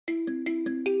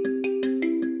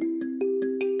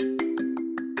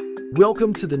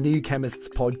Welcome to the New Chemists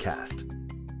podcast.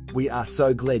 We are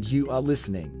so glad you are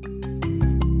listening.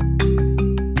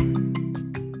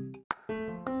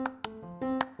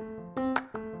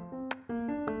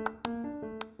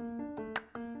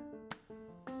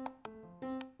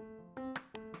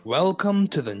 Welcome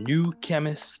to the New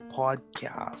Chemist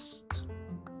podcast.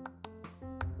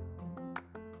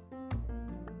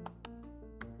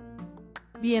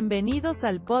 Bienvenidos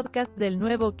al podcast del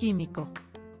nuevo químico.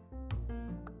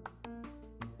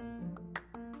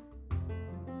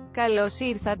 Καλώς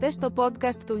ήρθατε στο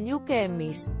podcast του New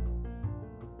Chemist.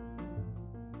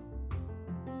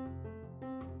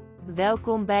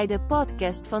 Welkom bij de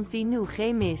podcast van The New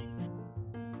Chemist.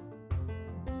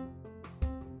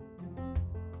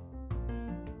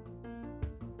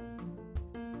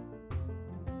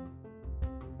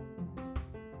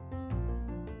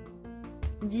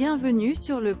 Bienvenue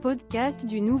sur le podcast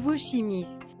du nouveau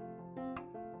chimiste.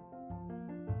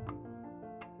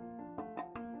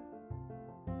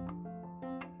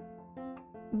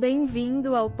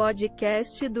 Bem-vindo ao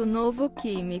podcast do novo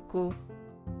químico.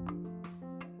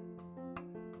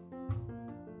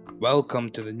 Welcome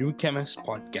to the New Chemist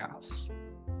podcast.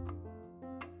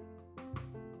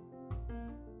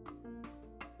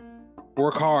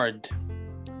 Work hard.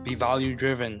 Be value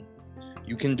driven.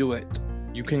 You can do it.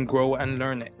 You can grow and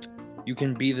learn it. You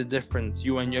can be the difference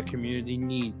you and your community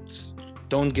needs.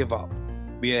 Don't give up.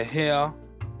 We are here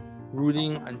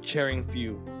rooting and cheering for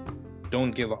you.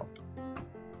 Don't give up.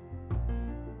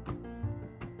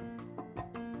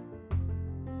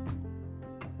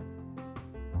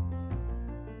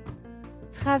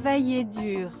 Travaillez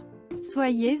dur.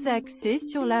 Soyez axés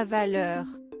sur la valeur.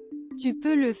 Tu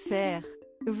peux le faire.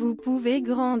 Vous pouvez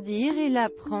grandir et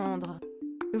l'apprendre.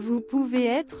 Vous pouvez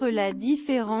être la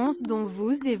différence dont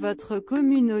vous et votre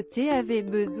communauté avez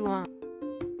besoin.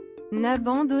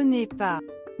 N'abandonnez pas.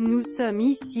 Nous sommes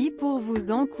ici pour vous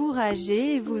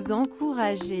encourager et vous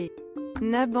encourager.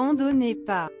 N'abandonnez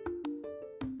pas.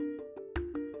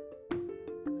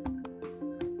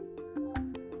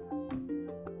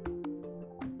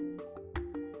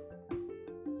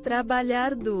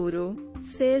 Trabalhar duro.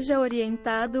 Seja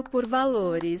orientado por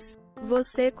valores.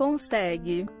 Você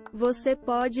consegue. Você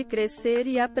pode crescer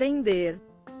e aprender.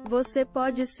 Você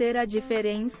pode ser a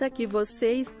diferença que você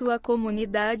e sua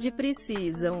comunidade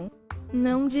precisam.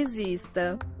 Não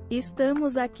desista.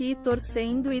 Estamos aqui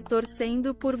torcendo e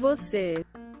torcendo por você.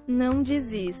 Não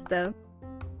desista.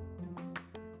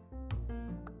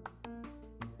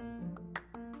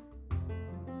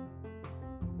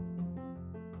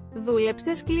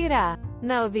 Δούλεψε σκληρά.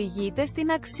 Να οδηγείτε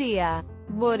στην αξία.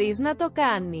 Μπορείς να το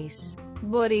κάνεις.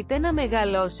 Μπορείτε να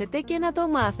μεγαλώσετε και να το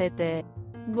μάθετε.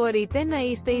 Μπορείτε να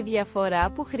είστε η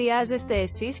διαφορά που χρειάζεστε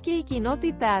εσείς και η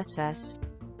κοινότητά σας.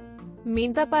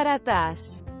 Μην τα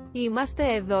παρατάς.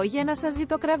 Είμαστε εδώ για να σας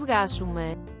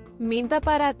ζητοκραυγάσουμε. Μην τα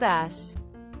παρατάς.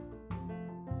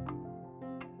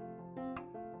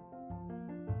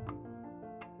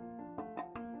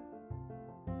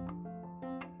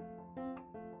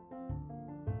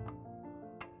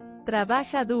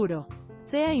 Trabaja duro.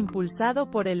 Sea impulsado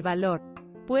por el valor.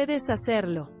 Puedes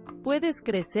hacerlo. Puedes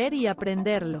crecer y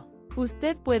aprenderlo.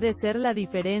 Usted puede ser la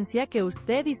diferencia que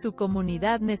usted y su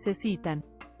comunidad necesitan.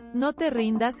 No te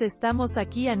rindas, estamos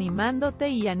aquí animándote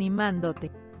y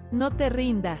animándote. No te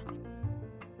rindas.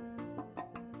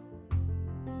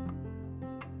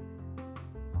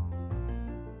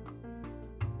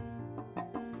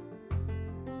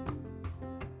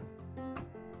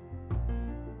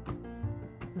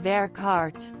 Werk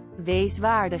hard. Wees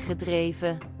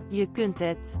waardegedreven. Je kunt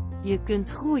het. Je kunt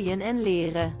groeien en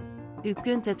leren. U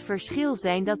kunt het verschil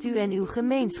zijn dat u en uw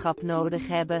gemeenschap nodig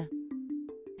hebben.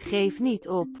 Geef niet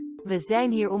op. We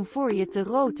zijn hier om voor je te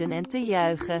roten en te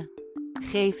juichen.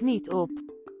 Geef niet op.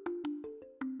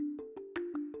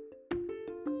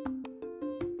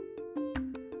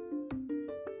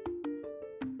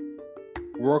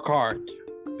 Work hard.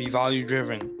 Be value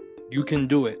driven. You can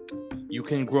do it. You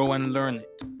can grow and learn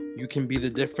it. You can be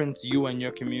the difference you and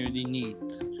your community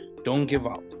needs. Don't give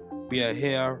up. We are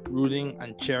here rooting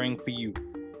and cheering for you.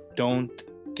 Don't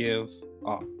give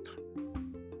up.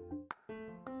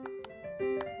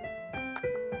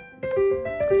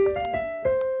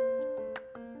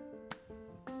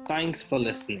 Thanks for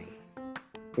listening.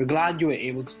 We're glad you were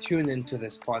able to tune into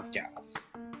this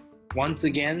podcast. Once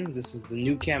again, this is The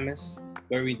New Chemist,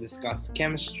 where we discuss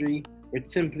chemistry, which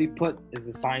simply put is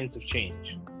the science of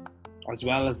change, as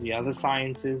well as the other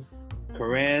sciences,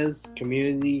 careers,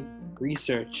 community,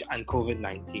 research, and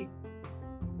COVID-19.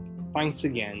 Thanks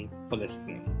again for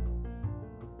listening.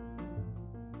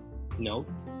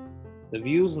 Note, the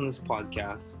views on this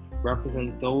podcast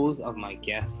represent those of my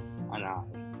guest and I.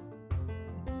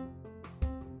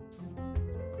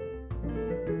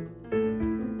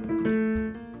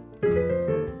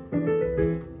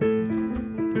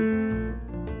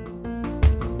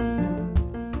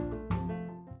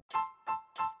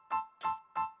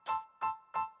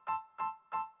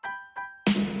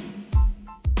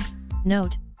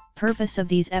 Note, purpose of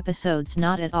these episodes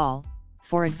not at all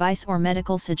for advice or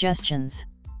medical suggestions.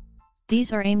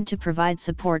 These are aimed to provide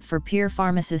support for peer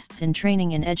pharmacists in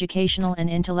training in educational and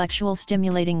intellectual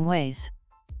stimulating ways.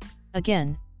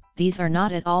 Again, these are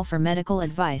not at all for medical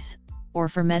advice or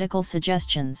for medical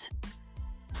suggestions.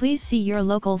 Please see your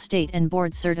local state and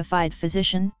board certified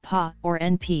physician, PA or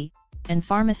NP, and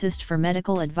pharmacist for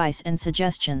medical advice and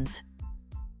suggestions.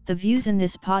 The views in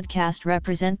this podcast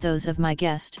represent those of my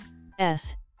guest,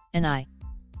 S, and I.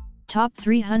 Top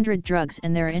 300 drugs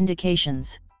and their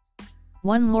indications.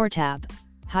 1 Lortab,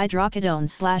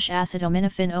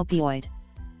 hydrocodone/acetaminophen opioid.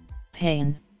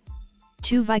 Pain.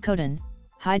 2 Vicodin,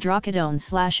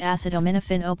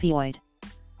 hydrocodone/acetaminophen opioid.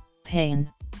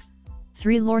 Pain.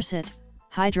 3 Lorcet,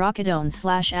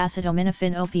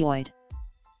 hydrocodone/acetaminophen opioid.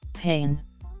 Pain.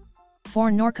 4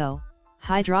 Norco,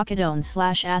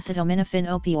 hydrocodone/acetaminophen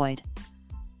opioid.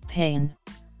 Pain.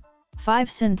 5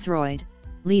 Synthroid,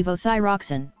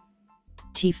 levothyroxine.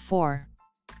 T4.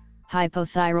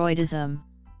 Hypothyroidism.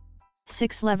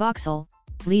 6 Levoxyl,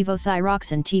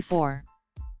 levothyroxine T4.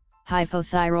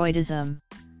 Hypothyroidism.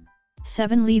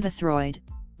 7 Levothyroid,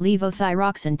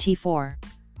 levothyroxine T4.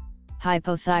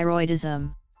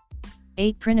 Hypothyroidism.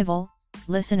 8 Prinival,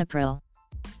 lisinopril.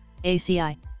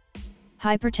 ACI.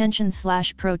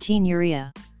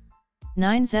 Hypertension/proteinuria.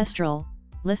 9 Zestril,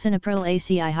 lisinopril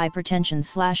ACI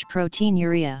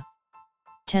hypertension/proteinuria.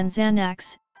 10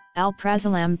 Xanax,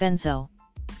 alprazolam benzo.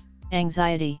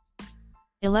 Anxiety.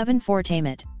 11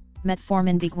 Fortamate,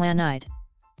 metformin biguanide.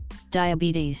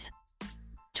 Diabetes.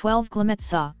 12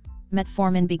 Glumetza,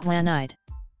 metformin biguanide.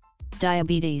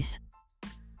 Diabetes.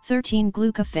 13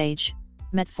 Glucophage,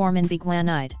 metformin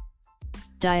biguanide.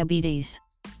 Diabetes.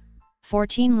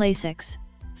 14 Lasix,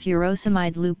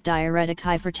 furosemide loop diuretic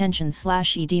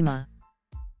hypertension/edema.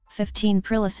 15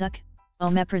 Prilosec,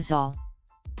 omeprazole.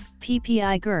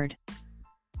 PPI GERD.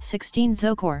 16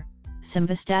 Zocor,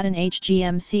 simvastatin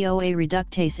HGM-CoA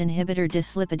reductase inhibitor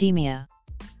dyslipidemia.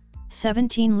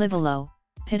 17 Livalo,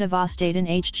 pitavastatin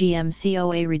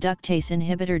HGM-CoA reductase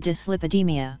inhibitor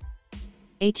dyslipidemia.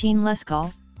 18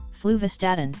 Lescal,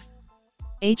 fluvastatin,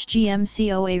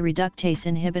 HGM-CoA reductase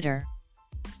inhibitor.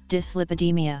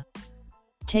 Dyslipidemia.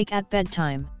 Take at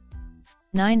bedtime.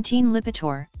 19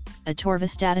 Lipitor,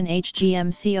 atorvastatin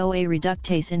HGM-CoA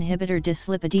reductase inhibitor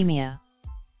dyslipidemia.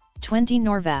 20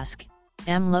 Norvasc,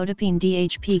 amlodipine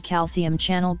DHP calcium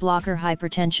channel blocker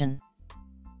hypertension.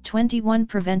 21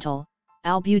 Prevental,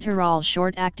 albuterol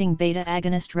short-acting beta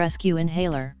agonist rescue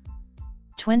inhaler.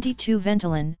 22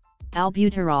 Ventolin,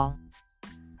 albuterol,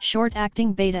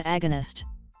 short-acting beta agonist,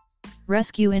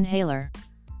 rescue inhaler.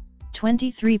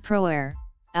 23 ProAir,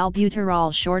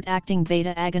 albuterol short-acting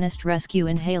beta agonist rescue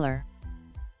inhaler.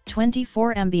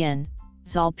 24 Ambien,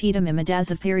 zolpidem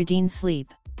imidazopyridine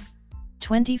sleep.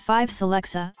 25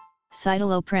 Celexa,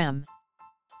 citalopram,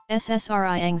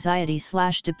 SSRI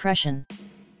anxiety/depression.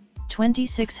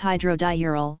 26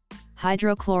 Hydrodiurol,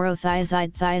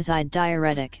 hydrochlorothiazide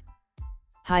diuretic.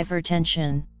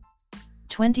 Hypertension.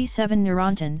 27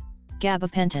 Neurontin,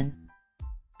 gabapentin,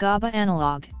 GABA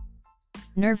analog.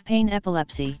 Nerve pain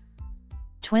epilepsy.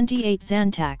 28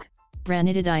 Zantac,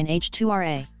 ranitidine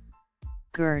H2RA.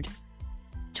 GERD.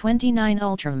 29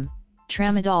 Ultram,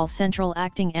 tramadol central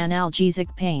acting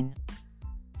analgesic pain.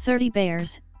 30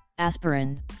 Bayer's,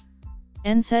 aspirin.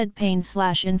 NSAID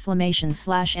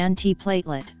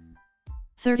pain/inflammation/antiplatelet.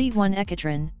 31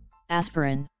 Ecitrin,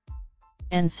 aspirin.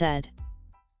 NSAID.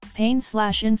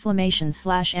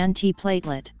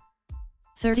 Pain/inflammation/antiplatelet.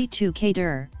 32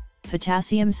 K-Dur,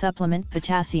 potassium supplement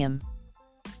potassium.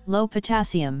 Low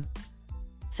potassium.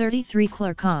 33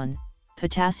 Chlorcon,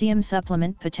 potassium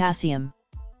supplement potassium.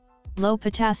 Low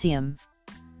potassium.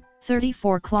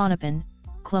 34 Clonopin,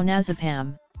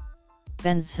 clonazepam.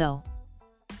 Benzo.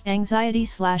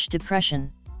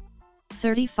 Anxiety/depression.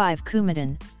 35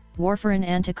 Coumadin, warfarin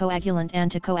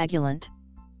anticoagulant.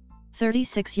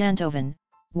 36 Yantoven,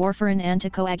 warfarin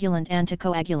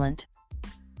anticoagulant.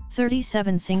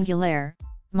 37 Singulaire,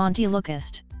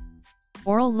 montelukast.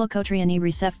 Oral leukotriene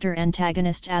receptor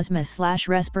antagonist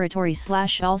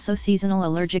asthma/respiratory/also seasonal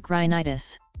allergic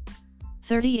rhinitis.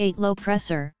 38 Low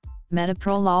pressor,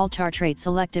 metoprolol tartrate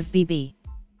selective BB.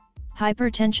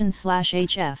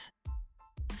 Hypertension/HF.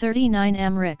 39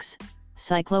 Amrix,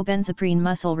 cyclobenzaprine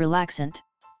muscle relaxant.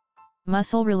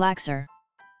 muscle relaxer.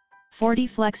 40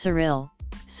 Flexeril,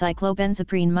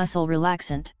 cyclobenzaprine muscle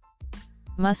relaxant.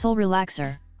 Muscle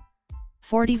relaxer.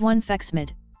 41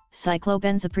 Fexmid,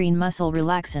 cyclobenzaprine muscle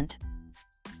relaxant.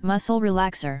 Muscle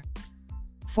relaxer.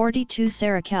 42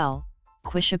 Seroquel,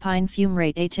 quishapine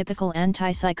fumarate atypical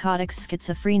antipsychotics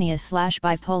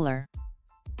schizophrenia/bipolar.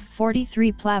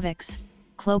 43 Plavix,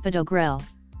 clopidogrel.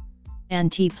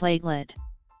 Antiplatelet.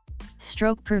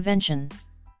 Stroke prevention.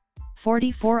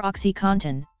 44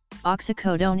 Oxycontin,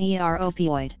 oxycodone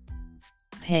opioid.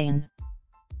 Pain.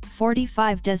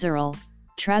 45 Deserol,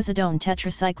 trazodone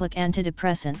tetracyclic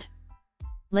antidepressant.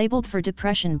 Labeled for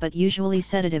depression but usually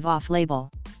sedative off-label.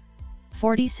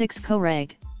 46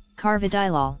 Coreg,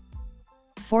 carvedilol.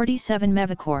 47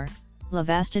 Mevacor,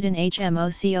 lavastidine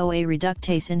HMO-CoA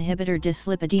reductase inhibitor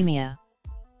dyslipidemia.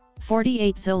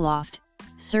 48 Zoloft,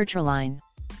 sertraline.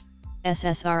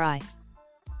 SSRI.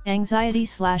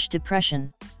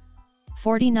 Anxiety/depression.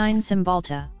 49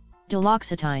 Cymbalta,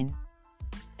 duloxetine.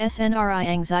 SNRI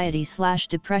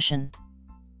anxiety/depression.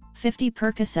 50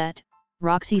 Percocet,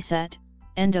 Roxyset,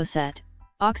 Endocet,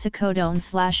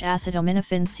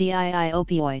 oxycodone/acetaminophen CII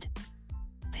opioid.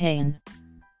 Pain.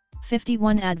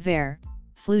 51 Advair,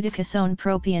 fluticasone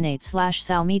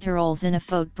propionate/salmeterol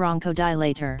xenophote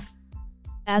bronchodilator.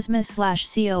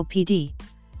 Asthma/COPD.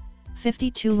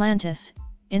 52 Lantus,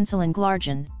 insulin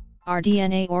glargine,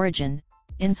 rDNA origin,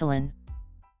 insulin.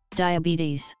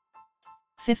 Diabetes.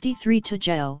 53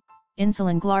 Toujeo,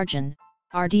 insulin glargine,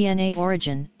 rDNA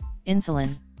origin,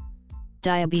 insulin.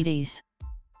 Diabetes.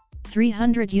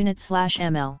 300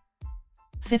 units/ml.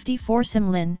 54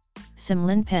 Simlin,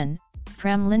 Simlin pen,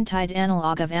 pramlintide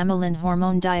analog of amylin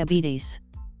hormone diabetes.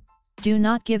 Do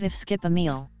not give if skip a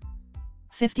meal.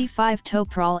 55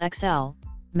 Toprol XL,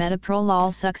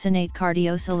 metoprolol succinate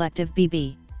cardioselective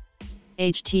BB.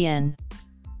 HTN.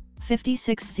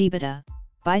 56 Zebita,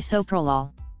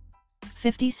 bisoprolol.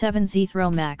 57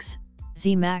 Zithromax,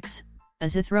 Zmax,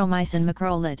 azithromycin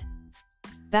macrolide.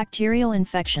 Bacterial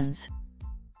infections.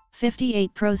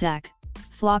 58 Prozac,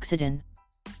 floxetine.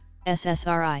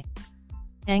 SSRI.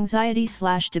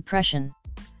 Anxiety/depression.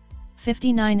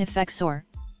 59 Effexor,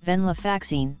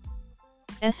 venlafaxine.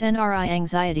 SNRI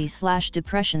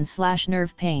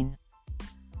anxiety/depression/nerve pain.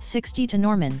 60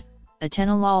 Tenormin,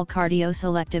 atenolol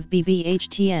cardioselective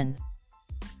BB-HTN.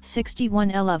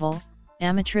 61 Eleval,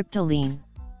 amitriptyline.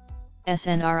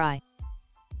 SNRI.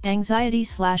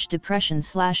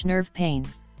 Anxiety/depression/nerve pain.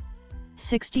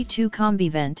 62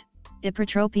 Combivent,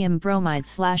 ipratropium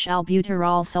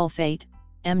bromide/albuterol sulfate,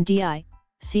 MDI,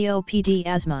 COPD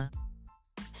asthma.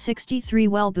 63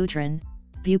 Wellbutrin,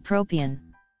 bupropion.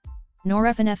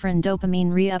 Norepinephrine dopamine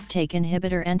reuptake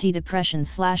inhibitor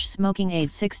antidepressant/smoking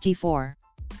aid. 64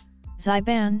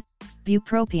 Zyban,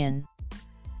 bupropion.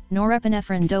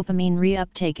 Norepinephrine dopamine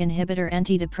reuptake inhibitor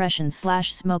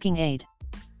antidepressant/smoking aid.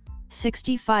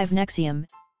 65 Nexium,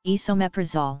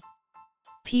 esomeprazole.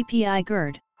 PPI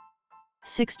GERD.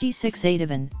 66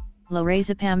 Ativan,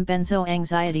 lorazepam benzo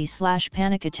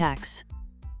anxiety/panic attacks.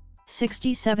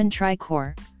 67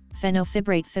 Tricor,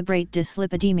 fenofibrate fibrate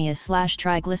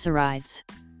dyslipidemia/triglycerides.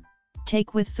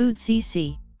 Take with food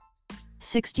cc.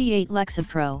 68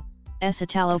 Lexapro,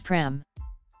 escitalopram.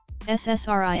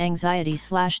 SSRI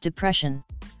anxiety/depression.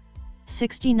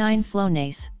 69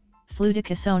 Flonase,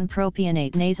 fluticasone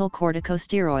propionate nasal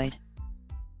corticosteroid.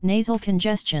 Nasal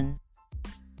congestion.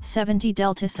 70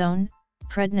 Deltasone,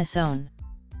 prednisone.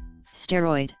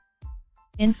 Steroid.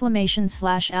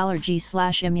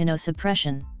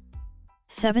 Inflammation/allergy/immunosuppression.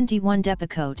 71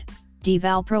 Depakote,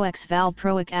 D-valproex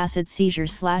valproic acid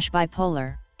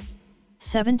seizure/bipolar.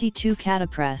 72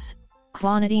 Catapress,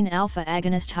 clonidine alpha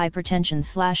agonist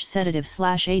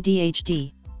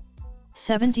hypertension/sedative/ADHD.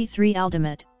 73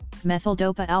 Aldamate,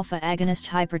 methyl-dopa alpha agonist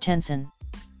hypertension.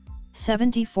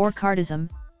 74 Cardizem,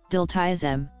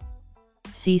 diltiazem.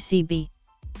 CCB.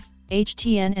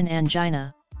 HTN and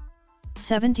angina.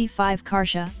 75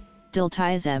 Karsha,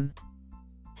 diltiazem.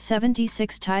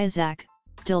 76 Tiazac,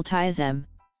 diltiazem.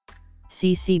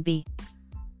 CCB.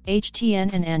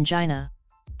 HTN and angina.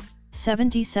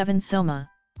 77 Soma,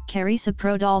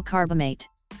 carisoprodol carbamate.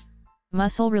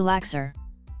 Muscle relaxer.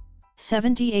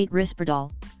 78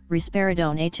 Risperdal,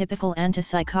 risperidone atypical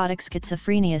antipsychotic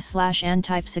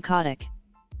schizophrenia/antipsychotic.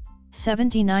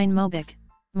 79 Mobic,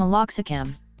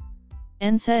 meloxicam.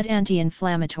 NSAID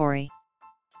anti-inflammatory.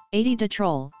 80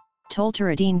 Detrol,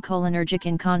 tolterodine cholinergic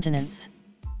incontinence.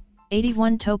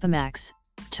 81 Topamax,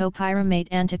 topiramate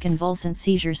anticonvulsant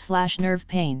seizure/nerve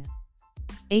pain.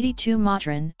 82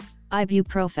 Motrin,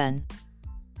 ibuprofen.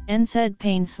 NSAID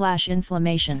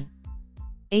pain/inflammation.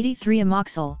 83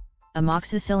 Amoxil,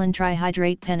 amoxicillin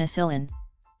trihydrate penicillin.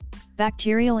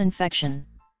 Bacterial infection.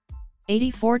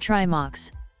 84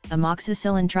 Trimox,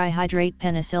 amoxicillin trihydrate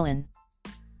penicillin.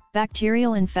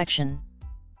 Bacterial infection.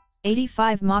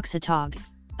 85 Moxitog,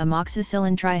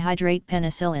 amoxicillin trihydrate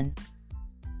penicillin.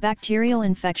 Bacterial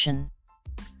infection.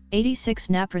 86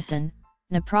 Naproxen,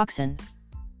 naproxen.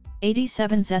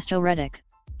 87 Zestoretic,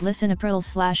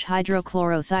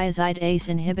 lisinopril/hydrochlorothiazide ACE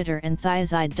inhibitor and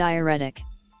thiazide diuretic.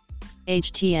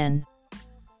 HTN.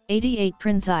 88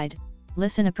 Prinzide,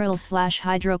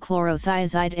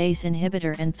 lisinopril/hydrochlorothiazide ACE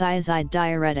inhibitor and thiazide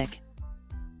diuretic.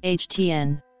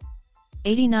 HTN.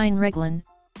 89 Reglan,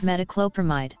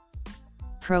 metoclopramide.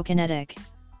 Prokinetic.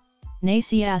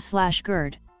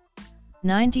 NACEA/GERD.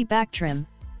 90 Bactrim,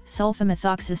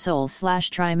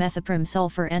 sulfamethoxazole/trimethoprim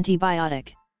sulfur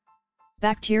antibiotic.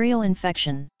 Bacterial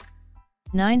infection.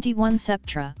 91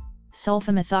 Septra,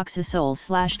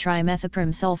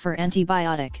 sulfamethoxazole/trimethoprim sulfur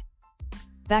antibiotic.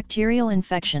 Bacterial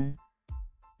infection.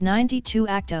 92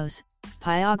 Actose,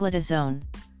 pioglitazone.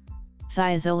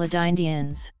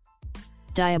 Thiazolidinediones.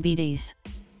 Diabetes.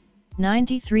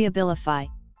 93 Abilify,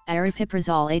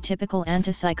 aripiprazole atypical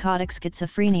antipsychotic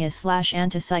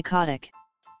schizophrenia/antipsychotic.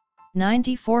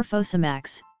 94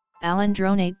 Fosamax,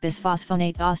 alendronate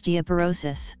bisphosphonate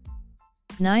osteoporosis.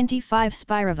 95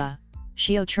 Spiriva,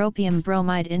 Schiotropium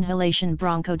bromide inhalation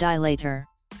bronchodilator.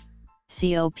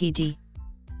 COPD.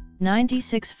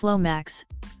 96 Flomax,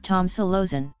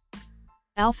 Tamsulosin.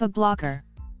 Alpha blocker.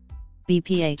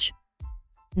 BPH.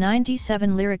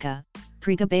 97 Lyrica,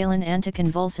 pregabalin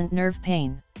anticonvulsant nerve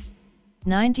pain.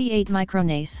 98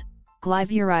 Micronase,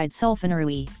 glyburide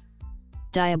sulfonylurea.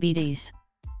 Diabetes.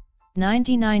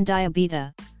 99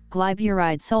 Diabeta,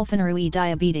 glyburide sulfonylurea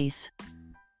diabetes.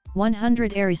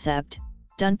 100 Aricept,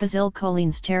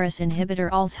 dunpazilcholines teres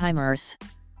inhibitor Alzheimer's.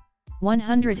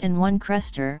 101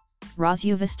 Crestor,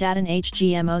 rosuvastatin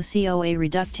HGMO-CoA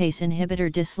reductase inhibitor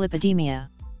dyslipidemia.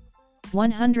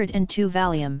 102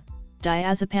 Valium,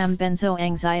 diazepam benzo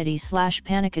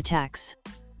anxiety/panic attacks.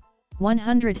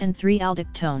 103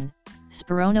 Aldactone,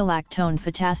 spironolactone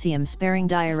potassium sparing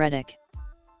diuretic.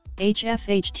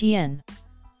 HFHTN.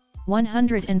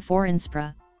 104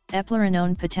 Inspra,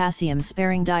 eplerenone potassium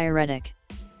sparing diuretic.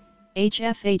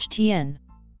 HFHTN.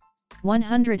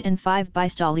 105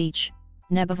 Bistolich,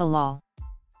 nebivolol.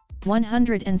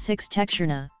 106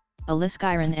 Texturna,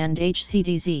 aliskiren and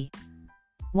HCDZ.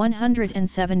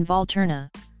 107 Volturna,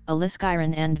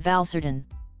 aliskiren and valsartan.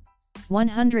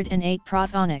 108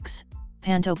 Protonix,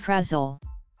 pantoprazole.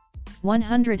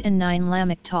 109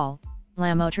 Lamictal,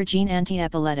 lamotrigine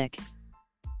antiepileptic.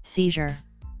 Seizure.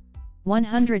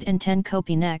 110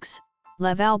 Copinex,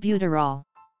 lavalbuterol.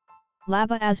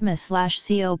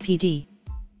 Laba-asthma/COPD.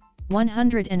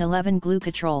 111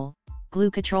 Glucotrol,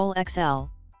 Glucotrol XL,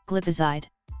 glipizide.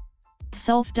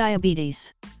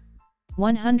 Sulf-diabetes.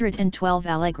 112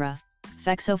 Allegra,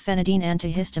 fexofenadine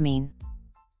antihistamine.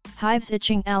 Hives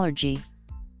itching allergy.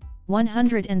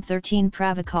 113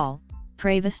 Pravachol,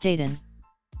 pravastatin.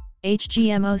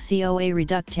 HGMO-CoA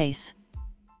reductase.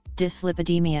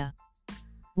 Dyslipidemia.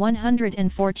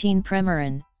 114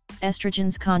 Premarin,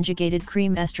 estrogens conjugated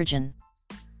cream estrogen.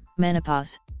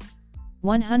 Menopause.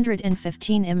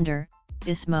 115 Imdur,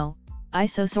 ISMO,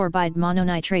 isosorbide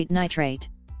mononitrate nitrate.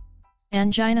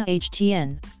 Angina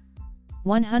HTN.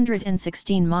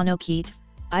 116 Monokete,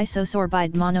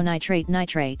 isosorbide mononitrate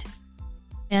nitrate.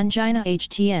 Angina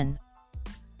HTN.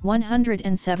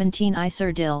 117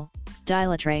 Iserdil,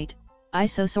 dilatrate,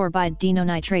 isosorbide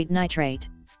dinonitrate nitrate.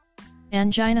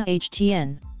 Angina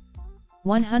HTN.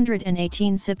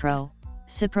 118 Cipro,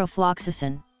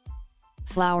 ciprofloxacin.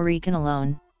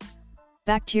 Fluoroquinolone.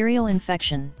 Bacterial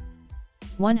infection.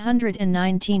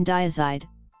 119 Diazide,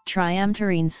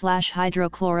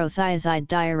 triamterene/hydrochlorothiazide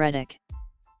diuretic.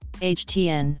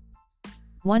 HTN.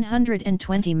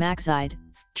 120 Maxide,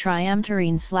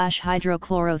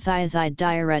 triamterene/hydrochlorothiazide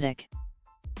diuretic.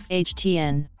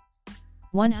 HTN.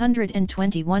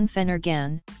 121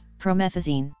 Phenergan,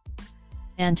 promethazine.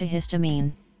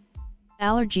 Antihistamine.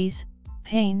 Allergies,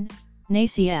 pain,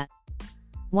 NACEA.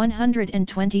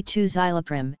 122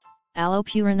 Xyloprim,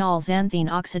 allopurinol xanthine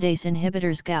oxidase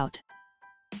inhibitors gout.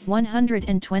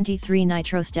 123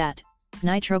 Nitrostat,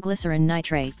 nitroglycerin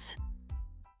nitrates.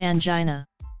 Angina.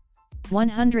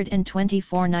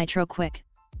 124 Nitroquick,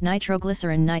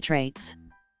 nitroglycerin nitrates.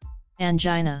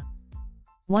 Angina.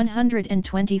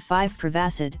 125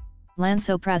 Prevacid,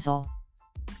 lansoprazole.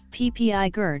 PPI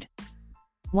GERD.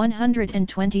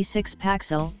 126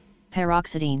 Paxil,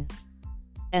 paroxetine.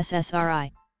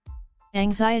 SSRI.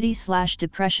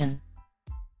 Anxiety/depression.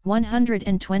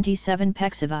 127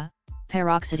 Pexiva,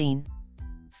 paroxetine.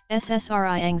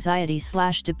 SSRI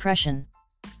anxiety/depression.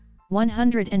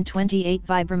 128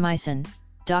 vibramycin,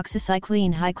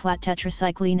 doxycycline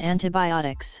tetracycline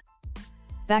antibiotics.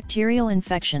 Bacterial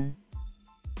infection.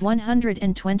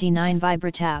 129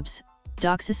 vibratabs,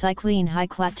 doxycycline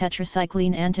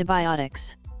tetracycline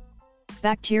antibiotics.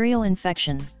 Bacterial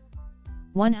infection.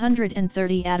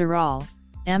 130 Adderall,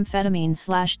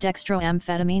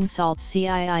 amphetamine/dextroamphetamine salts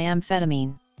CII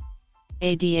amphetamine.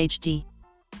 ADHD.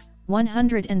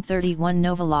 131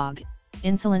 Novolog,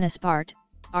 insulin aspart,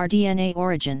 rDNA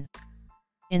origin.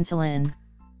 Insulin.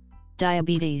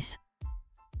 Diabetes.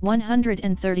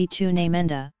 132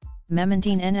 Namenda,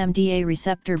 memantine NMDA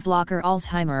receptor blocker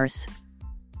Alzheimer's.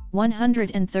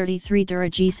 133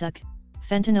 Duragesic,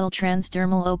 fentanyl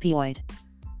transdermal opioid.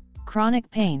 Chronic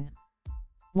pain.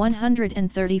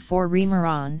 134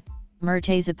 Remeron,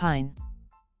 mirtazapine.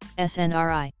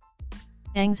 SNRI.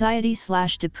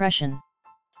 Anxiety/depression.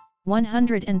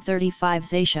 135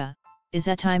 Zacia,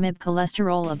 ezetimibe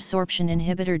cholesterol absorption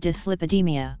inhibitor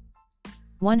dyslipidemia.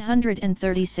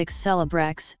 136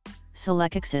 Celebrex,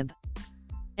 Celecoxib.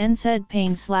 NSAID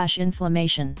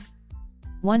pain/inflammation.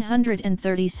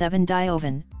 137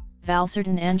 Diovan,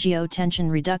 valsartan angiotensin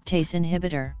reductase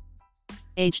inhibitor.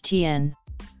 HTN.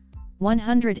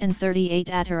 138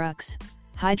 Atarax,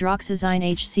 hydroxyzine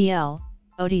HCl,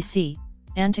 ODC,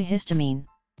 antihistamine.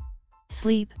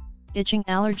 Sleep, itching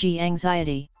allergy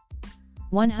anxiety.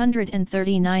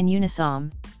 139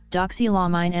 Unisom,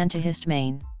 doxylamine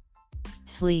antihistamine.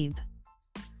 Sleep.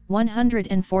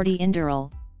 140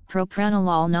 Inderal,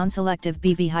 propranolol non-selective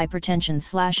BB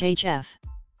hypertension/HF.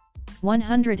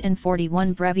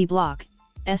 141 Brevibloc,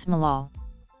 esmolol.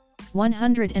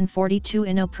 142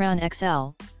 Inopran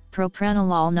XL,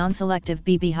 propranolol non-selective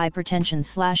BB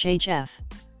hypertension/HF.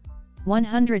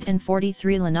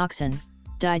 143 Lanoxin,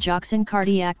 digoxin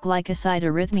cardiac glycoside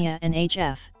arrhythmia and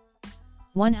HF.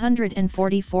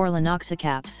 144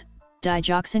 Lanoxicaps,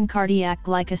 digoxin cardiac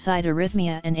glycoside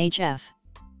arrhythmia and HF.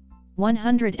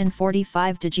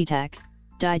 145 Digitec,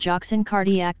 digoxin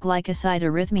cardiac glycoside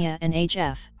arrhythmia and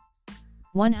HF.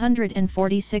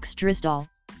 146 Drisdol,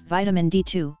 vitamin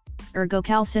D2,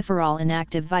 ergocalciferol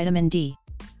inactive vitamin D.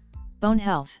 Bone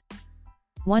health.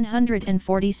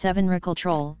 147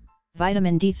 Ricotrol,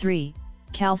 vitamin D3,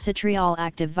 calcitriol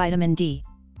active vitamin D.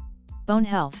 Bone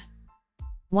health.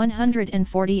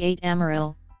 148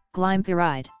 Amaryl,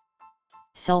 glympyride.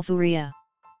 Sulfuria.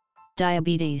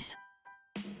 Diabetes.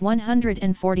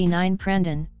 149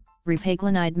 Prandon,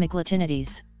 repaglinide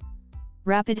miglutinidase.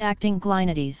 Rapid-acting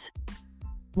glynidase.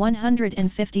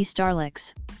 150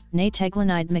 Starlix,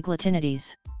 nateglinide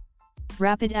miglutinidase.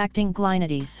 Rapid-acting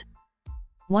glynidase.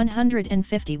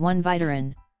 151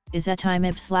 Vitarin,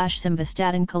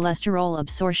 ezetimibe/simvastatin cholesterol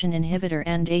absorption inhibitor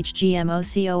and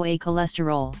HGMO-CoA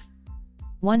cholesterol.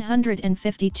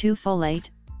 152 Folate,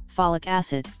 folic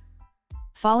acid.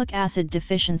 Folic acid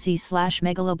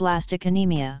deficiency/megaloblastic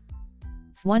anemia.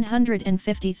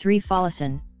 153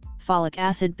 Folacin, folic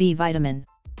acid B vitamin.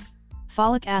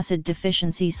 Folic acid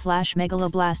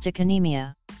deficiency/megaloblastic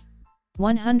anemia.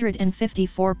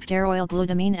 154 Pteroyl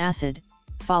glutamine acid,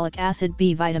 folic acid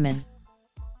B vitamin.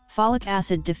 Folic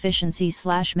acid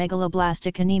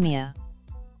deficiency/megaloblastic anemia.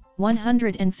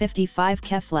 155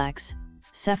 Keflex,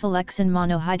 cephalexin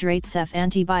monohydrate cef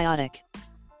antibiotic.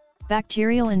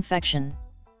 Bacterial infection.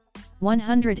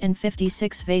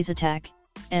 156 Vasotec,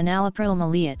 enalapril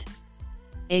maleate.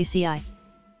 ACI.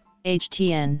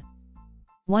 HTN.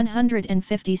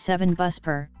 157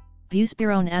 Buspir,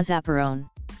 buspirone azapirone.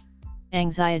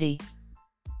 Anxiety.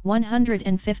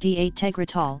 158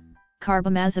 Tegretol,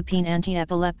 carbamazepine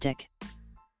antiepileptic.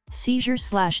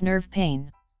 Seizure/nerve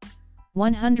pain.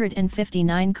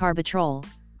 159 Carbatrol,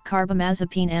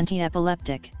 carbamazepine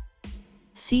antiepileptic.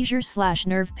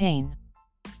 Seizure/nerve pain.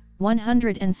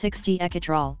 160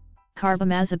 Ecatrol,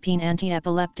 carbamazepine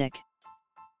antiepileptic.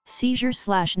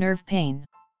 Seizure/nerve pain.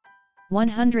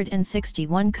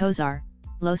 161 Cozar,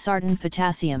 losartan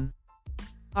potassium.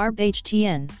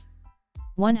 ARB-HTN.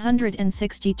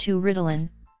 162 Ritalin,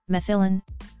 methylene,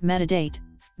 metadate,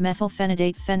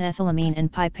 methylphenidate phenethylamine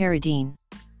and piperidine.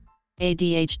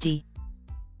 ADHD.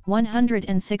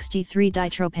 163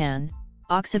 Ditropan,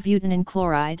 oxybutynin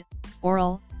chloride,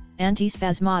 oral,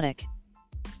 antispasmodic.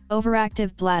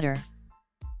 Overactive bladder.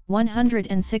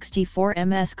 164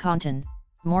 Ms Contin,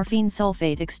 morphine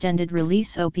sulfate extended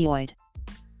release opioid.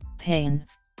 Pain.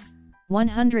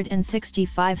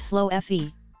 165 Slow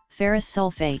Fe, ferrous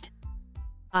sulfate.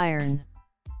 Iron.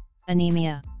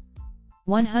 Anemia.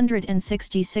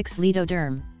 166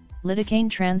 Lidoderm, lidocaine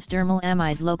transdermal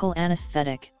amide local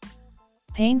anesthetic.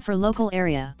 Pain for local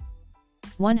area.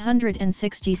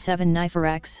 167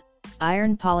 Niferex,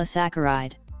 iron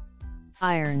polysaccharide.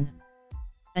 Iron.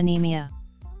 Anemia.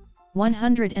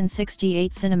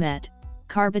 168 Cinemet,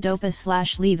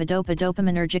 carbidopa/levodopa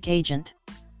dopaminergic agent.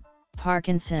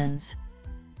 Parkinson's.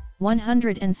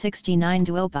 169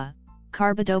 Duopa,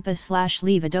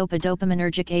 carbidopa/levodopa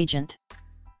dopaminergic agent.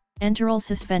 Enteral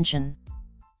suspension.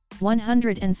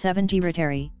 170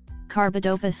 Riteri,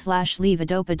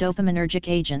 carbidopa/levodopa dopaminergic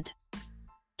agent.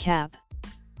 Cap.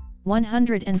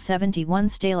 171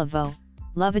 Stalevo,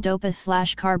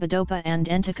 levodopa/carbidopa and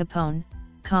entacapone,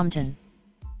 Compton.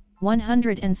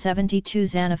 172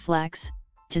 Xanaflex,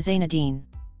 tizanidine.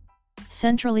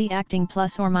 Centrally acting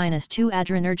 ±2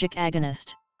 adrenergic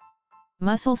agonist.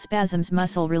 Muscle spasms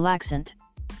muscle relaxant.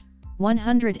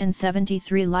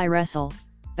 173 Lyresil,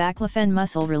 baclofen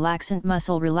muscle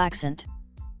relaxant.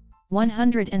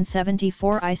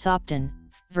 174 Isoptin,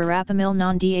 verapamil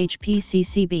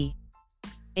non-DHP-CCB.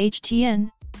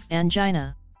 HTN,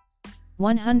 angina.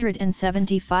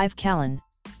 175 Calin,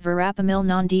 verapamil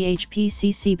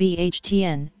non-DHP-CCB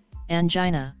HTN,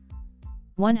 angina.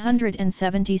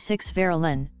 176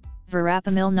 Verolen,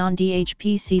 verapamil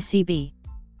non-DHP-CCB.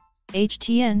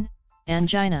 HTN,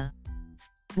 angina.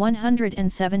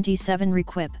 177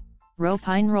 Requip,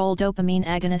 ropinrole dopamine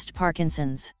agonist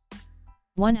Parkinson's.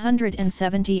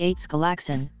 178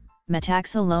 Scalaxin,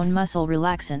 metaxalone muscle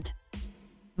relaxant.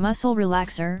 Muscle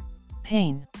relaxer,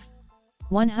 pain.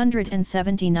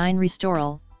 179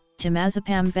 Restoril,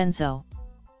 temazepam benzo.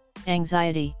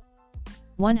 Anxiety.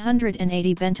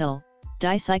 180 Bentyl,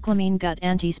 dicyclamine gut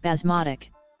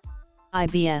antispasmodic.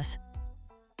 IBS.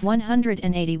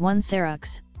 181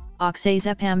 Serux,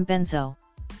 oxazepam benzo.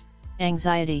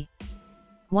 Anxiety.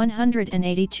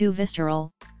 182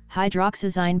 Vistaril,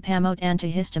 hydroxyzine pamoate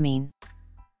antihistamine.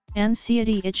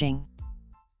 Anxiety itching.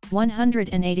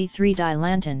 183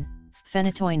 Dilantin,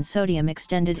 phenytoin sodium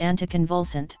extended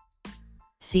anticonvulsant.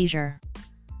 Seizure.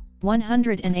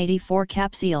 184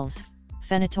 Capsules,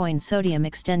 phenytoin sodium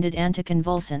extended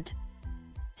anticonvulsant.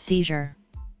 Seizure.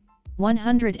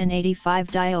 185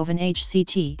 Diovan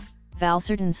HCT,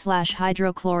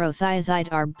 valsartan/hydrochlorothiazide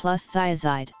ARB plus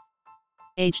thiazide.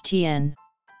 HTN.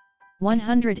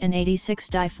 186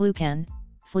 Diflucan,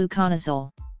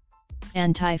 fluconazole.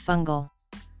 Antifungal.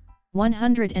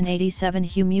 187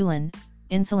 Humulin,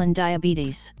 insulin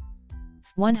diabetes.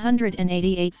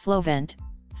 188 Flovent,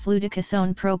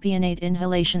 fluticasone propionate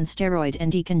inhalation steroid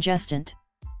and decongestant.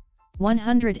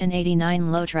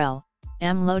 189 Lotrel,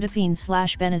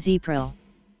 amlodipine/benazepril.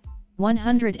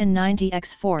 190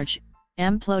 Xforge,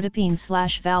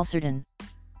 amlodipine/valsartan.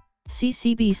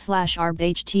 CCB/ARB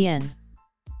HTN.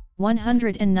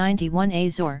 191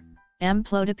 Azor,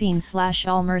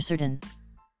 amlodipine/olmesartan.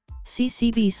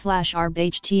 CCB/ARB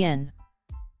HTN.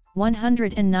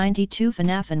 192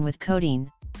 Phenaphan with codeine,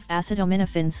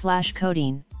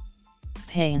 acetaminophen/codeine.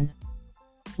 Pain.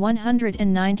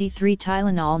 193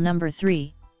 Tylenol No.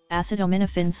 3,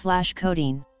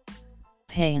 acetaminophen/codeine.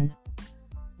 Pain.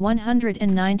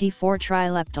 194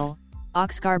 Trileptal,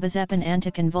 oxcarbazepine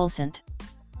anticonvulsant.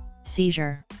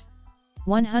 Seizure.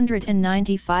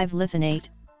 195 Lithinate,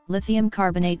 lithium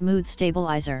carbonate mood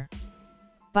stabilizer.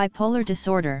 Bipolar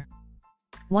disorder.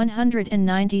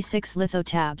 196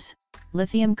 Lithotabs,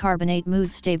 lithium carbonate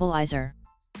mood stabilizer.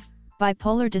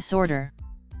 Bipolar disorder.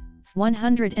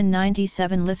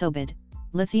 197 Lithobid,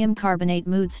 lithium carbonate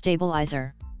mood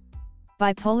stabilizer.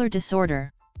 Bipolar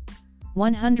disorder.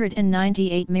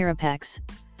 198 Mirapex,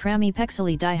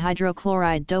 pramipexole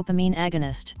dihydrochloride dopamine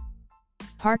agonist.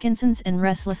 Parkinson's and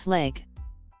restless leg.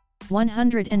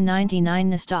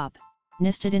 199 Nistop,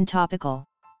 Nistadin topical.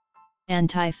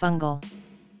 Antifungal.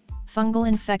 Fungal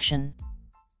infection.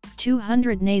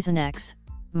 200 Nasonex,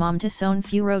 Momtasone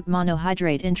furoate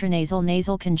monohydrate intranasal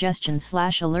nasal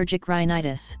congestion/allergic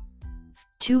rhinitis.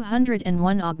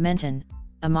 201 Augmentin,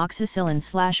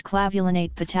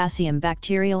 amoxicillin/clavulinate potassium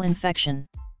bacterial infection.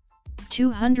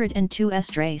 202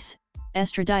 Estrace,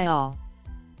 estradiol.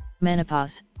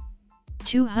 Menopause.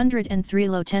 203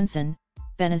 Lotensin,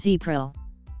 benazepril.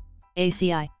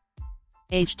 ACI.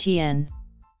 HTN.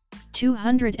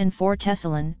 204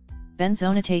 Tessalin,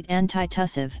 benzonatate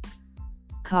antitussive.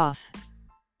 Cough.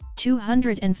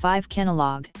 205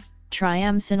 Kenalog,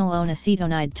 triamcinolone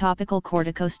acetonide topical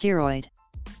corticosteroid.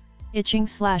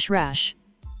 Itching/rash.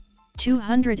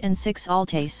 206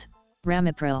 Altase,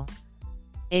 ramipril.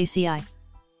 ACI.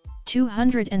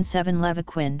 207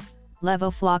 Levaquin,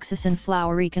 levofloxacin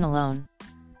fluoroquinolone.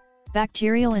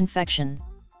 Bacterial infection.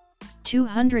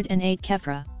 208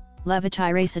 Keppra,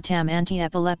 levetiracetam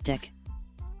antiepileptic.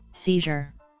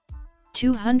 Seizure.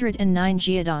 209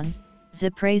 Geodon,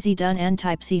 ziprasidone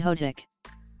antipsychotic.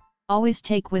 Always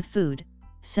take with food,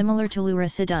 similar to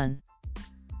lurecidone.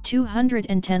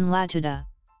 210 Latuda,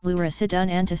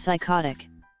 lurecidone antipsychotic.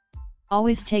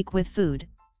 Always take with food,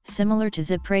 similar to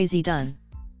ziprasidone.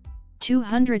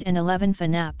 211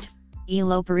 Fanapt,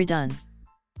 eloperidone.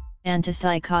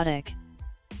 Antipsychotic.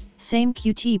 Same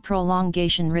QT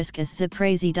prolongation risk as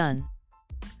ziprasidone.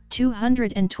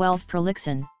 212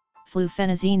 Prolixin,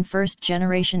 flufenazine first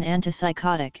generation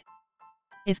antipsychotic.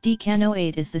 If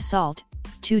decanoate is the salt,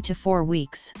 2 to 4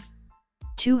 weeks.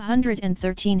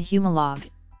 213 Humalog,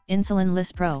 insulin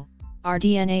lispro,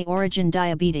 rDNA origin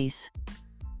diabetes.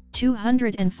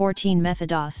 214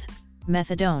 Methodos,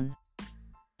 methadone.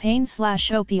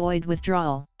 Pain/opioid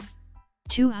withdrawal.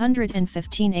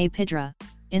 215 Apidra,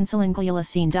 insulin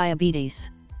glycine diabetes.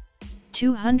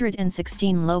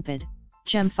 216 Lopid,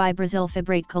 gemfibrozil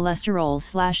fibrate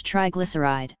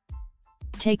cholesterol/triglyceride.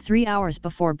 Take 3 hours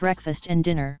before breakfast and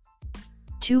dinner.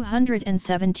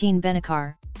 217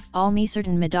 Benicar,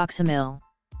 olmesartan midoxamil.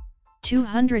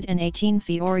 218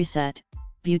 Fioricet,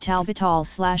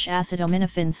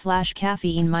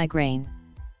 butalbital/acetaminophen/caffeine migraine.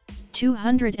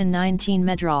 219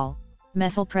 Medrol,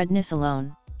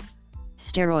 methylprednisolone.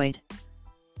 Steroid.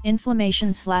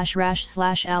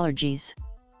 Inflammation/rash/allergies.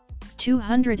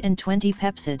 220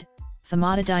 Pepsid,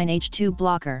 famotidine H2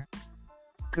 blocker.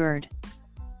 GERD.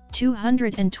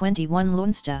 221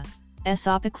 Lunsta,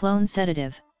 esopiclone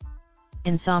sedative.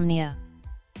 Insomnia.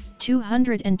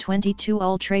 222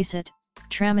 Ultracet,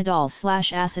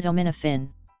 tramadol/acetaminophen.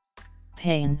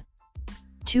 Pain.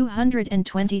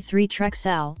 223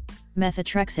 Trexal,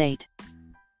 methotrexate.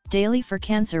 Daily for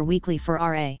cancer, weekly for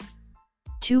RA.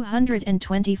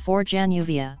 224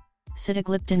 Januvia,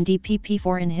 sitagliptin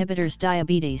DPP4 inhibitors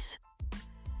diabetes.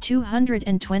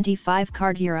 225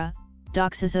 Cardura,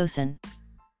 doxazosin.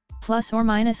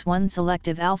 ±1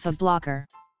 selective alpha blocker.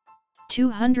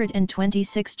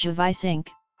 226 Javisync,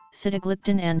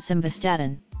 sitagliptin and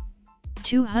simvastatin.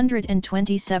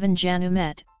 227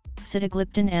 Janumet,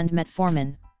 sitagliptin and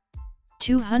metformin.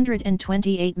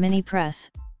 228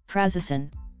 Minipress, prazosin.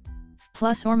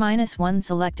 ±1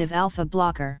 selective alpha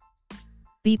blocker.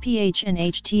 BPH and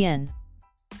HTN.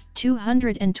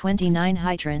 229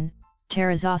 Hitrin,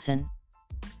 terazosin.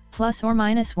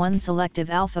 ±1 selective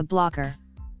alpha blocker.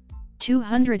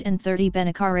 230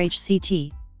 Benicar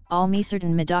HCT,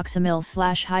 olmesartan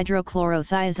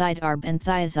midoxamil/hydrochlorothiazide ARB and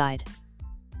thiazide.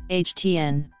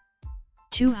 HTN.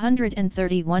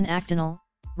 231 Actinol,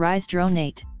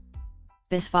 risdronate.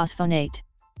 Bisphosphonate.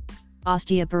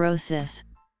 Osteoporosis.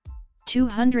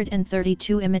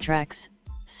 232 Imitrex,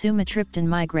 sumatriptan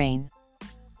migraine.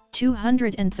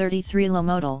 233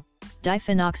 Lomotil,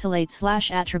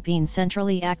 diphenoxylate/atropine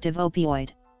centrally active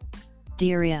opioid.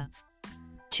 Diarrhea.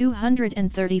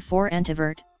 234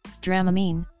 Antivert,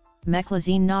 Dramamine,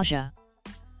 meclizine nausea.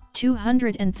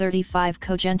 235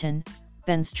 Cogentin,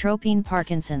 benztropine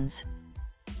Parkinson's.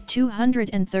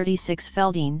 236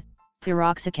 Feldene,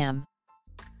 piroxicam.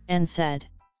 NSAID.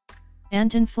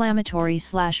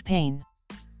 Anti-inflammatory/pain.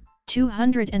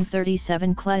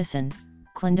 237 Clethodim,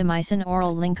 clindamycin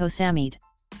oral lincosamide.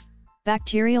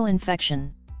 Bacterial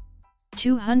infection.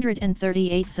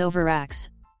 238 Zovirax,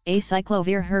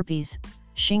 acyclovir herpes,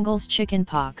 shingles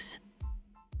chickenpox.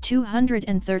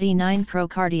 239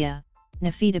 Procardia,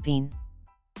 nifedipine.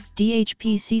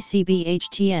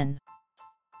 DHPCCB-HTN.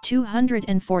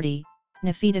 240,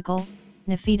 nifedipine,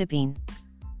 nifedipine.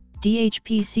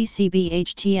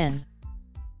 DHPCCB-HTN.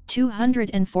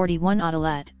 241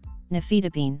 Autolat,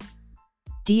 nifedipine.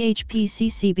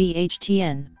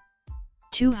 DHPCCB-HTN.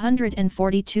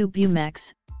 242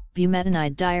 Bumex,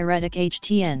 bumetanide diuretic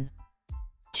HTN.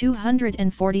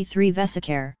 243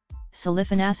 Vesicare,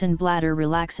 sulfasalazine bladder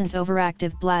relaxant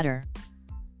overactive bladder.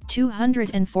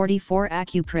 244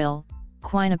 Acupril,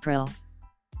 quinapril.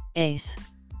 ACE.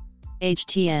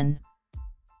 HTN.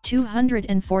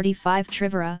 245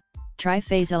 Trivara,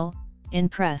 trifazole,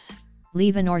 Inpress,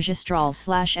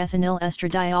 levonorgestrel/ethinyl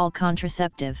estradiol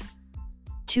contraceptive.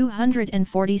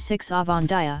 246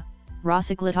 Avandia,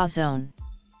 rosiglitazone.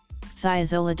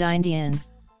 Thiazolidinediene.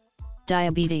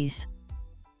 Diabetes.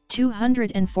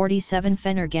 247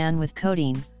 Phenergan with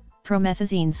codeine,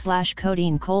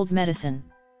 promethazine/codeine cold medicine.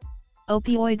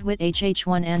 Opioid with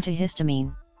HH1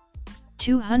 antihistamine.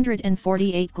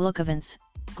 248 Glucovance,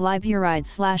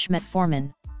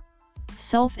 glyburide/metformin.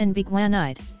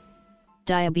 Sulfenbiguanide.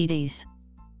 Diabetes.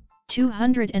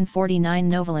 249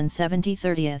 Novolin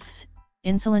 70/30ths,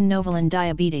 insulin Novolin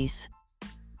diabetes.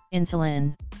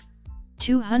 Insulin.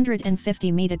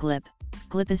 250 Metaglip,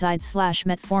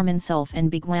 glipizide/metformin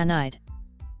sulfenbiguanide.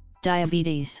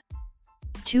 Diabetes.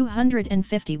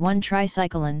 251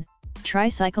 Tricycline,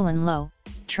 tricycline low,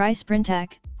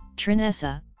 Trisprintac,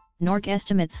 Trinessa, Norc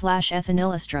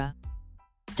estimate/ethanilestra.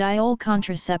 Diol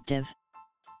contraceptive.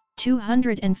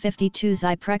 252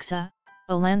 Zyprexa,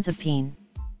 olanzapine.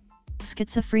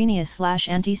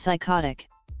 Schizophrenia/antipsychotic.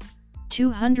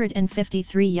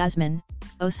 253 Yasmin,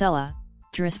 Ocella,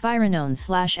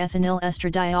 drospirenone/ethinyl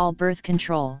estradiol birth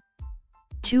control.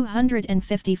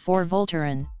 254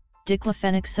 Voltaren,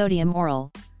 diclofenac sodium oral,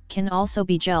 can also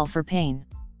be gel for pain.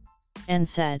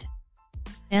 NSAID.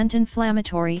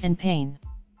 Anti-inflammatory and pain.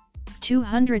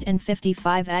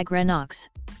 255 Agrenox,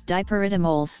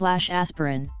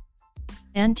 dipyridamole/aspirin.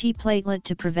 Antiplatelet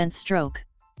to prevent stroke.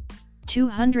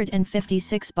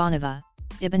 256 Boniva,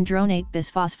 ibandronate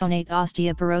bisphosphonate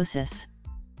osteoporosis.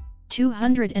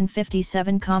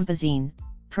 257 Compazine,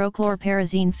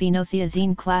 prochlorperazine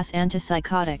phenothiazine class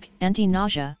antipsychotic,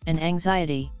 anti-nausea and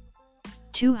anxiety.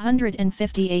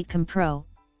 258 Compro,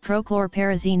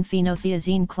 prochlorperazine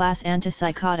phenothiazine class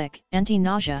antipsychotic,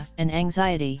 anti-nausea and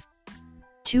anxiety.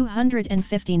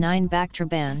 259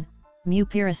 Bactroban,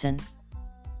 mupirocin.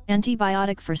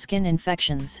 Antibiotic for skin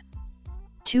infections.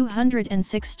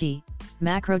 260,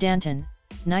 Macrodantin,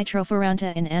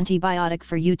 nitrofurantoin and antibiotic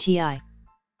for UTI.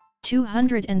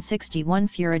 261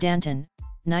 Furidantin,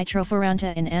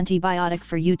 nitrofurantoin and antibiotic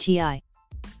for UTI.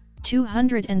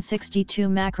 262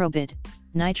 Macrobid,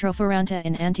 nitrofurantoin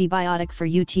and antibiotic for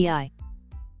UTI.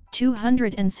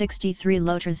 263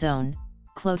 Lotrazone,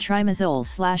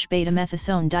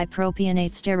 clotrimazole/betamethasone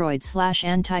dipropionate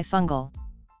steroid/antifungal.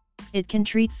 It can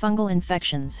treat fungal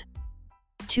infections.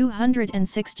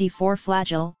 264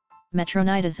 Flagyl,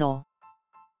 metronidazole.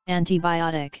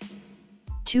 Antibiotic.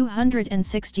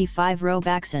 265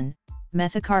 Robaxin,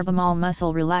 methocarbamol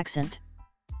muscle relaxant.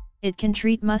 It can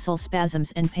treat muscle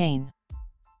spasms and pain.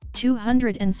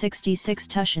 266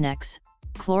 Tussionex,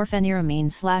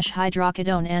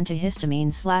 chlorpheniramine/hydrocodone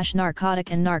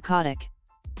antihistamine/narcotic and narcotic.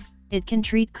 It can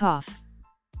treat cough.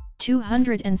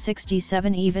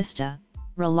 267 Evista,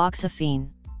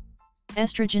 raloxifene.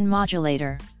 Estrogen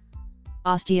modulator.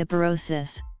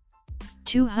 Osteoporosis.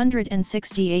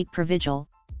 268 Provigil,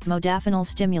 modafinil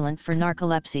stimulant for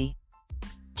narcolepsy.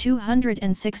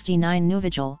 269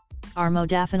 Nuvigil,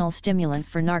 modafinil stimulant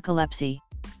for narcolepsy.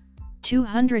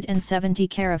 270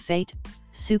 Carafate,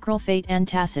 sucralfate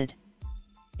antacid.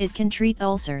 It can treat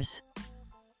ulcers.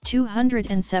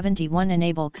 271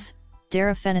 Enablx,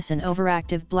 darafenicin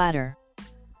overactive bladder.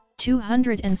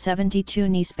 272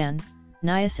 Nispan,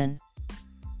 niacin.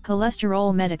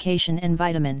 Cholesterol medication and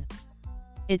vitamin.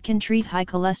 It can treat high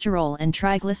cholesterol and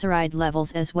triglyceride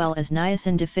levels as well as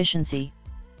niacin deficiency.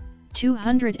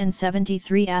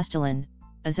 273 Astelin,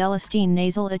 azelastine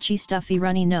nasal itchy stuffy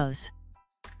runny nose.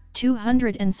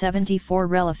 274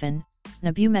 Relafin,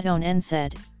 nabumetone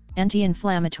NSAID,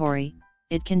 anti-inflammatory,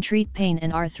 it can treat pain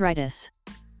and arthritis.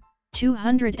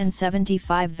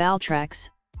 275 Valtrax,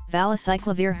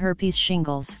 valacyclovir herpes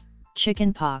shingles,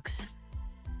 chickenpox.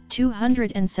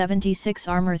 276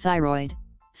 Armour thyroid,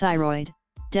 thyroid,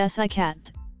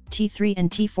 Desicat, T3 and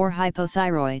T4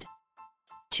 hypothyroid.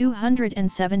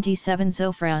 277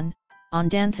 Zofran,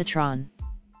 ondansetron.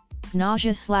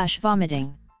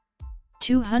 Nausea/vomiting.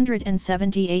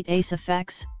 278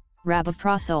 Acefex,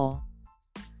 rabeprazole.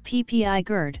 PPI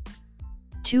GERD.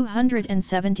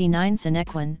 279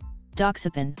 Sinequin,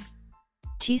 doxepin.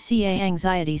 TCA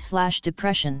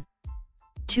anxiety/depression.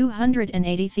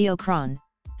 280 Theocron,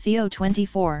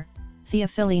 Theo24,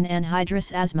 theophylline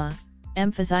anhydrous asthma,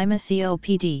 emphysema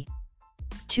COPD.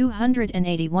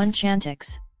 281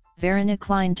 Chantix,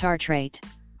 varenicline tartrate.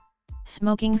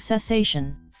 Smoking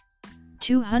cessation.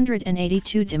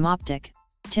 282 Dimoptic,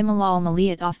 timolol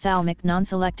maleate ophthalmic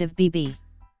non-selective BB.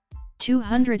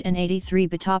 283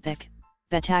 Betopic,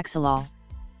 betaxolol.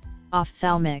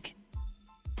 Ophthalmic.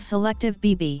 Selective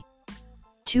BB.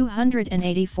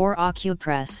 284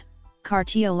 Ocupress,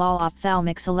 cartiolol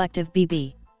ophthalmic selective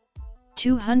BB.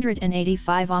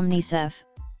 285 Omnicef,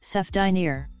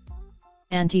 cefdinir.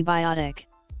 Antibiotic.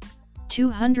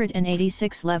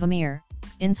 286 Levemir,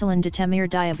 insulin detemir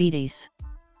diabetes.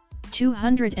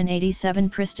 287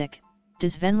 Pristic,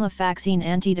 desvenlafaxine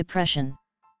antidepressant.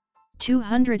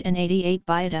 288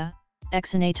 Biota,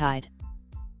 exenatide.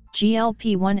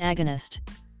 GLP-1 agonist.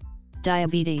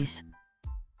 Diabetes.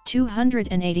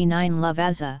 289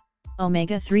 Lavazza,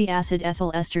 omega-3 acid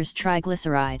ethyl esters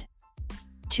triglyceride.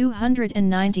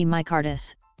 290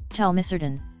 Mycardis,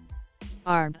 telmisartan.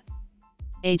 ARB.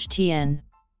 HTN.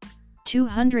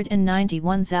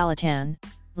 291 Zalatan,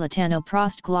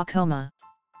 latanoprost glaucoma.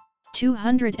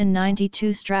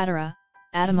 292 Stratera,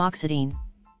 atomoxetine.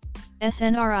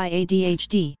 SNRI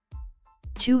ADHD.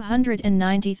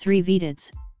 293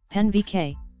 Vedids,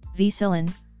 PenVK, Vicillin,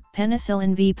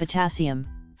 penicillin V potassium.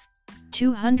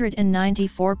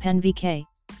 294 Pen-VK,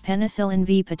 penicillin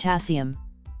V potassium.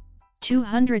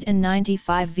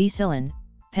 295 Vicillin,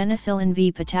 penicillin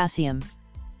V potassium.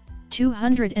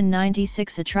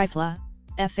 296 Atripla,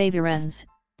 Efavirenz,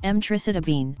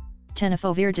 M-tricidabine,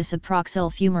 tenofovir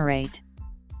disoproxyl fumarate.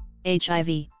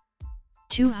 HIV.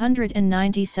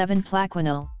 297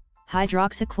 Plaquenil,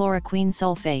 hydroxychloroquine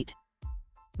sulfate.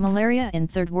 Malaria in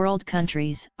third world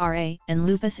countries, RA, and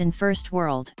lupus in first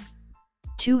world.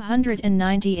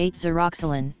 298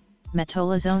 Xeroxilin,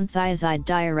 metolazone thiazide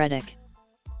diuretic.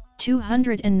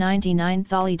 299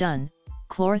 Thalidone,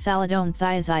 chlorthalidone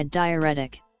thiazide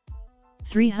diuretic.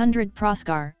 300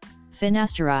 Proscar,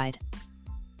 finasteride.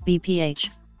 BPH.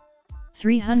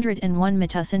 301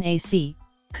 Metussin AC,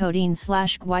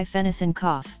 codeine/guaifenesin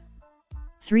cough.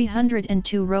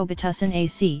 302 Robitussin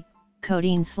AC,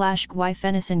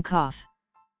 codeine/guaifenesin cough.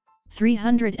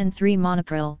 303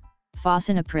 Monopril,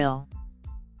 fosinapril.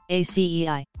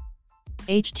 ACEI.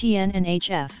 HTN and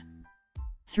HF.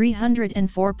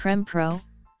 304 Prem-Pro,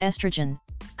 estrogen,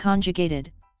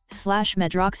 conjugated,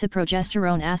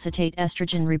 /medroxyprogesterone acetate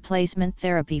estrogen replacement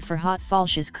therapy for hot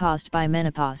flashes caused by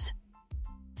menopause.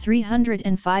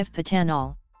 305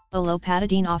 Patanol,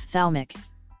 olopatadine ophthalmic.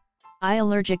 Eye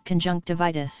allergic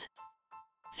conjunctivitis.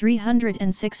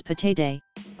 306 Pataday,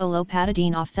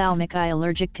 olopatadine ophthalmic eye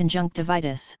allergic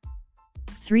conjunctivitis.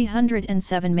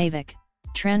 307 Mavic,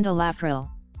 Trandolapril.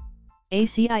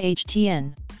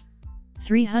 ACIHTN.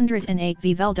 308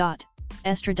 Viveldot,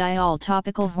 estradiol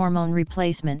topical hormone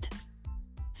replacement.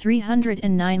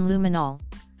 309 Luminol,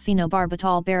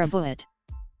 phenobarbital barabuate.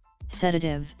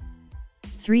 Sedative.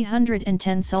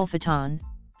 310 Sulfaton,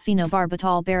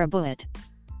 phenobarbital barabuate.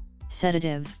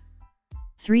 Sedative.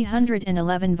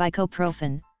 311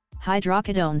 Vicoprofen,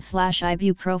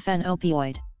 hydrocodone/ibuprofen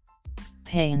opioid.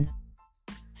 Pain.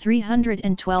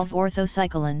 312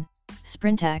 Orthocycline,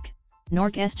 Sprintec,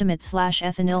 Norc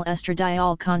estimate/ethinyl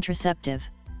estradiol contraceptive.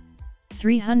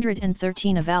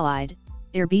 313 Avalide,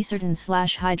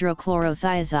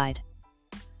 irbesartan/hydrochlorothiazide.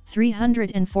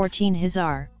 314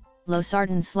 Hizar,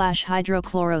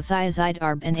 losartan/hydrochlorothiazide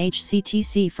ARB and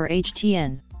HCTC for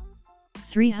HTN.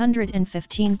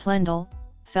 315 Plendil,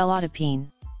 felodipine.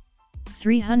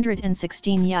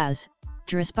 316 Yaz,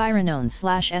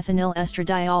 drospirenone/ethinyl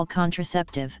estradiol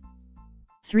contraceptive.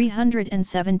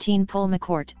 317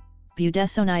 Pulmicort,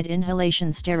 budesonide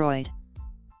inhalation steroid.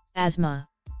 Asthma.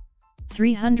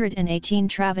 318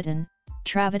 Travatan,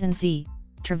 Travatan Z,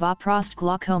 travoprost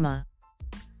glaucoma.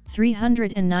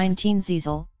 319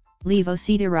 Zezil,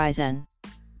 levocetirizine.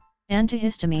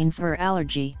 Antihistamine for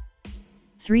allergy.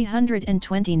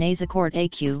 320 Nasacort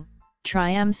AQ,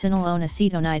 triamcinolone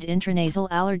acetonide intranasal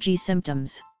allergy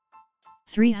symptoms.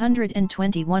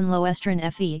 321 Loestrin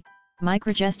FE,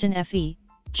 microgestin FE,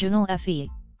 Junal FE,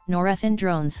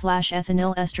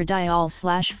 norethindrone/ethinyl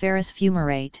estradiol/ferrous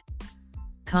fumarate.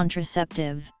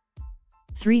 Contraceptive.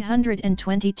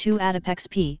 322 Adipex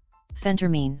P,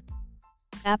 phentermine.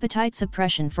 Appetite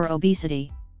suppression for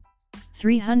obesity.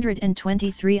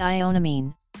 323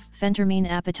 Ionamine, phentermine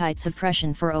appetite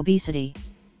suppression for obesity.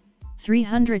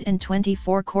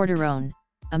 324 Cortisone,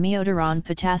 amiodarone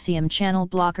potassium channel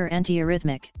blocker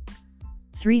antiarrhythmic.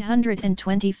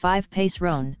 325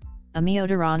 Pacerone,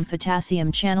 amiodarone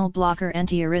potassium channel blocker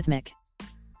antiarrhythmic.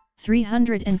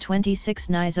 326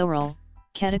 Nizoral,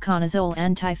 ketoconazole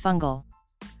antifungal.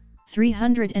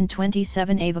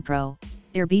 327 Avapro,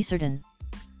 irbesartan.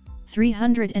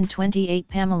 328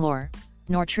 Pamelor,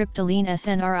 nortriptyline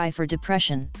SNRI for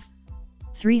depression.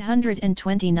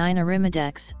 329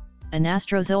 Arimidex,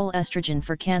 anastrozole estrogen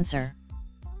for cancer.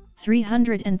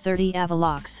 330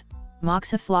 Avalox,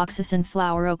 moxifloxacin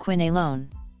fluoroquinolone.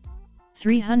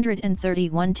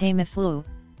 331 Tamiflu,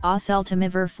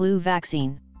 oseltamivir flu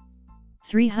vaccine.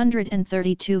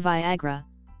 332 Viagra,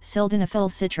 sildenafil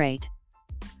citrate.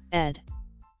 Ed.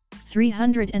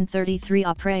 333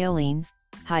 Apreoline,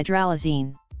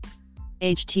 hydralazine.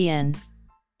 HTN.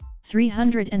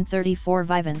 334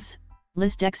 Vivance,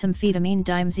 lisdexamfetamine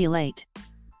dimesylate.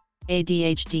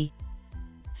 ADHD.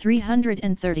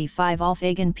 335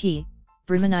 Alphagan P,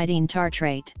 brimonidine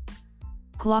tartrate.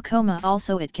 Glaucoma.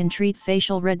 Also it can treat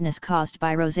facial redness caused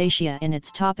by rosacea in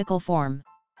its topical form.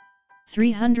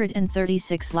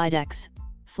 336 Lidex,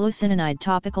 fluocinamide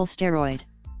topical steroid.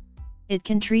 It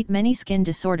can treat many skin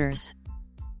disorders.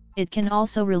 It can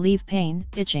also relieve pain,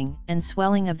 itching, and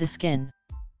swelling of the skin.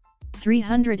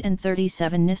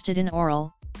 337 Nistadin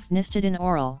oral, Nistadin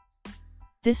oral.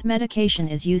 This medication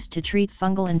is used to treat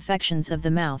fungal infections of the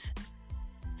mouth.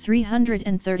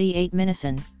 338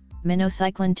 Minicin,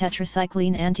 minocycline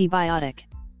tetracycline antibiotic.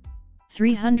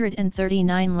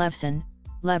 339 Levsin,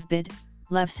 Levbid,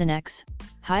 Levsinex,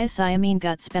 hyoscyamine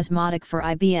gut spasmodic for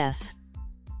IBS.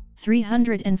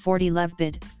 340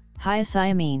 Levbid,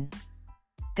 hyoscyamine,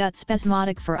 gut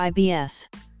spasmodic for IBS.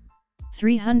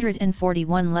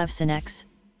 341 Levsinex,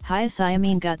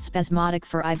 hyoscyamine gut spasmodic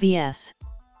for IBS.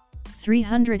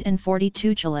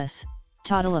 342 Chalice,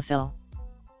 tadalafil.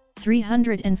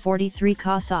 343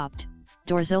 Cosopt,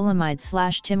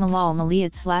 dorzolamide/timolol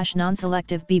maleate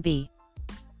non-selective BB.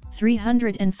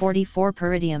 344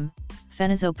 Pyridium,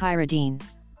 phenazopyridine.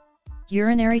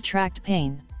 Urinary tract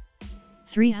pain.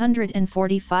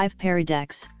 345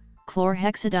 Peridex,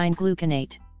 chlorhexidine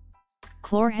gluconate.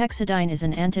 Chlorhexidine is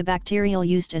an antibacterial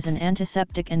used as an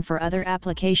antiseptic and for other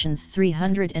applications.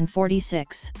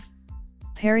 346.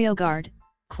 Periogard,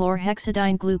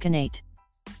 chlorhexidine gluconate.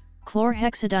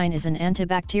 Chlorhexidine is an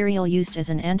antibacterial used as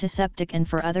an antiseptic and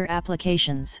for other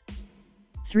applications.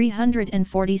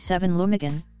 347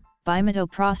 Lumigan,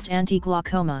 bimetoprost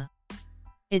anti-glaucoma.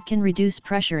 It can reduce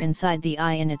pressure inside the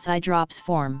eye in its eye drops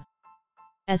form.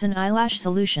 As an eyelash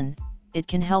solution, it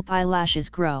can help eyelashes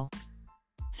grow.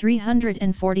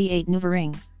 348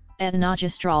 Nuvaring,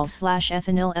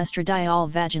 etinogestrol/ethinyl estradiol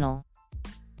vaginal.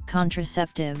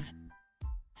 Contraceptive.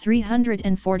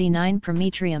 349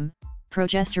 Prometrium,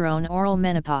 progesterone oral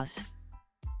menopause.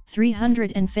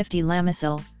 350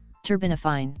 Lamisil,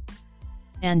 terbinafine.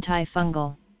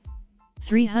 Antifungal.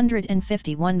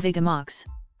 351 Vigamox,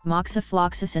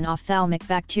 moxifloxacin ophthalmic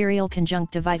bacterial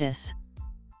conjunctivitis.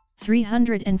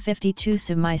 352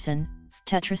 Sumicin,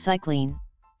 tetracycline.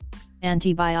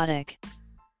 Antibiotic.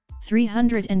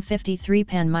 353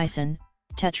 Panmicin,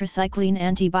 tetracycline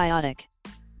antibiotic.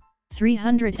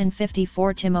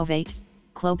 354 Timovate,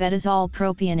 clobetasol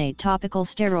propionate topical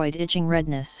steroid itching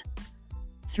redness.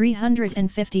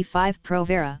 355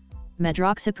 Provera,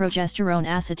 medroxyprogesterone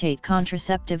acetate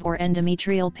contraceptive or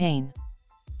endometrial pain.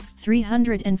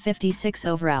 356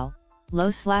 Overal,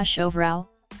 low/overal,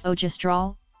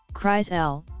 ogestrol,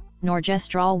 Cries-L,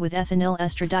 norgestrol with ethinyl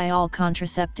estradiol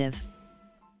contraceptive.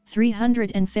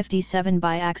 357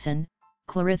 Biaxin,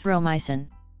 clarithromycin.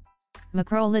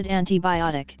 Macrolide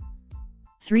antibiotic.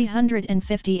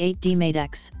 358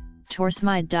 Demedex,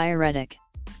 torsemide diuretic.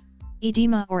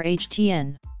 Edema or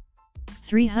HTN.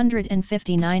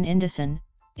 359 Indocin,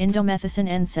 indomethacin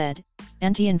NSAID,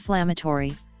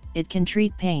 anti-inflammatory, it can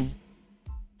treat pain.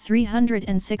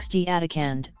 360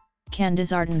 Atacand,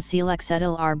 candesartan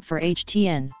Selexetyl ARB for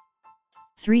HTN.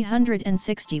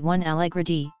 361 Allegra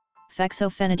D,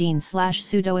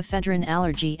 fexofenadine/pseudoephedrine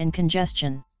allergy and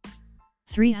congestion.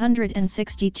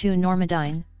 362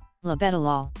 Normidine,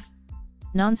 labetalol.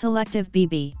 Non-selective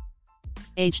BB.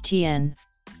 HTN.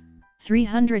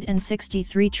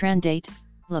 363 Trandate,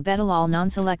 labetalol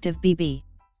non-selective BB.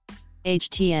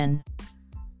 HTN.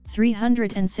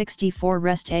 364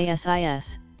 Rest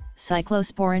ASIS,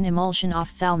 cyclosporin emulsion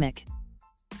ophthalmic.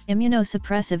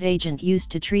 Immunosuppressive agent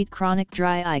used to treat chronic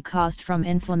dry eye caused from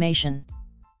inflammation.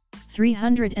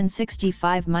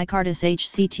 365 Mycardis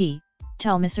HCT,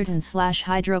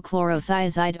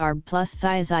 telmisartan/hydrochlorothiazide ARB plus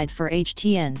thiazide for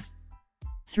HTN.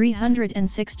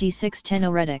 366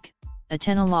 Tenoretic,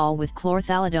 atenolol with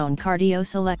chlorthalidone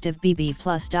cardioselective BB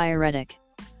plus diuretic.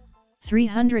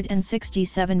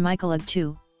 367 Mycolog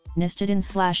 2,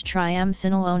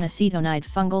 nistidine/triamcinolone acetonide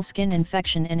fungal skin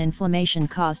infection and inflammation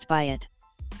caused by it.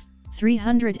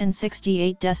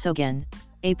 368 Desogen,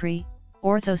 Apri,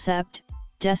 Orthocept,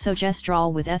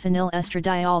 desogestrol with ethinyl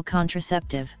estradiol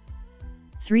contraceptive.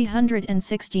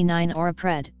 369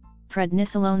 Orapred,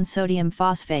 prednisolone sodium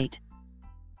phosphate.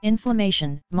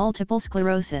 Inflammation, multiple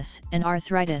sclerosis, and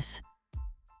arthritis.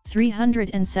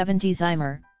 370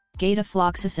 Zymer,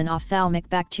 gatafloxacin ophthalmic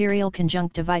bacterial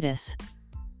conjunctivitis.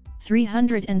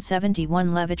 371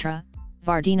 Levitra,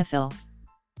 vardenafil.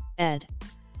 Ed.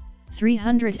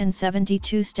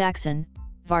 372 Staxin,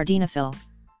 vardenafil.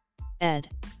 Ed.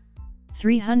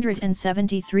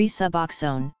 373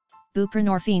 Suboxone,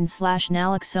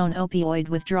 buprenorphine/naloxone opioid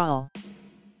withdrawal.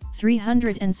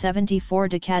 374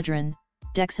 Decadron,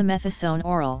 dexamethasone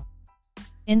oral.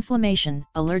 Inflammation,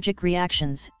 allergic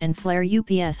reactions, and flare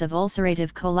UPS of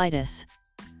ulcerative colitis.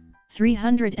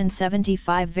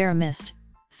 375 Veramist,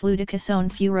 fluticasone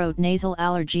furoate nasal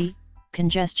allergy,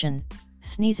 congestion,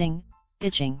 sneezing,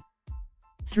 itching.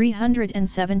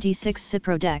 376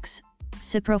 Ciprodex,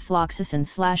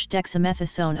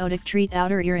 ciprofloxacin/dexamethasone otic treat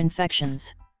outer ear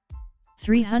infections.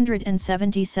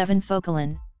 377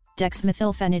 Focalin,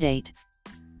 dexmethylphenidate.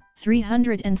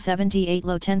 378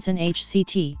 Lotensin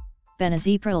HCT,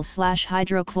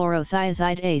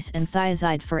 benazepril/hydrochlorothiazide ACE and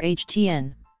thiazide for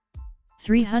HTN.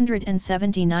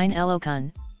 379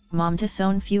 Elocon,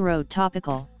 Mometasone Furoate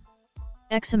Topical.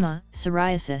 Eczema,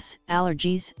 psoriasis,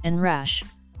 allergies, and rash.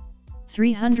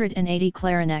 380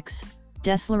 Clarinex,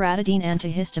 desloratadine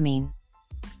antihistamine.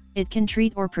 It can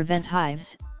treat or prevent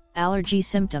hives, allergy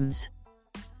symptoms.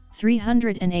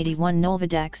 381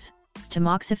 Nolvadex,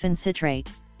 tamoxifen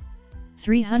citrate.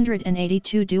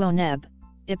 382 Duoneb,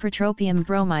 ipratropium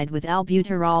bromide with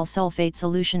albuterol sulfate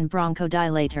solution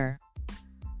bronchodilator.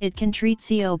 It can treat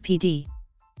COPD.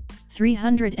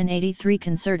 383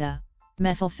 Concerta,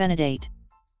 methylphenidate.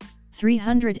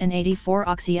 384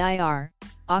 Oxy-IR,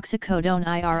 oxycodone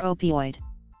IR opioid.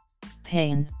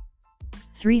 Pain.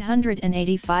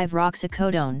 385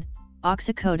 Roxicodone,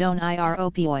 oxycodone IR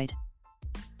opioid.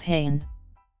 Pain.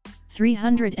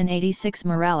 386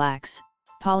 Miralax,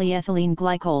 polyethylene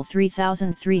glycol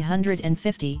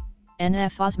 3350,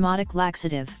 NF osmotic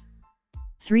laxative.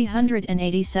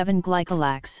 387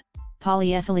 Glycolax,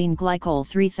 polyethylene glycol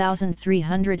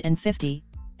 3350,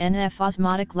 NF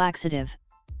osmotic laxative.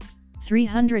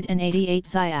 388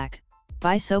 Zyac,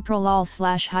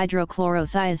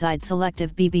 bisoprolol/hydrochlorothiazide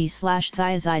selective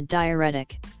BB/thiazide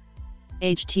diuretic.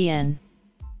 HTN.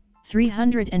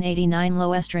 389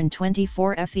 Loestrin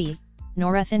 24Fe,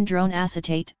 norethindrone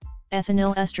acetate,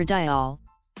 ethinyl estradiol,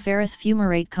 ferrous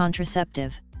fumarate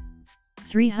contraceptive.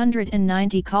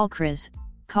 390 Colchris,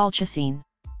 colchicine.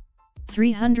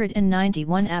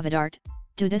 391 Avodart,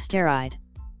 dutasteride.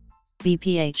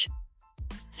 BPH.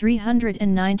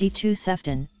 392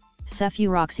 Ceftin,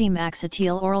 cefuroxime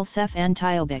oral cef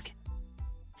antiobic.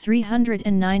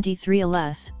 393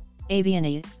 Ales,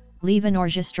 Aviane,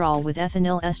 levonorgestrel with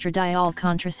ethinyl estradiol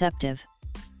contraceptive.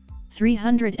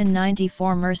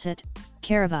 394 Mercet,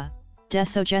 Carava,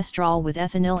 desogestrel with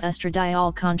ethinyl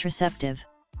estradiol contraceptive.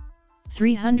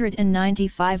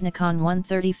 395 Nikon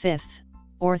 135th,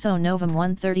 Ortho Novum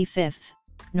 135th,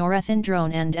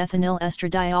 norethindrone and ethinyl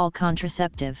estradiol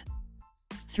contraceptive.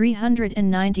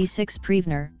 396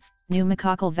 Prevnar,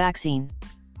 pneumococcal vaccine.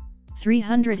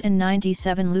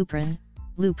 397 Lupron,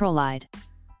 Luprolide.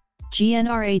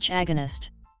 GnRH agonist.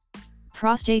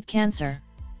 Prostate cancer.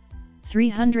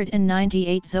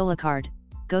 398 Zolacard,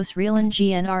 Gosrelin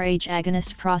GnRH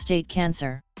agonist prostate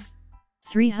cancer.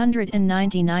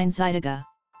 399 Zytiga,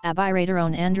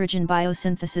 abiraterone androgen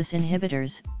biosynthesis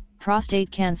inhibitors,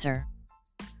 prostate cancer.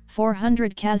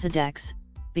 400 Cazadex,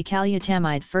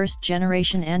 bicalutamide first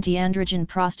generation anti-androgen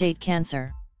prostate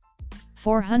cancer.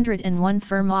 401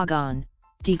 Firmagon,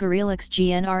 Degarelix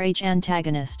GnRH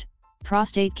antagonist,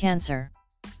 prostate cancer.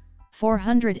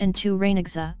 402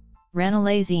 Ranaxa,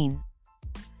 ranolazine.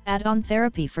 Add-on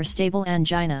therapy for stable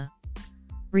angina.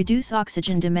 Reduce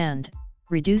oxygen demand,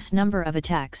 reduce number of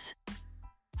attacks.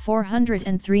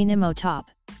 403 Nimotop,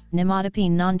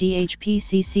 nimodipine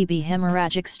non-DHPCCB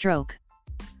hemorrhagic stroke.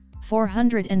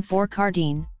 404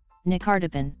 Cardine,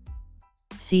 nicardipine.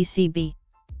 CCB.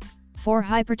 For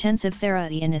hypertensive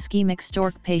therapy in ischemic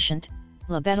stroke patient,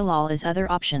 labetalol is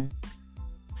other option.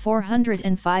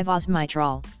 405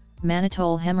 Osmitrol,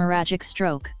 mannitol hemorrhagic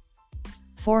stroke.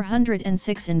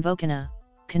 406 Invokana,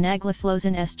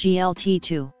 canagliflozin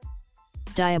SGLT2.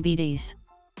 Diabetes.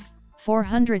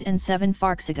 407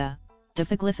 Farxiga,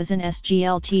 dapagliflozin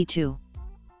SGLT2.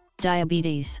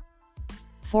 Diabetes.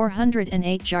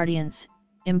 408 Jardiance,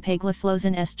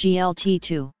 empagliflozin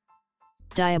SGLT2.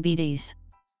 Diabetes.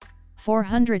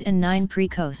 409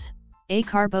 Precose,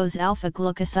 acarbose alpha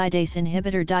glucosidase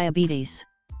inhibitor diabetes.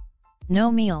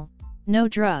 No meal, no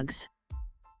drugs.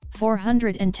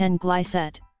 410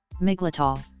 Glycet,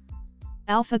 miglitol.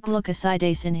 Alpha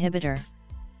glucosidase inhibitor.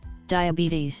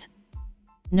 Diabetes.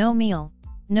 No meal,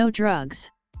 no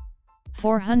drugs.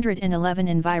 411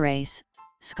 Envirase,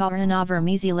 Scarinavir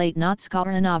mesylate not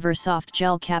Scarinavir soft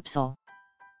gel capsule.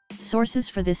 Sources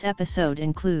for this episode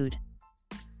include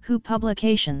WHO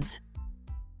publications,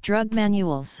 drug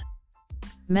manuals,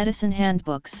 medicine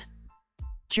handbooks,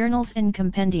 journals and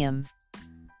compendium.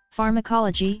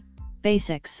 Pharmacology,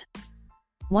 basics.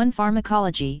 1.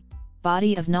 Pharmacology,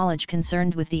 body of knowledge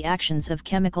concerned with the actions of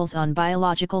chemicals on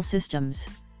biological systems.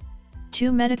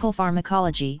 2. Medical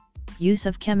pharmacology, use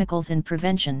of chemicals in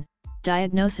prevention,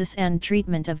 diagnosis and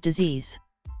treatment of disease.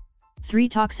 3.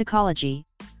 Toxicology,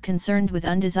 concerned with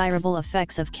undesirable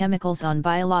effects of chemicals on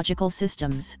biological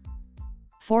systems.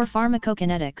 4.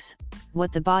 Pharmacokinetics,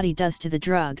 what the body does to the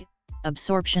drug,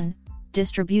 absorption,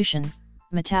 distribution,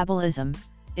 metabolism,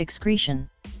 excretion.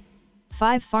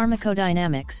 5.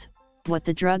 Pharmacodynamics, what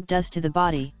the drug does to the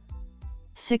body.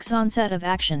 6. Onset of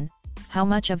action, how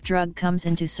much of drug comes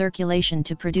into circulation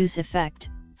to produce effect,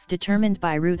 determined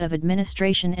by route of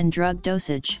administration and drug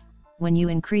dosage. When you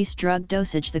increase drug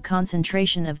dosage, the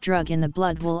concentration of drug in the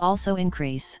blood will also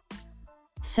increase.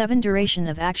 7. Duration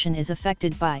of action is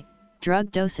affected by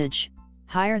drug dosage,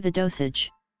 higher the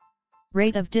dosage,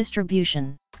 rate of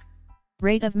distribution,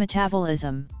 rate of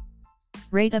metabolism,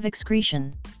 rate of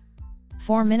excretion.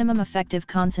 4. Minimum effective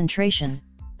concentration,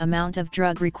 amount of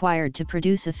drug required to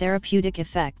produce a therapeutic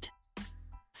effect.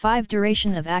 5.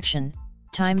 Duration of action,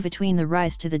 time between the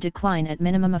rise to the decline at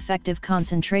minimum effective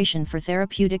concentration for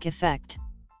therapeutic effect.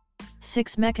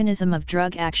 6. Mechanism of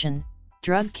drug action,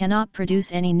 drug cannot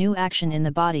produce any new action in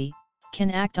the body,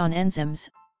 can act on enzymes,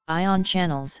 ion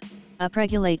channels,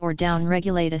 upregulate or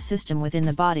downregulate a system within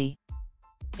the body.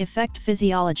 Effect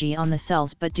physiology on the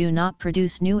cells but do not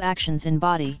produce new actions in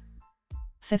body.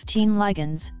 15.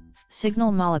 Ligands,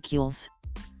 signal molecules.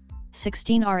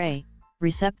 16. Ra,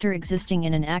 receptor existing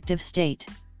in an active state.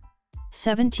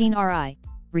 17. Ri,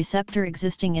 receptor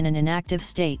existing in an inactive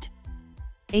state.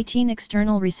 18.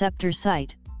 External receptor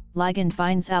site, ligand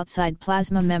binds outside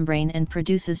plasma membrane and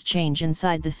produces change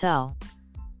inside the cell.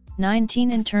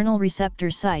 19. Internal receptor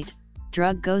site,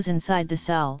 drug goes inside the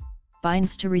cell,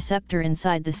 binds to receptor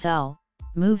inside the cell,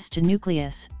 moves to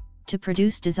nucleus, to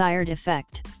produce desired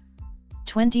effect.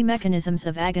 20. Mechanisms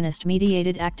of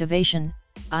agonist-mediated activation,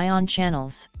 ion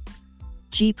channels.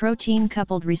 G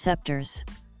protein-coupled receptors.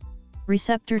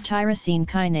 Receptor tyrosine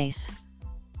kinase.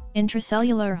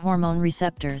 Intracellular hormone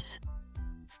receptors.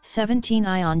 17.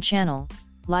 Ion channel,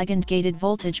 ligand-gated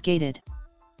voltage-gated.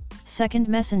 Second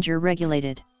messenger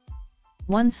regulated.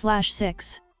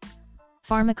 1/6.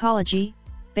 Pharmacology,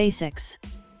 basics.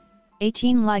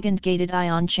 18. Ligand-gated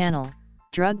ion channel,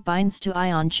 drug binds to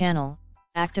ion channel,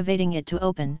 activating it to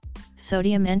open,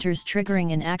 sodium enters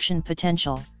triggering an action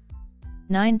potential.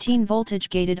 19.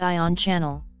 Voltage-gated ion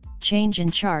channel, change in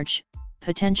charge,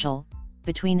 potential,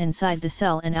 between inside the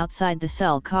cell and outside the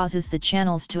cell causes the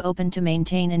channels to open to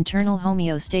maintain internal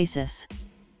homeostasis.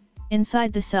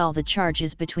 Inside the cell the charge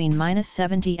is between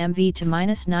 -70 MV to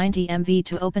 -90 MV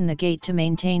to open the gate to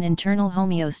maintain internal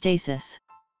homeostasis.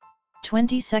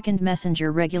 20. Second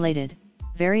messenger regulated,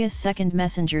 various second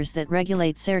messengers that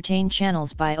regulate certain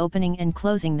channels by opening and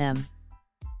closing them.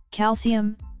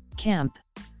 Calcium, CAMP.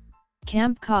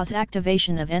 CAMP cause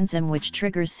activation of enzyme which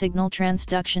triggers signal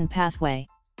transduction pathway.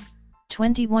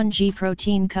 21. G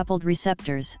protein coupled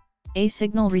receptors, a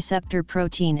signal receptor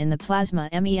protein in the plasma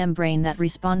membrane that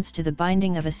responds to the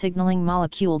binding of a signaling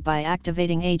molecule by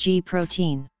activating a G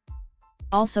protein.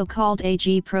 Also called a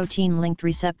G protein linked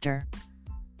receptor.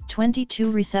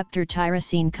 22. Receptor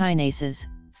tyrosine kinases.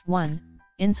 1.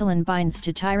 Insulin binds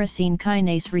to tyrosine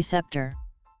kinase receptor.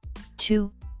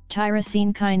 2.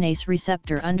 Tyrosine kinase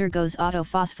receptor undergoes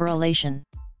autophosphorylation.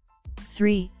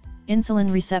 3.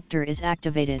 Insulin receptor is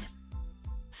activated.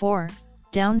 4.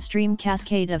 Downstream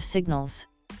cascade of signals.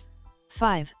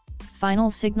 5.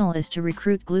 Final signal is to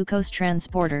recruit glucose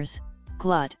transporters,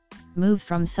 GLUT, move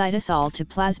from cytosol to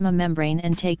plasma membrane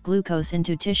and take glucose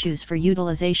into tissues for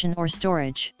utilization or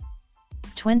storage.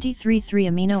 23. 3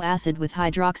 amino acid with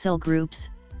hydroxyl groups,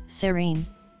 serine,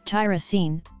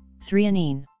 tyrosine,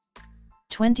 threonine.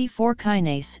 24.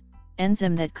 Kinase,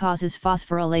 enzyme that causes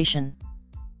phosphorylation.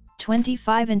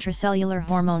 25. Intracellular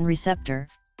hormone receptor,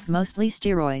 mostly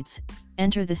steroids,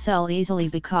 enter the cell easily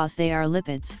because they are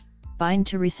lipids, bind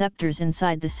to receptors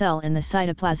inside the cell in the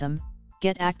cytoplasm,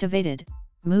 get activated,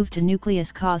 move to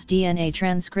nucleus, cause DNA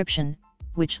transcription,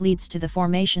 which leads to the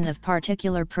formation of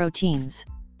particular proteins.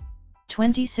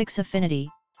 26. Affinity,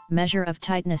 measure of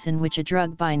tightness in which a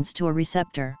drug binds to a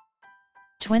receptor.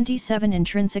 27.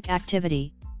 Intrinsic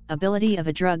activity, ability of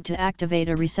a drug to activate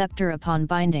a receptor upon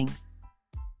binding.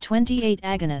 28.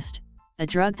 Agonist, a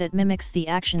drug that mimics the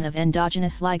action of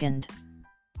endogenous ligand.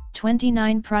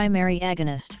 29. Primary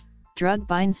agonist, drug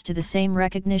binds to the same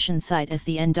recognition site as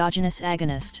the endogenous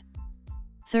agonist.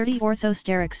 30.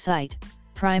 Orthosteric site,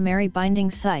 primary binding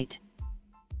site.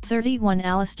 31.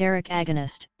 Allosteric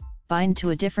agonist, bind to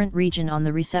a different region on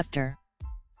the receptor.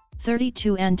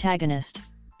 32. Antagonist,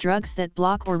 drugs that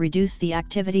block or reduce the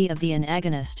activity of the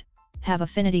agonist, have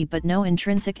affinity but no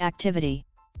intrinsic activity.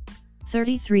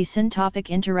 33. Syntopic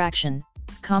interaction,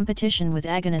 competition with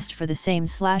agonist for the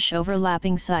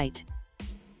same/overlapping site.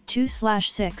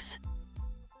 2/6.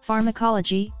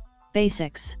 Pharmacology,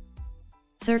 basics.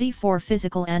 34.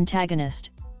 Physical antagonist,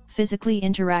 physically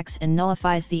interacts and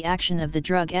nullifies the action of the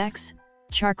drug X,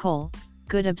 charcoal,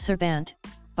 good absorbent,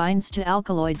 binds to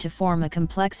alkaloid to form a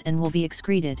complex and will be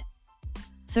excreted.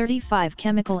 35.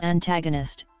 Chemical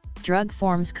antagonist, drug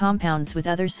forms compounds with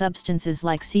other substances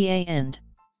like Ca and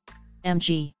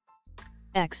Mg.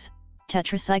 X,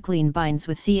 tetracycline binds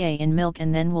with Ca in milk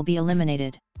and then will be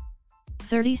eliminated.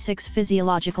 36.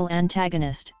 Physiological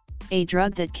antagonist, A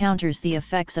drug that counters the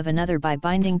effects of another by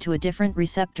binding to a different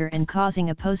receptor and causing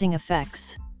opposing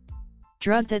effects.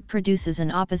 Drug that produces an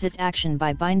opposite action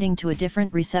by binding to a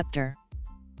different receptor.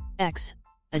 X.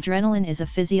 Adrenaline is a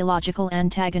physiological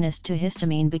antagonist to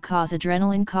histamine because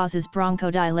adrenaline causes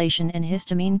bronchodilation and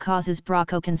histamine causes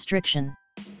bronchoconstriction.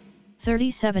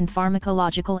 37.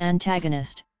 Pharmacological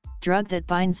antagonist. Drug that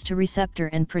binds to receptor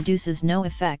and produces no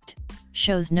effect,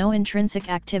 shows no intrinsic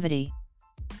activity.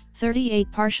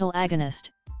 38. Partial agonist.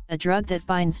 A drug that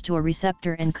binds to a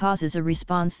receptor and causes a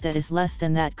response that is less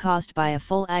than that caused by a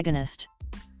full agonist.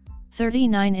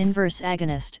 39. Inverse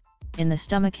agonist. In the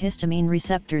stomach, histamine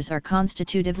receptors are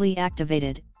constitutively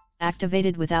activated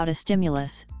without a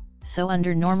stimulus, so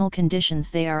under normal conditions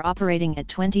they are operating at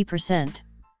 20%.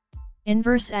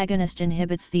 Inverse agonist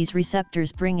inhibits these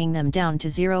receptors, bringing them down to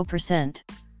 0%.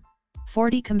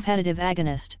 40. Competitive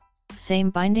agonist. Same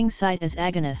binding site as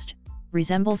agonist,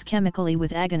 resembles chemically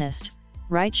with agonist,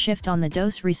 right shift on the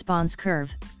dose-response curve,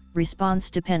 response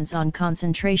depends on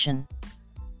concentration.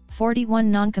 41.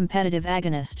 Non-competitive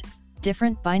agonist.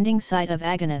 Different binding site of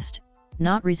agonist,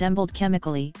 not resembled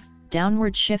chemically,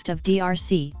 downward shift of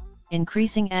DRC,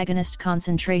 increasing agonist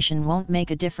concentration won't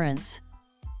make a difference.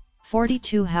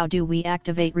 42. How do we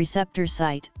activate receptor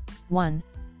site? 1.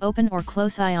 Open or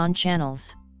close ion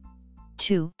channels.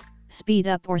 2. Speed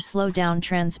up or slow down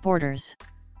transporters.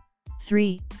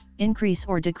 3. Increase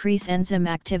or decrease enzyme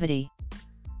activity.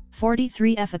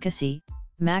 43. Efficacy.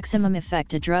 Maximum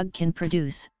effect a drug can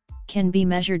produce, can be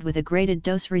measured with a graded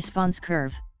dose-response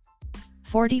curve.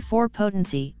 44.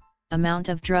 Potency, amount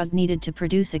of drug needed to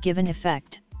produce a given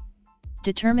effect.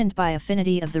 Determined by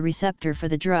affinity of the receptor for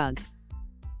the drug.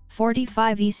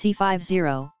 45.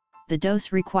 EC50, the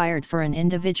dose required for an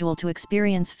individual to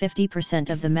experience 50%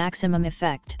 of the maximum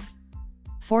effect.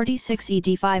 46.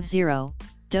 ED50,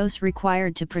 dose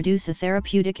required to produce a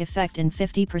therapeutic effect in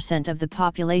 50% of the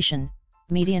population,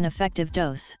 median effective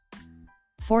dose.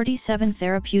 47.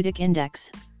 Therapeutic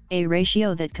index, a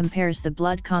ratio that compares the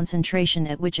blood concentration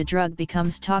at which a drug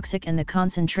becomes toxic and the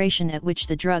concentration at which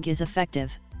the drug is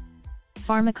effective.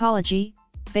 Pharmacology,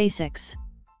 basics.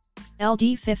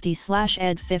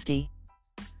 LD50/ED50.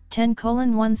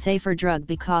 10:1 safer drug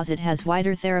because it has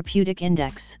wider therapeutic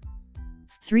index.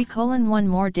 3:1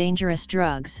 more dangerous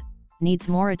drugs, needs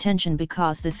more attention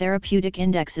because the therapeutic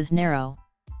index is narrow.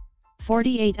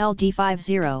 48.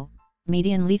 LD50,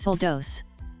 median lethal dose.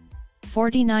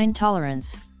 49.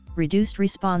 Tolerance, reduced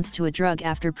response to a drug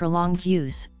after prolonged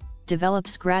use,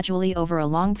 develops gradually over a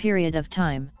long period of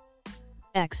time.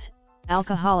 X.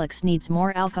 Alcoholics needs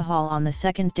more alcohol on the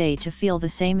second day to feel the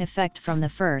same effect from the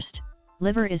first,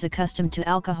 liver is accustomed to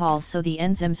alcohol so the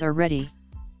enzymes are ready.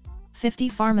 50.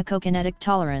 Pharmacokinetic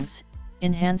tolerance,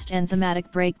 enhanced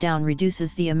enzymatic breakdown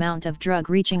reduces the amount of drug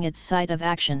reaching its site of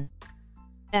action.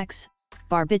 X.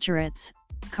 Barbiturates,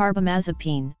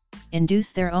 carbamazepine, induce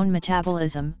their own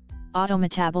metabolism,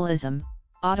 autometabolism,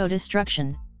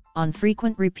 autodestruction, on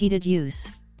frequent repeated use.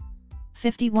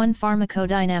 51.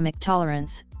 Pharmacodynamic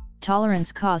tolerance,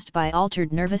 tolerance caused by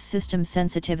altered nervous system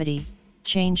sensitivity,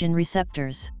 change in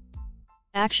receptors.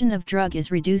 Action of drug is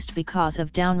reduced because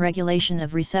of downregulation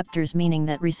of receptors, meaning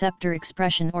that receptor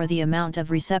expression or the amount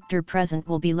of receptor present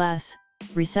will be less,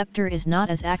 receptor is not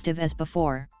as active as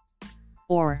before.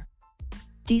 Or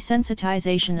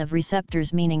desensitization of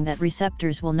receptors, meaning that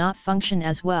receptors will not function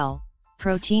as well,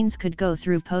 proteins could go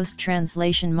through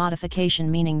post-translation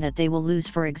modification, meaning that they will lose,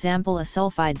 for example, a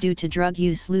sulfide due to drug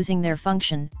use losing their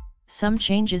function, some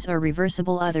changes are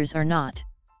reversible, others are not.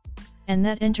 And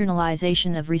that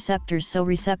internalization of receptors, so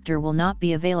receptor will not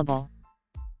be available.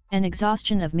 An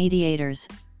exhaustion of mediators,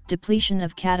 depletion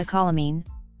of catecholamine,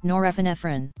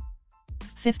 norepinephrine.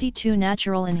 52.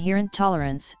 Natural inherent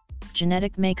tolerance,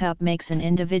 genetic makeup makes an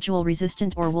individual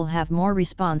resistant or will have more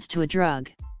response to a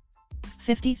drug.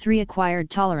 53. Acquired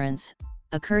tolerance,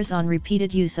 occurs on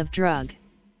repeated use of drug.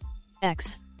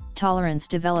 X. Tolerance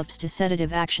develops to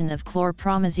sedative action of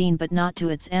chlorpromazine but not to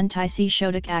its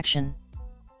anti-seizure action.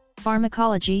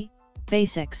 Pharmacology,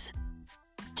 basics.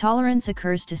 Tolerance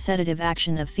occurs to sedative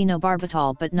action of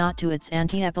phenobarbital but not to its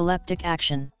anti-epileptic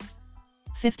action.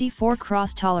 54.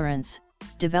 Cross-tolerance,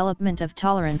 development of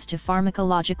tolerance to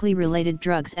pharmacologically related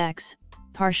drugs. X.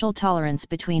 Partial tolerance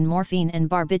between morphine and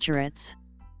barbiturates.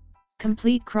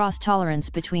 Complete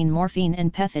cross-tolerance between morphine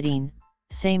and pethidine,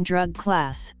 same drug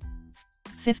class.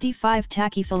 55.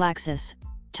 Tachyphylaxis,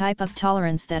 type of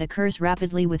tolerance that occurs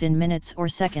rapidly within minutes or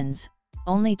seconds,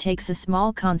 only takes a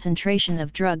small concentration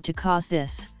of drug to cause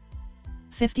this.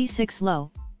 56.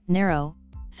 Low, narrow,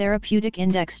 therapeutic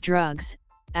index drugs,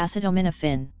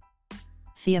 acetaminophen,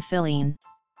 theophylline,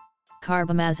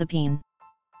 carbamazepine.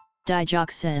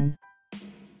 digoxin,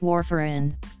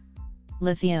 warfarin,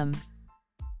 lithium,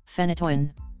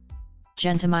 phenytoin,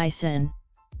 gentamicin,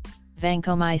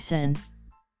 vancomycin,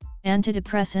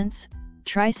 antidepressants,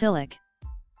 tricyclic,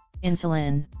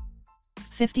 insulin.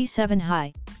 57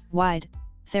 high, wide,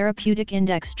 therapeutic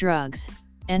index drugs,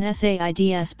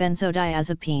 NSAIDs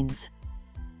benzodiazepines.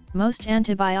 Most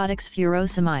antibiotics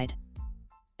furosemide,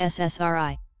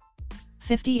 SSRI.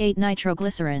 58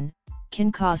 nitroglycerin,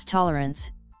 can cause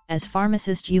tolerance. As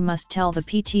pharmacist you must tell the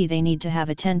PT they need to have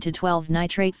a 10 to 12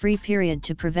 nitrate-free period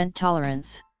to prevent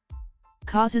tolerance.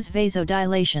 Causes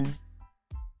vasodilation.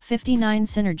 59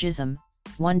 synergism,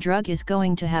 one drug is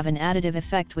going to have an additive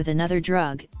effect with another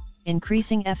drug,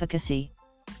 increasing efficacy.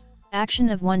 Action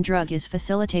of one drug is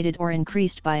facilitated or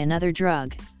increased by another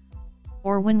drug.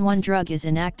 Or when one drug is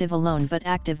inactive alone but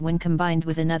active when combined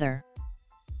with another.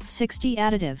 60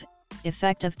 additive,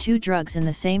 effect of two drugs in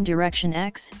the same direction.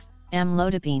 X,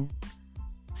 amlodipine.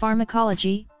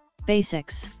 Pharmacology,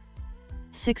 basics.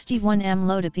 61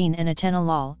 amlodipine and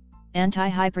atenolol,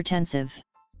 antihypertensive.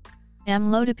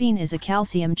 Amlodipine is a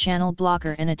calcium channel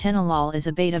blocker and atenolol is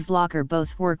a beta blocker.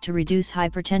 Both work to reduce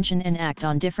hypertension and act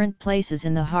on different places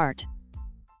in the heart.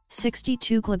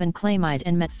 62 glibenclamide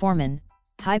and metformin,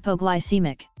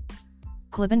 hypoglycemic.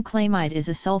 Glibenclamide is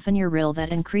a sulfonylurea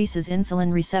that increases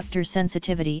insulin receptor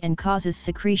sensitivity and causes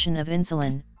secretion of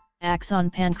insulin, acts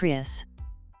on pancreas.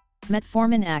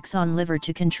 Metformin acts on liver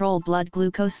to control blood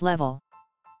glucose level.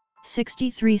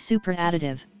 63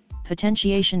 superadditive,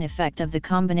 potentiation effect of the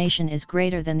combination is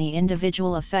greater than the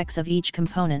individual effects of each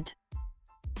component.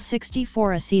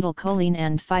 64 acetylcholine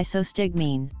and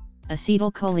physostigmine,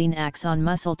 acetylcholine acts on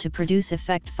muscle to produce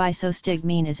effect,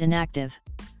 physostigmine is inactive.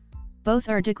 Both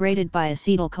are degraded by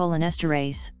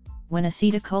acetylcholinesterase. When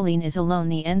acetylcholine is alone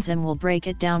the enzyme will break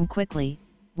it down quickly.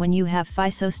 When you have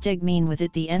physostigmine with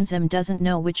it the enzyme doesn't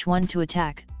know which one to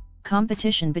attack,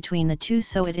 competition between the two,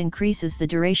 so it increases the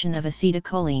duration of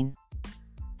acetylcholine.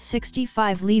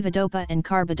 65 levodopa and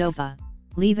carbidopa.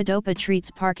 Levodopa treats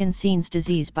Parkinson's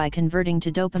disease by converting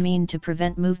to dopamine to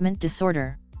prevent movement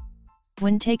disorder.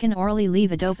 When taken orally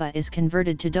levodopa is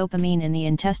converted to dopamine in the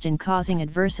intestine causing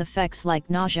adverse effects like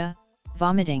nausea,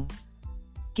 vomiting.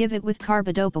 Give it with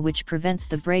carbidopa which prevents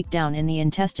the breakdown in the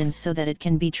intestines so that it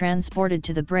can be transported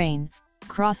to the brain,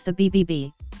 cross the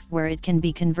BBB, where it can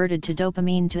be converted to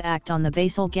dopamine to act on the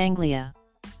basal ganglia.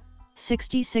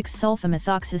 66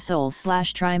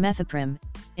 sulfamethoxazole/trimethoprim,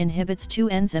 inhibits two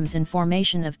enzymes in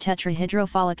formation of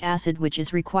tetrahydrofolic acid which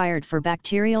is required for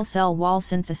bacterial cell wall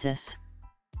synthesis.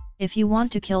 If you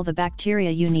want to kill the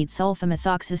bacteria you need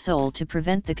sulfamethoxazole to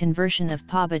prevent the conversion of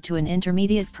PABA to an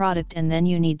intermediate product, and then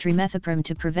you need trimethoprim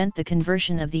to prevent the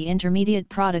conversion of the intermediate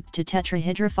product to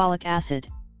tetrahydrofolic acid.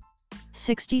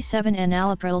 67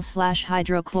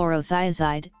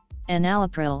 enalapril/hydrochlorothiazide,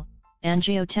 enalapril,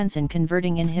 angiotensin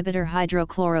converting inhibitor,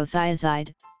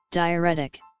 hydrochlorothiazide,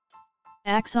 diuretic.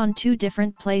 Acts on two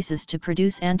different places to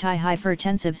produce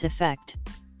antihypertensive's effect.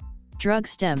 Drug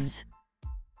stems.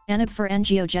 ANAB for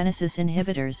angiogenesis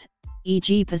inhibitors,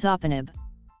 e.g. pazopanib.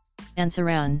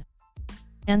 Anseran.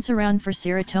 Anseran for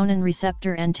serotonin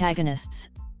receptor antagonists,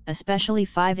 especially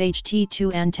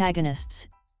 5-HT2 antagonists,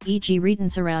 e.g.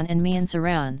 ritonseran and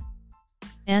mianseran.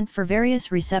 ANT for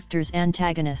various receptors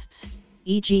antagonists,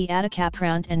 e.g.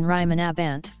 adacaprant and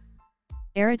rimonabant.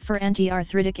 ARIT for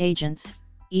anti-arthritic agents,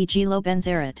 e.g.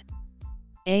 lobenzerit.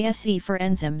 ASE for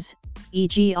enzymes,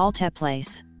 e.g.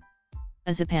 alteplase.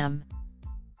 Azepam.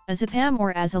 Azepam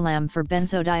or azalam for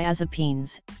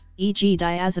benzodiazepines, e.g.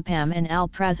 diazepam and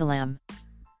alprazolam.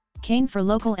 Cane for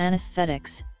local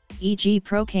anesthetics, e.g.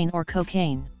 procaine or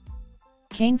cocaine.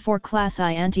 Cane for class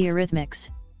I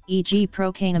antiarrhythmics, e.g.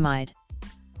 procainamide.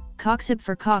 Coxib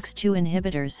for COX-2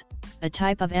 inhibitors, a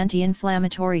type of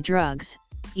anti-inflammatory drugs,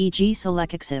 e.g.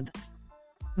 celecoxib.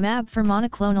 MAB for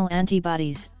monoclonal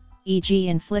antibodies, e.g.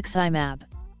 infliximab,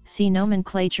 see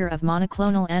nomenclature of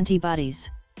monoclonal antibodies.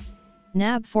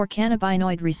 NAB for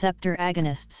cannabinoid receptor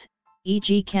agonists,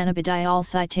 e.g. cannabidiol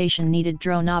citation needed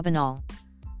dronabinol.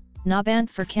 NABANT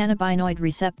for cannabinoid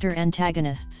receptor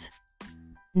antagonists.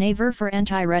 NAVER for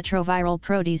antiretroviral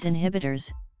protease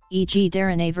inhibitors, e.g.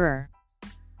 darunavir.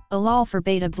 ALOL for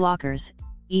beta blockers,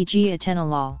 e.g.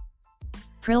 atenolol.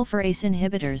 PRIL for ACE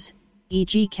inhibitors,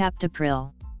 e.g.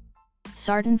 captopril.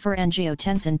 Sartan for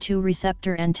angiotensin II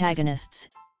receptor antagonists,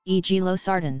 e.g.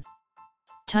 losartan.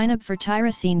 Tinab for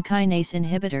tyrosine kinase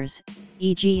inhibitors,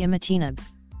 e.g. imatinib.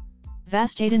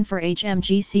 Vastatin for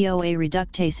HMG-CoA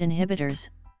reductase inhibitors,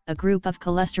 a group of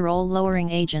cholesterol-lowering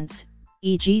agents,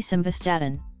 e.g.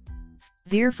 simvastatin.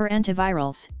 VIR for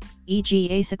antivirals, e.g.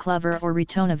 acyclovir or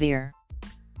ritonavir.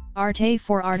 Arte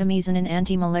for artemisinin and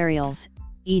antimalarials,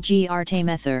 e.g.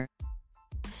 artemether.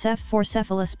 Cef for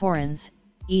cephalosporins,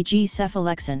 e.g.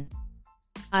 cephalexin.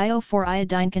 IO for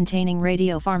iodine-containing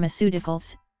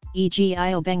radiopharmaceuticals, e.g.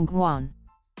 iobenguan.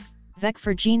 VEC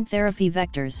for gene therapy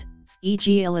vectors,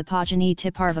 e.g. ilipogeny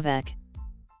tiparvovec.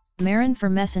 Marin for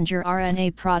messenger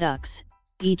RNA products,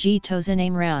 e.g.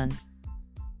 tozinamran.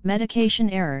 Medication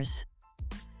errors.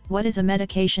 What is a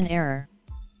medication error?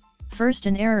 First,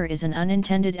 an error is an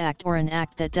unintended act or an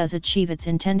act that does achieve its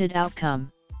intended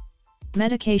outcome.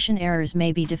 Medication errors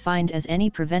may be defined as any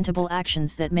preventable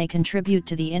actions that may contribute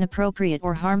to the inappropriate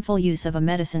or harmful use of a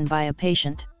medicine by a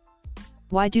patient.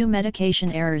 Why do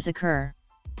medication errors occur?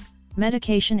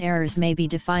 Medication errors may be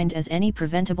defined as any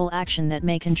preventable action that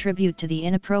may contribute to the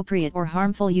inappropriate or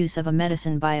harmful use of a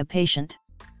medicine by a patient.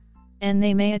 And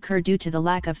they may occur due to the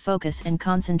lack of focus, and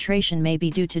concentration may be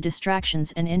due to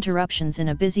distractions and interruptions in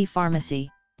a busy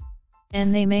pharmacy.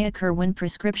 And they may occur when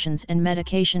prescriptions and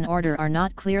medication order are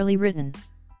not clearly written.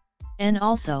 And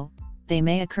also, they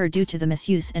may occur due to the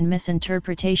misuse and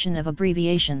misinterpretation of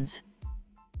abbreviations.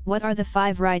 What are the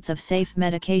 5 rights of safe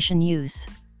medication use?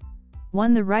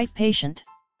 1. The right patient.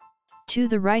 2.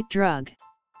 The right drug.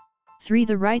 3.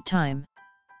 The right time.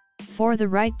 4. The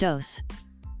right dose.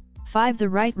 5. The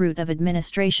right route of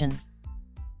administration.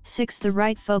 6. The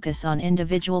right focus on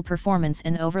individual performance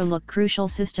and overlook crucial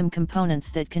system components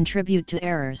that contribute to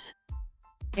errors.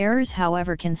 Errors,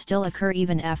 however, can still occur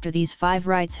even after these 5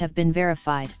 rights have been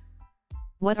verified.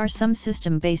 What are some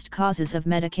system-based causes of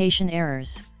medication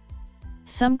errors?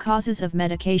 Some causes of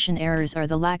medication errors are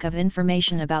the lack of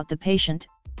information about the patient,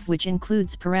 which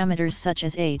includes parameters such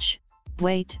as age,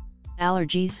 weight,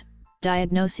 allergies,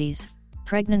 diagnoses,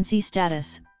 pregnancy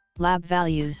status, lab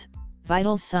values,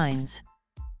 vital signs.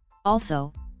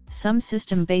 Also, some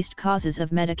system-based causes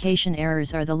of medication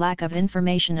errors are the lack of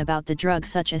information about the drug,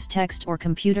 such as text or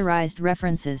computerized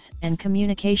references, and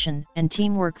communication and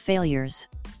teamwork failures.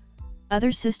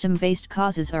 Other system-based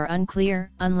causes are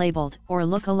unclear, unlabeled, or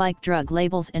look-alike drug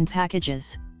labels and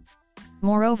packages.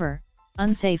 Moreover,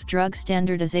 unsafe drug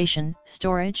standardization,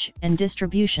 storage, and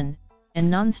distribution,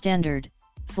 and non-standard,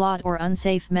 flawed or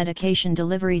unsafe medication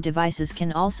delivery devices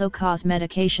can also cause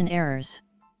medication errors.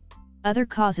 Other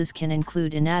causes can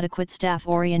include inadequate staff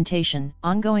orientation,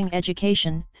 ongoing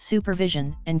education,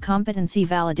 supervision, and competency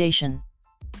validation.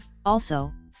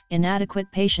 Also,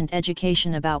 inadequate patient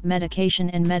education about medication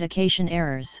and medication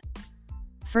errors.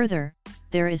 Further,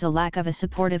 there is a lack of a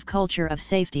supportive culture of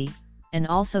safety, and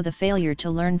also the failure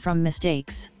to learn from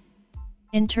mistakes.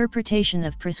 Interpretation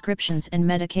of prescriptions and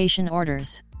medication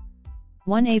orders.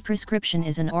 1A prescription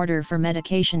is an order for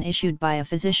medication issued by a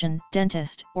physician,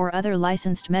 dentist, or other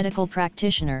licensed medical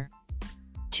practitioner.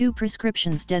 2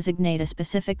 prescriptions designate a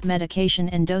specific medication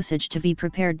and dosage to be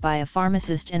prepared by a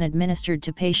pharmacist and administered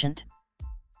to patient.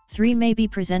 3 may be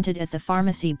presented at the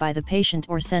pharmacy by the patient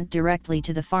or sent directly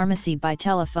to the pharmacy by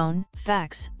telephone,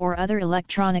 fax, or other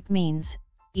electronic means,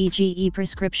 e.g.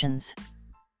 e-prescriptions.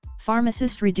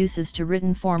 Pharmacist reduces to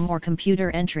written form or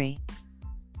computer entry.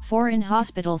 4 In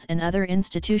hospitals and other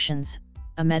institutions,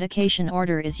 a medication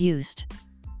order is used.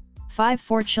 5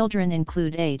 For children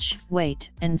include age, weight,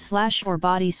 and or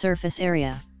body surface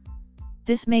area.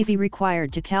 This may be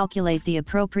required to calculate the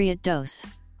appropriate dose.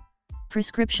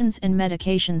 Prescriptions and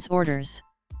medications orders.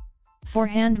 For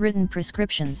handwritten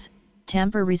prescriptions,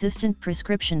 tamper-resistant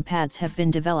prescription pads have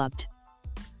been developed.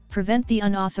 Prevent the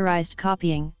unauthorized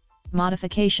copying,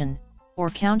 modification, or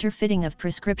counterfeiting of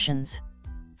prescriptions.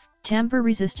 Tamper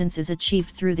resistance is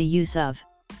achieved through the use of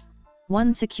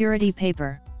 1. Security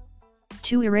paper.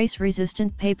 2.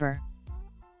 Erase-resistant paper.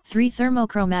 3.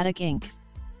 Thermochromatic ink.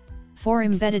 4.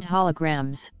 Embedded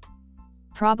holograms.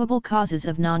 Probable causes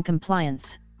of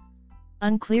non-compliance.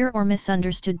 Unclear or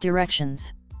misunderstood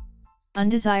directions.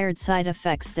 Undesired side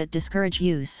effects that discourage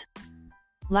use.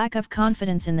 Lack of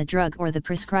confidence in the drug or the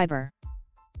prescriber.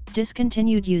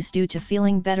 Discontinued use due to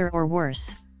feeling better or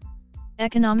worse.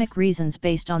 Economic reasons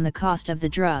based on the cost of the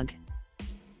drug.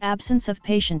 Absence of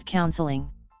patient counseling.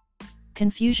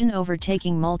 Confusion over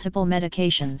taking multiple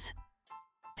medications.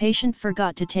 Patient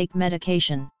forgot to take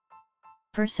medication.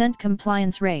 Percent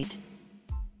compliance rate.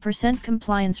 Percent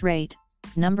compliance rate,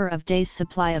 number of days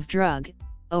supply of drug,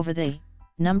 over the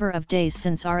number of days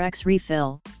since Rx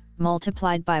refill,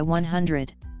 multiplied by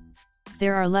 100.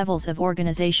 There are levels of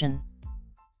organization.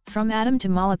 From atom to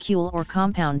molecule or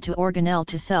compound to organelle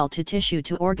to cell to tissue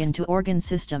to organ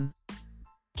system.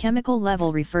 Chemical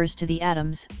level refers to the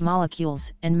atoms,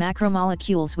 molecules, and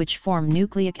macromolecules which form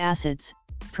nucleic acids,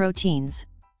 proteins,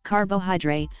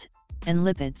 carbohydrates, and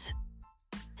lipids.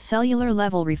 Cellular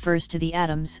level refers to the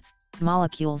atoms,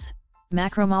 molecules,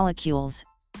 macromolecules,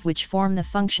 which form the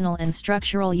functional and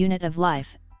structural unit of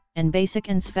life, and basic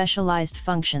and specialized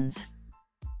functions.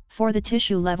 For the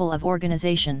tissue level of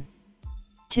organization,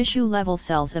 tissue level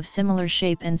cells of similar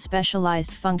shape and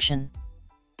specialized function.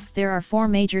 There are 4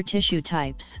 major tissue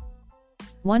types.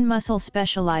 1 muscle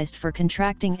specialized for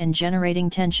contracting and generating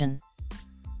tension.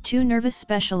 2 nervous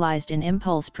specialized in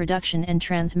impulse production and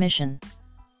transmission.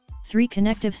 3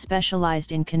 connective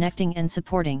specialized in connecting and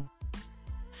supporting.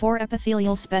 4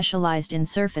 epithelial specialized in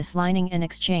surface lining and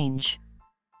exchange.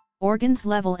 Organs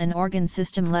level and organ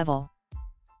system level.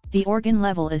 The organ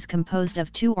level is composed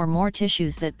of 2 or more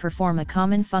tissues that perform a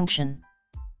common function.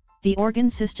 The organ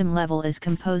system level is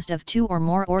composed of 2 or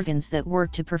more organs that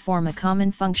work to perform a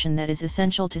common function that is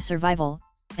essential to survival,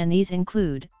 and these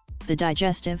include the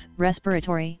digestive,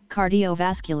 respiratory,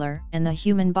 cardiovascular, and the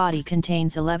human body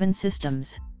contains 11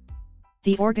 systems.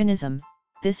 The organism,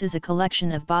 this is a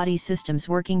collection of body systems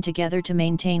working together to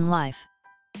maintain life.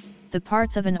 The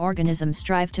parts of an organism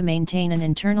strive to maintain an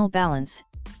internal balance,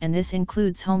 and this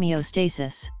includes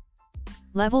homeostasis.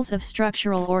 Levels of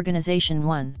structural organization.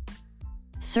 1.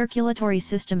 Circulatory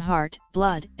system: heart,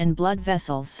 blood, and blood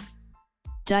vessels.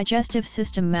 Digestive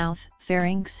system: mouth,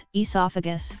 pharynx,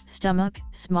 esophagus, stomach,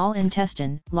 small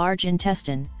intestine, large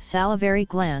intestine, salivary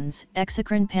glands,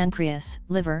 exocrine pancreas,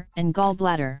 liver, and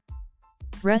gallbladder.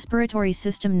 Respiratory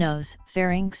system: nose,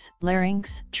 pharynx,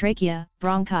 larynx, trachea,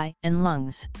 bronchi, and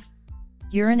lungs.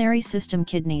 Urinary system: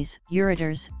 kidneys,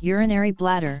 ureters, urinary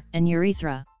bladder, and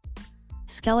urethra.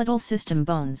 Skeletal system: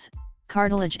 bones,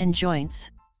 cartilage and joints.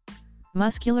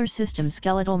 Muscular system: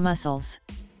 skeletal muscles.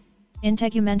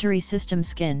 Integumentary system: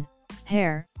 skin,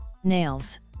 hair,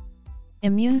 nails.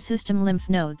 Immune system: lymph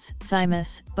nodes,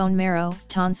 thymus, bone marrow,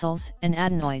 tonsils, and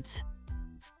adenoids.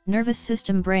 Nervous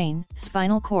system: brain,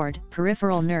 spinal cord,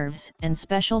 peripheral nerves, and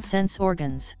special sense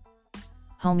organs.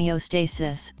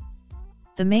 Homeostasis: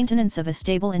 the maintenance of a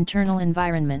stable internal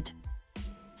environment.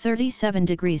 37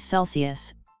 degrees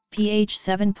Celsius, pH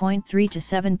 7.3 to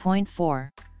 7.4.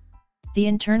 The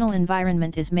internal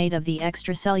environment is made of the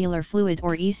extracellular fluid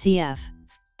or ECF.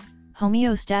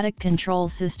 Homeostatic control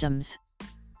systems: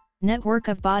 network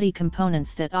of body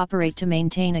components that operate to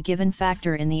maintain a given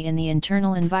factor in the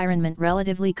internal environment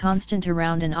relatively constant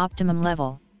around an optimum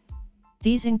level.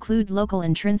 These include local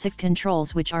intrinsic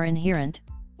controls which are inherent,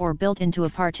 or built into a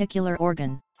particular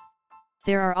organ.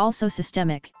 There are also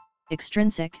systemic,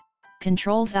 extrinsic,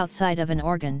 controls outside of an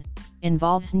organ,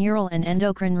 involves neural and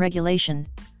endocrine regulation,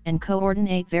 and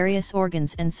coordinate various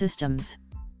organs and systems.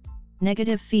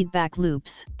 Negative feedback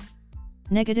loops.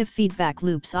 Negative feedback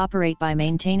loops operate by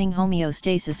maintaining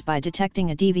homeostasis by detecting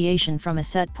a deviation from a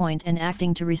set point and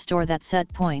acting to restore that set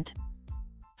point.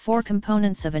 4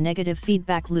 components of a negative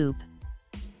feedback loop.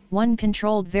 1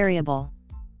 controlled variable.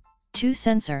 2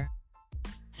 sensor.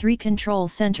 3 control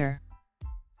center.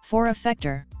 4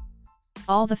 effector.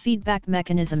 All the feedback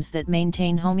mechanisms that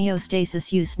maintain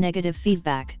homeostasis use negative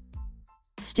feedback.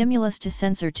 Stimulus to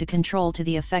sensor to control to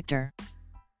the effector.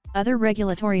 Other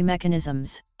regulatory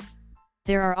mechanisms.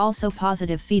 There are also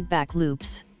positive feedback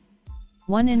loops.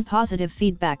 1 in positive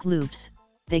feedback loops,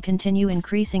 they continue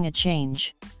increasing a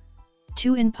change.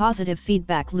 2 in positive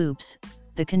feedback loops,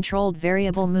 the controlled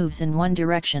variable moves in one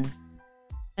direction.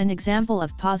 An example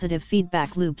of positive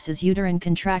feedback loops is uterine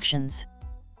contractions.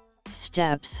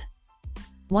 Steps.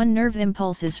 1 nerve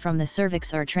impulses from the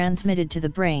cervix are transmitted to the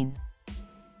brain.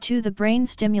 2 the brain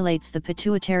stimulates the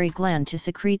pituitary gland to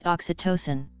secrete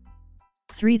oxytocin.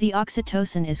 3 the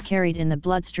oxytocin is carried in the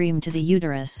bloodstream to the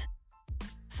uterus.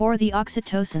 4 the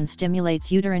oxytocin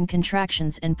stimulates uterine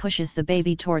contractions and pushes the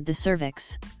baby toward the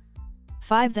cervix.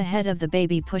 5 the head of the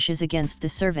baby pushes against the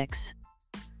cervix.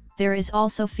 There is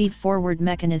also feed-forward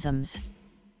mechanisms.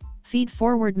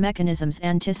 Feed-forward mechanisms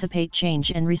anticipate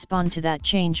change and respond to that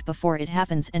change before it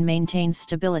happens and maintains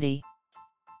stability.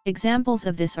 Examples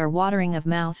of this are watering of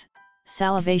mouth,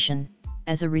 salivation,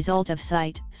 as a result of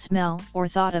sight, smell, or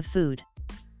thought of food.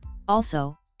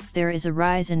 Also, there is a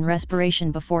rise in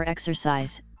respiration before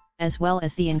exercise, as well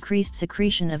as the increased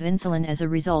secretion of insulin as a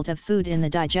result of food in the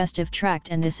digestive tract,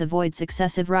 and this avoids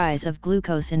excessive rise of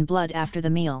glucose in blood after the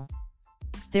meal.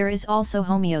 There is also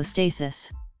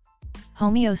homeostasis.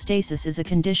 Homeostasis is a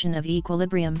condition of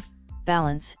equilibrium,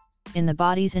 balance, in the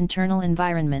body's internal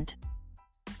environment.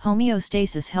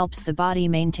 Homeostasis helps the body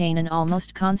maintain an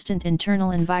almost constant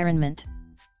internal environment.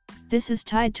 This is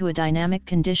tied to a dynamic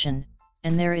condition,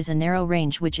 and there is a narrow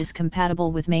range which is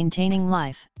compatible with maintaining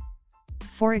life.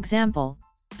 For example,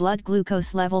 blood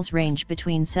glucose levels range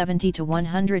between 70 to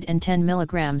 110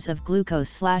 mg of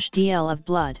glucose/dl of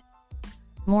blood.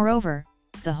 Moreover,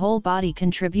 the whole body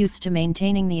contributes to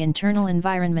maintaining the internal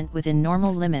environment within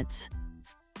normal limits.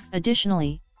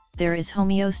 Additionally, there is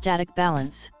homeostatic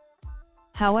balance.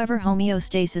 However,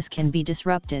 homeostasis can be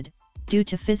disrupted, due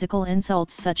to physical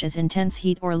insults such as intense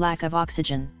heat or lack of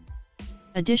oxygen.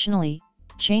 Additionally,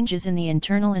 changes in the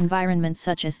internal environment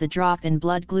such as the drop in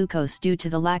blood glucose due to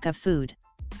the lack of food.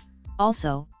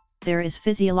 Also, there is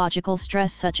physiological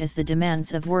stress such as the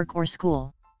demands of work or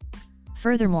school.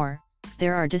 Furthermore,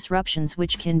 there are disruptions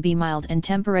which can be mild and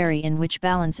temporary in which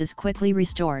balance is quickly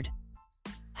restored.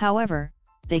 However,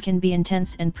 they can be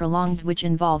intense and prolonged which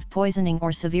involve poisoning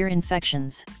or severe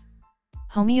infections.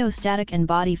 Homeostatic and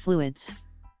body fluids.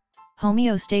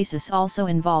 Homeostasis also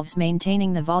involves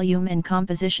maintaining the volume and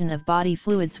composition of body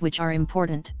fluids which are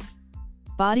important.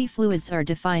 Body fluids are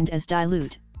defined as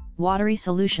dilute, watery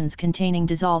solutions containing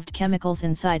dissolved chemicals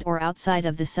inside or outside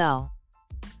of the cell.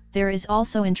 There is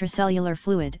also intracellular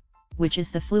fluid, which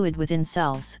is the fluid within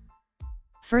cells.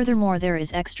 Furthermore, there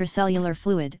is extracellular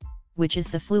fluid, which is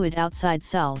the fluid outside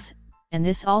cells, and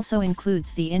this also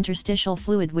includes the interstitial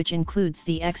fluid which includes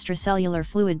the extracellular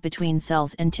fluid between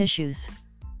cells and tissues.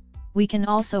 We can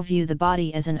also view the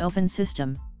body as an open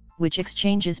system, which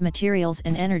exchanges materials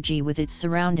and energy with its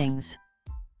surroundings.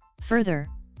 Further,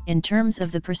 in terms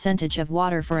of the percentage of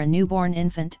water for a newborn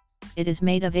infant, it is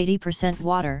made of 80%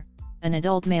 water, an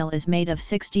adult male is made of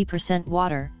 60%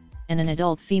 water, and an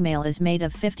adult female is made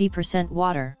of 50%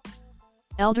 water.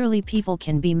 Elderly people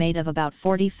can be made of about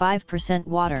 45%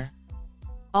 water.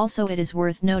 Also, it is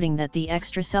worth noting that the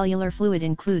extracellular fluid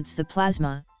includes the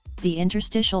plasma, the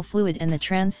interstitial fluid and the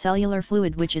transcellular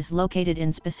fluid which is located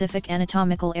in specific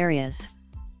anatomical areas.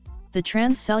 The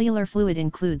transcellular fluid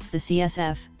includes the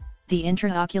CSF, the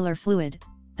intraocular fluid,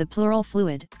 the pleural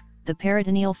fluid, the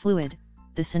peritoneal fluid,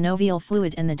 the synovial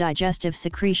fluid and the digestive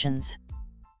secretions.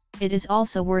 It is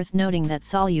also worth noting that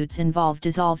solutes involve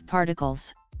dissolved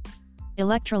particles.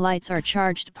 Electrolytes are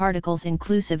charged particles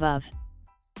inclusive of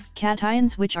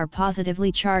cations which are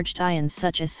positively charged ions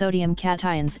such as sodium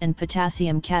cations and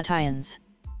potassium cations.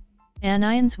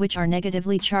 Anions which are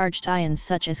negatively charged ions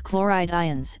such as chloride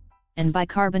ions, and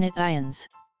bicarbonate ions.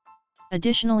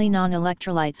 Additionally,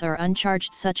 non-electrolytes are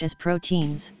uncharged such as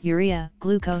proteins, urea,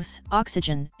 glucose,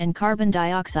 oxygen, and carbon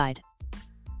dioxide.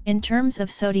 In terms of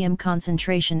sodium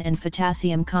concentration and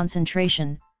potassium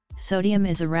concentration, sodium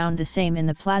is around the same in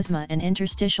the plasma and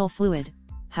interstitial fluid,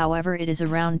 however it is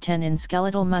around 10 in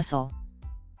skeletal muscle.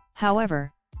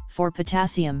 However, for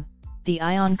potassium, the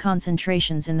ion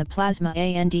concentrations in the plasma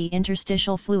and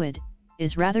interstitial fluid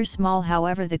is rather small,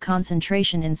 however the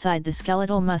concentration inside the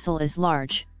skeletal muscle is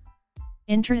large.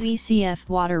 Intra-ECF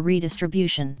water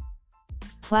redistribution.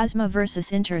 Plasma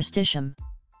versus interstitium.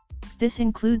 This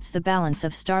includes the balance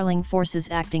of Starling forces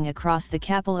acting across the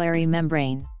capillary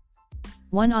membrane.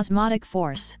 1. Osmotic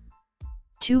force.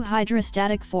 2.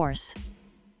 Hydrostatic force.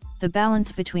 The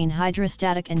balance between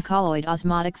hydrostatic and colloid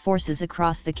osmotic forces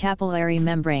across the capillary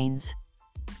membranes.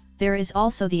 There is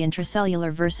also the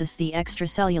intracellular versus the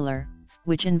extracellular,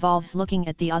 which involves looking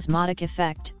at the osmotic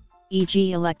effect,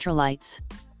 e.g. electrolytes.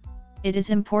 It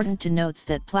is important to note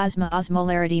that plasma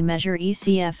osmolarity measure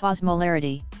ECF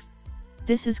osmolarity.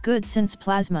 This is good since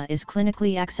plasma is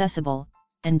clinically accessible,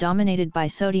 and dominated by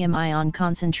sodium ion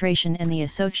concentration and the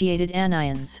associated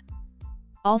anions.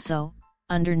 Also,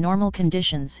 under normal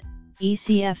conditions,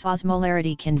 ECF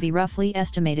osmolarity can be roughly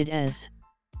estimated as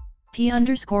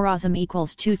P_osm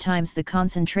equals 2 times the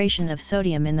concentration of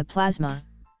sodium in the plasma,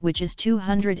 which is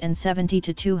 270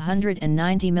 to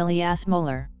 290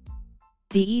 milliosmolar.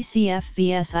 The ECF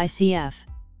vs ICF.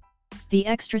 The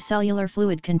extracellular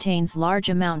fluid contains large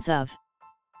amounts of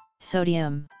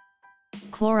sodium,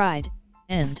 chloride,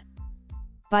 and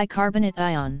bicarbonate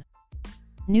ion.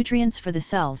 Nutrients for the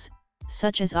cells,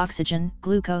 such as oxygen,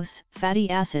 glucose, fatty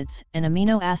acids, and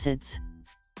amino acids.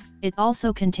 It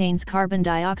also contains carbon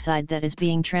dioxide that is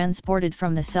being transported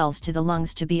from the cells to the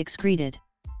lungs to be excreted.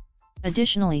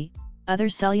 Additionally, other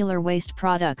cellular waste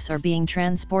products are being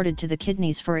transported to the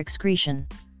kidneys for excretion.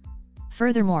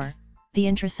 Furthermore, the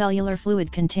intracellular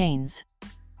fluid contains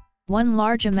 1.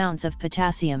 Large amounts of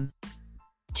potassium,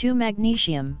 2.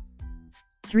 Magnesium,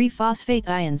 3. Phosphate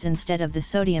ions instead of the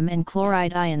sodium and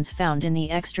chloride ions found in the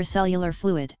extracellular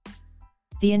fluid.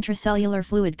 The intracellular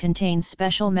fluid contains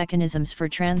special mechanisms for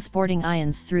transporting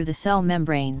ions through the cell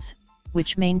membranes,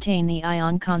 which maintain the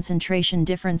ion concentration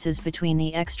differences between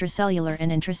the extracellular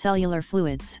and intracellular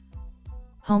fluids.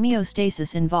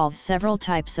 Homeostasis involves several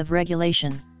types of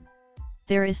regulation.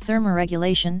 There is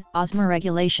thermoregulation,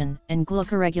 osmoregulation, and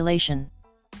glucoregulation.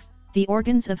 The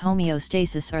organs of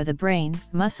homeostasis are the brain,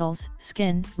 muscles,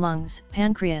 skin, lungs,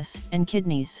 pancreas, and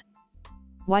kidneys.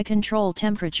 Why control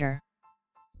temperature?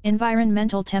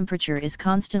 Environmental temperature is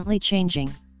constantly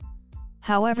changing.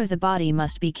 However, the body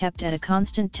must be kept at a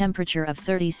constant temperature of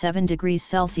 37 degrees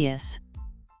Celsius.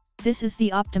 This is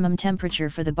the optimum temperature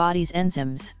for the body's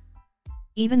enzymes.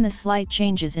 Even the slight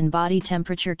changes in body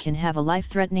temperature can have a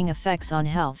life-threatening effects on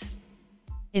health.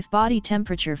 If body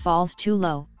temperature falls too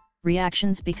low,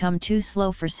 reactions become too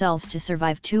slow for cells to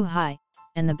survive too high,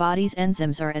 and the body's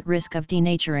enzymes are at risk of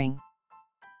denaturing.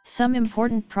 Some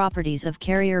important properties of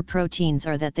carrier proteins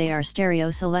are that they are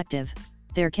stereoselective,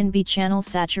 there can be channel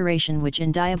saturation which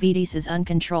in diabetes is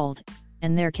uncontrolled,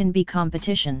 and there can be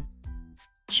competition.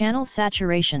 Channel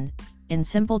saturation, in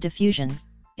simple diffusion,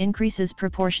 increases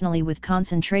proportionally with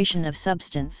concentration of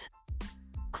substance.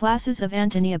 Classes of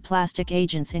antineoplastic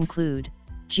agents include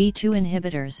G2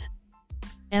 inhibitors,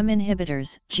 M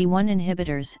inhibitors, G1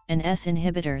 inhibitors, and S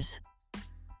inhibitors.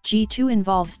 G2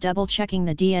 involves double-checking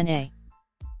the DNA.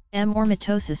 M or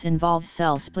mitosis involves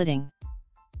cell splitting.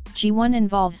 G1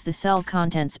 involves the cell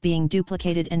contents being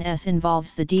duplicated and S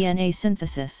involves the DNA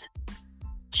synthesis.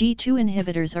 G2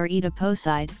 inhibitors are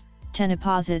etoposide,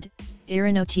 tenofovir,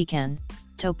 irinotecan,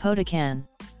 topotecan.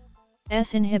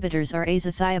 S inhibitors are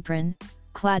azathioprine,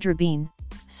 cladribine,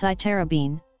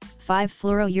 cytarabine,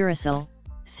 5-fluorouracil,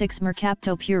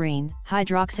 6-mercaptopurine,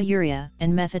 hydroxyurea,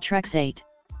 and methotrexate.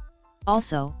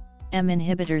 Also, M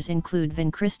inhibitors include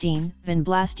vincristine,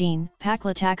 vinblastine,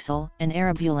 paclitaxel, and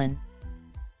eribulin.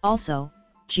 Also,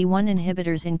 G1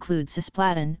 inhibitors include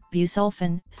cisplatin,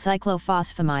 busulfan,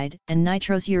 cyclophosphamide, and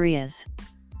nitrosoureas.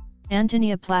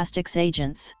 Antineoplastics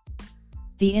agents.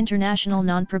 The international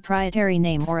non-proprietary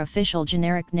name or official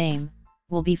generic name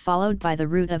will be followed by the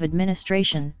route of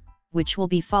administration, which will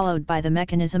be followed by the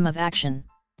mechanism of action.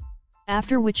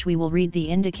 After which we will read the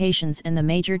indications and the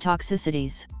major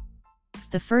toxicities.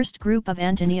 The first group of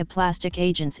antineoplastic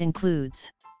agents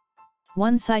includes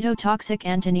 1. Cytotoxic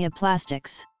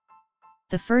antineoplastics.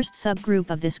 The first subgroup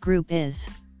of this group is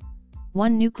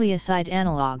 1. Nucleoside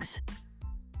analogues.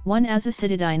 1.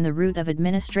 Azacitidine. The route of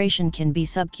administration can be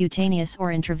subcutaneous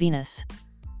or intravenous.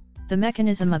 The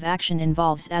mechanism of action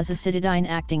involves azacitidine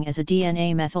acting as a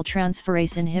DNA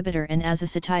methyltransferase inhibitor, and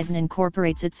azacitidine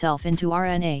incorporates itself into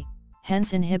RNA,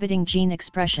 hence inhibiting gene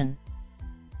expression.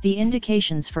 The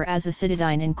indications for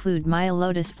azacitidine include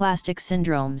myelodysplastic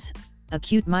syndromes,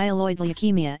 acute myeloid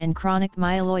leukemia and chronic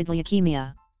myeloid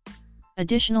leukemia.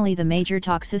 Additionally, the major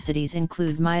toxicities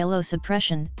include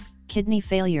myelosuppression, kidney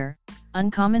failure,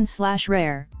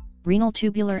 uncommon/rare, renal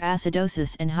tubular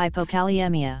acidosis and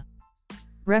hypokalemia.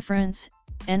 Reference: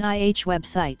 NIH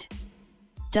website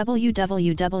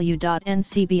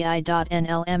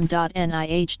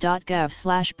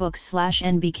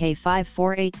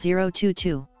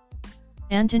www.ncbi.nlm.nih.gov/books/NBK548022.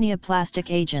 Antineoplastic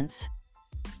agents.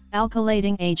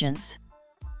 Alkylating agents.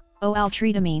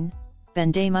 O-altritamine,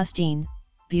 bendamustine,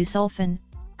 busulfan,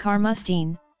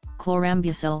 carmustine,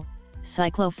 chlorambucil,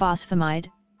 cyclophosphamide,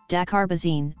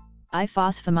 dacarbazine,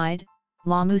 ifosfamide,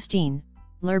 lomustine,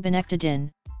 lurbinectidine,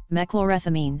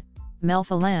 mechlorethamine,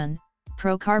 melphalan,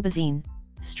 procarbazine,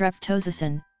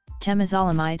 streptozicin,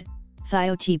 temozolomide,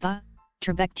 thiotepa,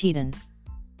 trabectedin.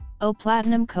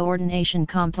 O-platinum coordination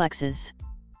complexes.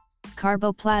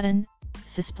 Carboplatin,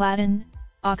 cisplatin,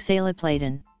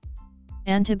 oxaliplatin.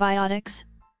 Antibiotics,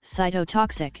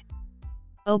 cytotoxic.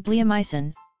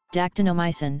 O-bleomycin,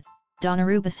 dactinomycin,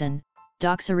 daunorubicin,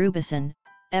 doxorubicin,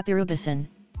 epirubicin,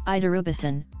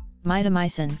 idarubicin,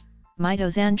 mitomycin,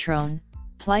 mitoxantrone,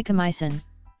 plicamycin,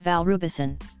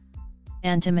 valrubicin.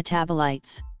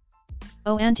 Antimetabolites.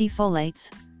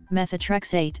 O-antifolates,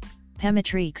 methotrexate,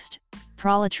 pemetrexed,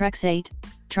 pralatrexate,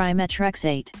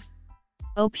 trimetrexate.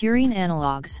 O-purine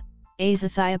analogues,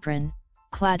 azathioprine,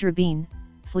 cladribine,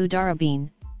 fludarabine,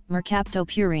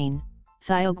 mercaptopurine,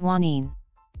 thioguanine.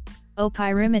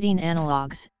 O-pyrimidine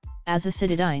analogues,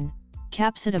 azacitidine,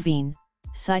 capecitabine,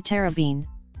 cytarabine,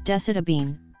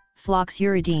 decitabine,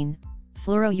 floxuridine,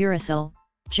 fluorouracil,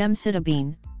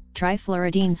 gemcitabine,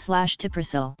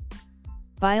 trifluoridine/tipiracil.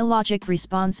 Biologic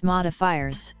response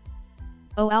modifiers.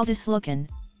 O-aldesleukin,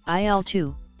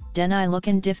 IL-2,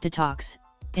 denileukin diftitox,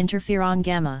 interferon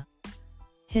gamma.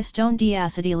 Histone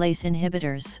deacetylase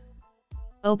inhibitors.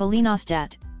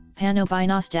 O-belinostat,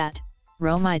 panobinostat,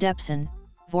 romidepsin,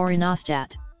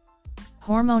 vorinostat.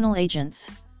 Hormonal agents.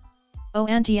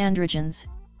 O-antiandrogens,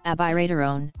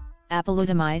 abiraterone,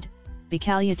 apalutamide,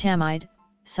 bicalutamide,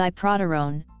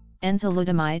 cyproterone,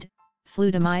 enzalutamide,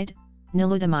 flutamide,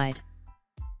 nilutamide.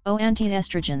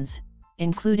 O-antiestrogens,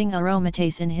 including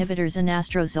aromatase inhibitors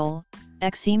anastrozole,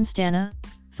 exemestane,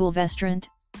 fulvestrant,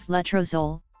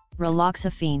 letrozole,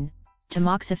 raloxifene,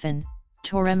 tamoxifen,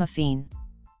 toremifene.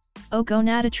 O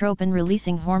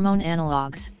gonadotropin-releasing hormone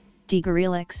analogs,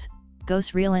 digorilix,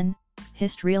 gosrelin,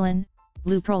 hystrelin,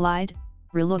 leuprolide,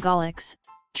 rilugolix,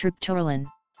 triptorelin.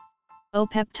 O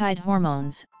peptide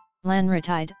hormones,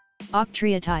 lanreotide,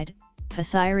 octreotide,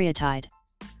 pasireotide.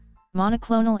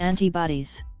 Monoclonal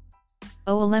antibodies.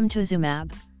 O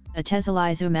alemtuzumab,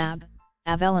 atezolizumab,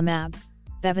 avelumab,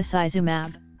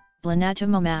 bevacizumab,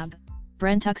 blinatumomab,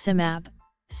 brentuximab,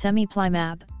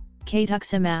 semiplimab,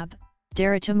 caduximab,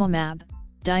 daratumumab,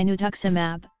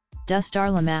 dinutuximab,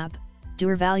 dostarlimab,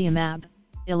 durvalumab,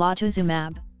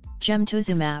 elotuzumab,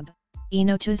 gemtuzumab,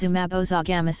 enotuzumab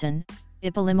ozogamicin,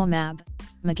 ipilimumab,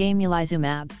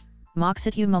 megamulizumab,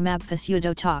 moxetumomab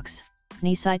pseudotox,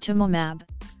 nicitumumab,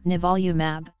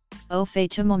 nivolumab,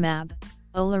 ofatumumab,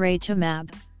 olaratumab,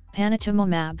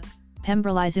 panitumumab,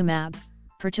 pembrolizumab,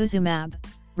 pertuzumab,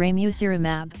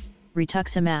 ramucirumab,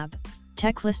 rituximab,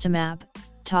 teclistamab,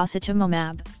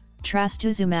 tositumumab,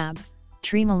 trastuzumab,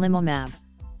 tremelimumab.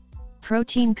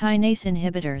 Protein kinase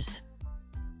inhibitors.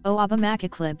 O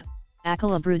abemaciclib,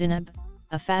 acalabrutinib,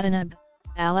 afatinib,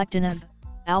 alectinib,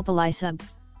 alpelisib,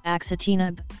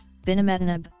 axitinib,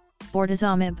 binimetinib,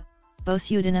 bortezomib,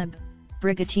 bosutinib,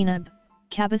 brigatinib,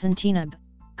 cabozantinib,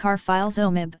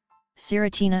 carfilzomib,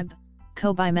 siratinib,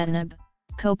 cobimetinib,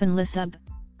 copanlisib,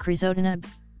 crizotinib,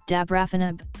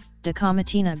 dabrafenib,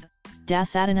 dacomitinib,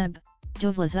 dasatinib,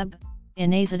 duvlazib,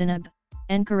 inazatinib,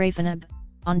 encorafenib,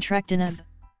 ontrectinib,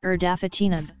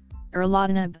 erdafitinib,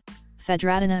 erlotinib,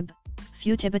 fedratinib,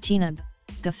 futibatinib,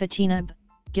 gafatinib,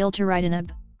 gilteritinib,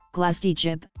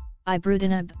 glasdegib,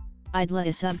 ibrutinib,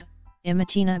 idlaisib,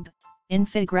 imatinib,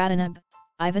 infigratinib,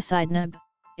 ivosidenib,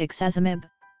 ixazimib,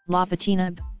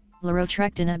 lopatinib,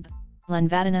 larotrectinib,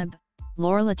 lenvatinib,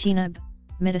 lorlatinib,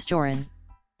 midostaurin.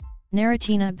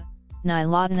 Naratinib,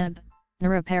 nilotinib,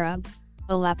 niraparib,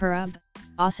 olaparib,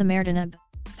 osimertinib,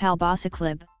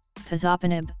 palbociclib,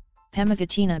 pazopanib,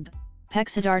 pemigatinib,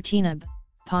 pexidartinib,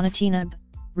 ponatinib,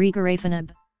 regorafenib,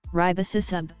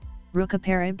 ribocicib,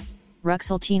 rucaparib,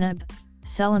 ruxultinib,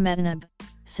 selametinib,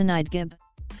 sinidegib,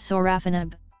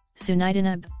 sorafenib,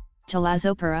 sunitinib,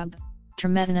 talazoparib,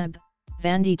 trametinib,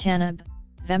 vandetanib,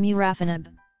 vemurafenib,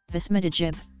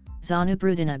 vismidegib,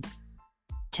 zonubrutinib.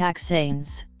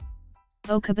 Taxanes.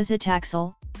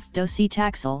 Ocabazitaxel,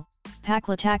 docetaxel,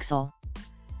 paclitaxel.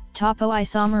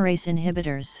 Topoisomerase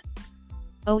inhibitors.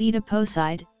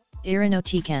 O-adiposide,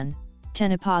 irinotecan,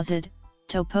 tenopozid,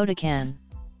 topotecan.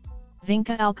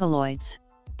 Vinca alkaloids.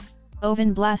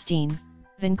 Ovinblastine,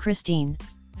 vincristine,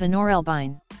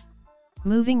 vinorelbine.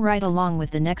 Moving right along with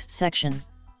the next section.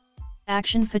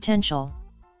 Action potential.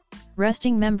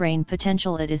 Resting membrane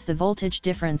potential. It is the voltage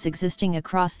difference existing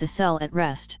across the cell at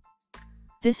rest.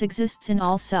 This exists in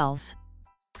all cells.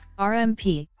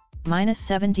 RMP,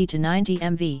 -70 to 90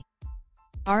 MV.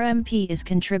 RMP is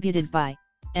contributed by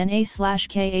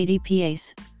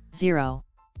Na/K-ADPase, 0.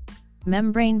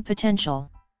 Membrane potential.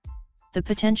 The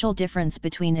potential difference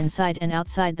between inside and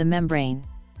outside the membrane.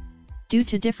 Due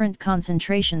to different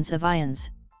concentrations of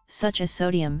ions, such as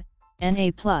sodium,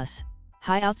 Na+,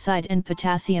 high outside, and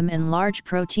potassium and large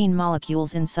protein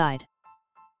molecules inside.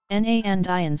 Na and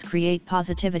ions create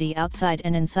positivity outside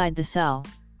and inside the cell.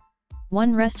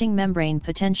 1. Resting membrane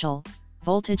potential,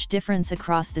 voltage difference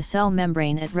across the cell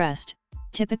membrane at rest,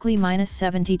 typically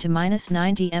 -70 to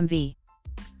 -90 MV.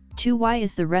 2. Why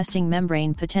is the resting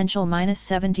membrane potential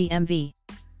 -70 MV?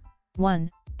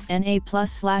 1.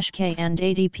 Na+/K and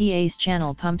ADPase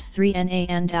channel pumps 3 Na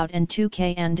and out and 2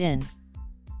 K and in,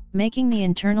 making the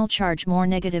internal charge more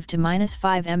negative to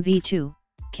 -5 MV2,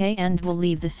 K and will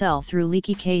leave the cell through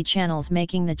leaky K channels,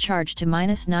 making the charge to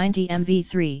 -90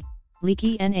 MV3.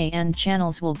 Leaky Na and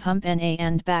channels will pump Na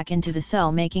and back into the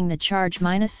cell, making the charge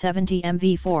 -70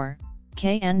 MV4,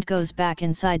 K and goes back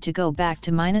inside to go back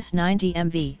to -90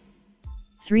 MV.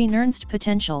 3. Nernst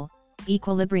potential,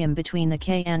 equilibrium between the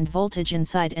K and voltage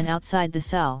inside and outside the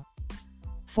cell.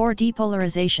 4.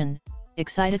 Depolarization,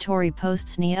 excitatory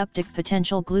posts neoptic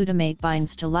potential. Glutamate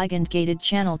binds to ligand-gated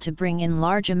channel to bring in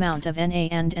large amount of Na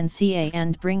and Ca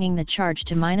and bringing the charge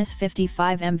to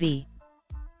 -55 MV.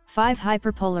 5.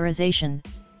 Hyperpolarization,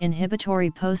 inhibitory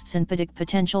posts sympathetic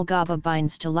potential. GABA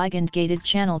binds to ligand-gated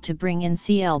channel to bring in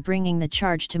Cl, bringing the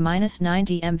charge to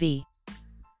 -90 MV.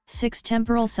 6.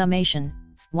 Temporal summation,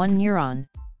 1 neuron,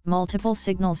 multiple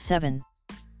signals. 7.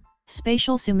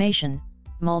 Spatial summation,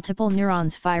 multiple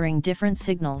neurons firing different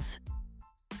signals.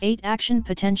 8. Action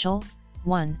potential,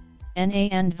 1. Na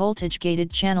and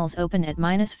voltage-gated channels open at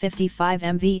 -55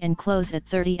 MV and close at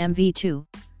 30 MV2.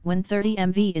 When 30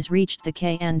 MV is reached, the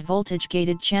K and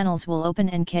voltage-gated channels will open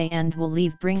and K and will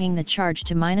leave, bringing the charge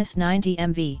to -90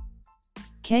 MV.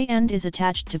 K-end is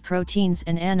attached to proteins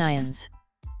and anions.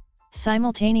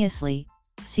 Simultaneously,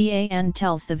 CAN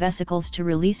tells the vesicles to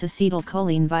release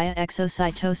acetylcholine via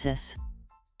exocytosis.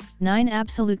 9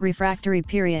 absolute refractory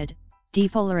period,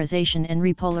 depolarization and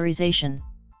repolarization.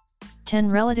 10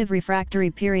 relative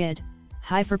refractory period,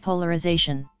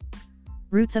 hyperpolarization.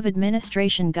 Routes of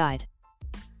administration guide.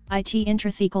 IT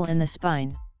intrathecal in the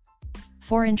spine.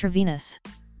 4 intravenous.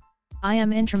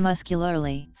 IM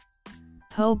intramuscularly.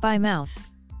 PO by mouth.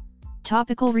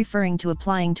 Topical referring to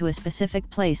applying to a specific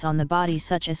place on the body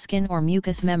such as skin or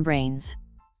mucous membranes.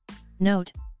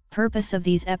 Note, purpose of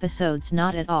these episodes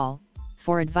not at all,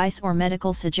 for advice or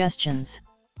medical suggestions.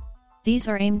 These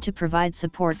are aimed to provide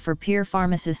support for peer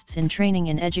pharmacists in training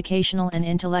in educational and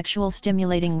intellectual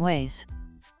stimulating ways.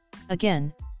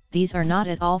 Again, these are not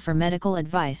at all for medical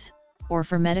advice, or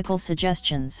for medical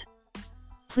suggestions.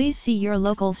 Please see your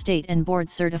local state and board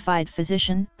certified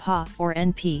physician, PA or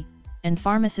NP, and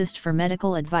pharmacist for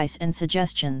medical advice and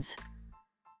suggestions.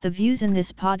 The views in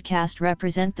this podcast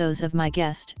represent those of my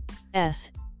guest,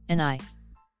 S, and I.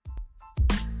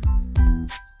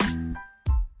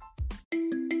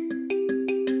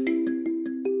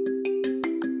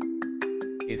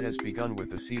 It has begun with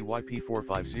the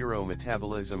CYP450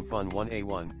 Metabolism Fun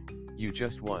 1A1, you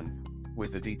just won,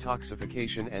 with the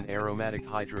detoxification and aromatic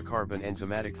hydrocarbon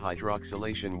enzymatic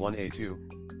hydroxylation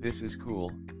 1A2, this is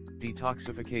cool.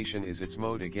 Detoxification is its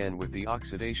mode again with the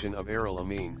oxidation of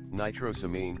arylamine,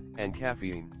 nitrosamine, and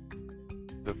caffeine.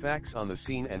 The facts on the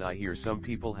scene, and I hear some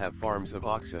people have farms of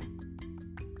oxen.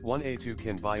 1A2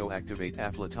 can bioactivate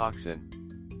aflatoxin.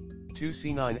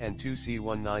 2C9 and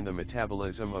 2C19 the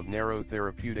metabolism of narrow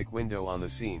therapeutic window on the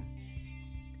scene.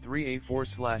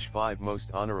 3A4/5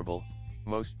 most honorable,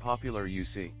 most popular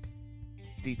UC.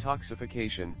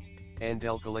 Detoxification,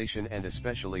 andalkylation and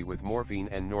especially with morphine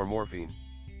and normorphine.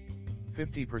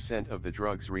 50% of the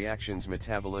drug's reactions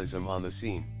metabolism on the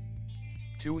scene.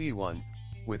 2E1,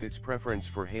 with its preference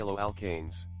for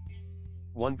haloalkanes.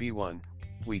 1B1,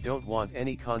 we don't want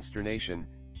any consternation,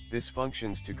 this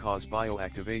functions to cause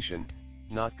bioactivation,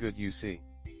 not good UC.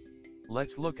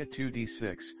 Let's look at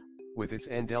 2D6, with its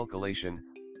andalkylation,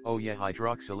 oh yeah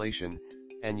hydroxylation,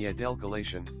 and yeah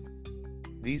dalkylation.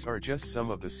 These are just some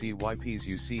of the CYPs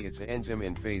you see. It's an enzyme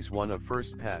in phase 1 of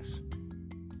first pass.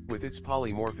 With its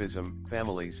polymorphism,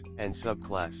 families, and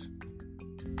subclass.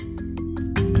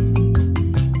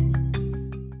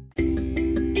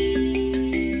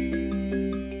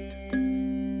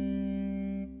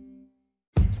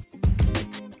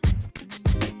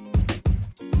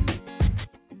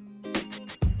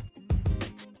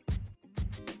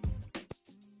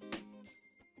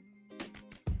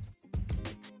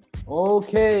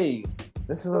 Okay,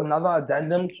 this is another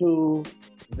addendum to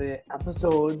the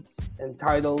episodes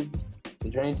entitled The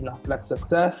Journey to NAPLEX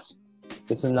Success.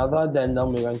 This is another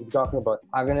addendum. We're going to be talking about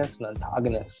agonists and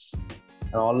antagonists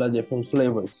and all the different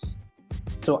flavors.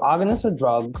 So agonists are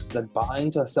drugs that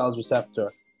bind to a cell's receptor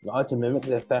in order to mimic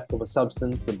the effect of a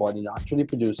substance the body naturally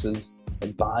produces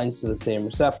that binds to the same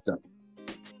receptor.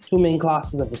 Two main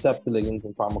classes of receptor ligands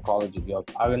in pharmacology. You have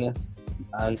agonists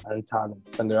and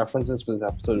antagonists, and the references for this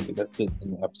episode will be listed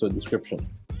in the episode description.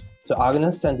 So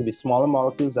agonists tend to be smaller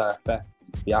molecules that affect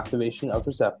the activation of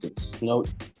receptors. Note,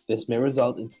 this may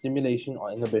result in stimulation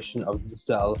or inhibition of the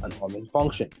cell and organ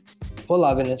function. Full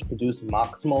agonists produce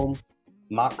maximal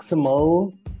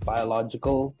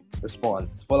biological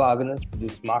response. Full agonists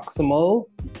produce maximal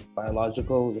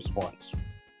biological response.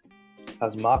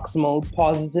 Has maximal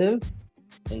positive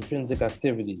intrinsic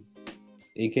activity,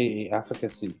 aka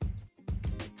efficacy.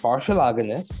 Partial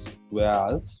agonists,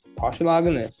 whereas partial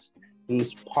agonists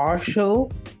produce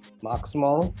partial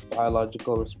maximal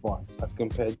biological response as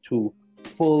compared to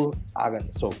full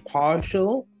agonists. So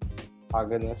partial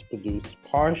agonists produce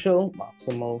partial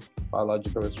maximal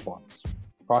biological response.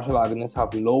 Partial agonists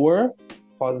have lower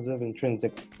positive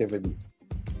intrinsic activity,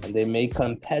 and they may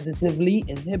competitively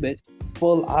inhibit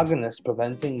full agonists,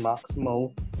 preventing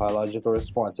maximal biological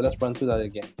response. So let's run through that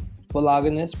again. Full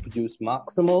agonists produce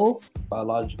maximal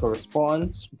biological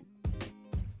response.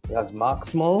 It has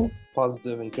maximal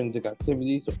positive intrinsic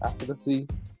activity, so efficacy.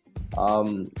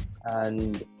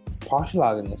 And partial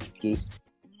agonists produce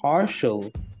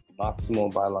partial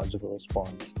maximal biological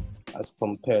response as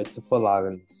compared to full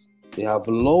agonists. They have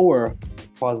lower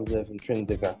positive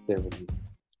intrinsic activity,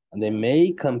 and they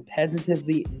may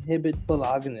competitively inhibit full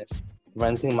agonists,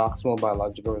 preventing maximal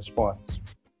biological response.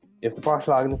 If the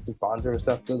partial agonist is bound to a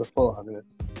receptor, the full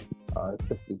agonist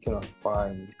typically cannot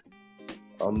bind.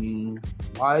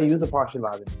 Why use a partial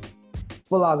agonist?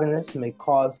 Full agonists may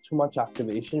cause too much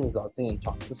activation, resulting in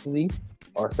toxicity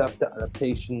or receptor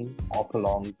adaptation or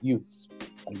prolonged use.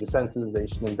 and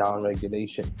desensitization and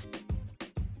downregulation.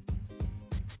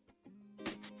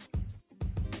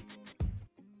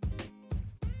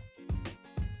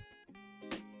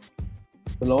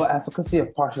 The lower efficacy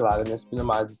of partial agonists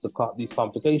minimizes these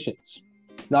complications.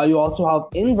 Now you also have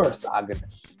inverse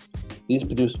agonists. These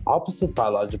produce opposite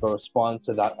biological response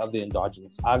to that of the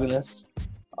endogenous agonist.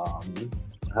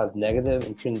 Has negative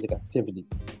intrinsic activity.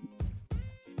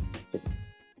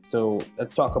 So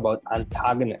let's talk about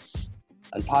antagonists.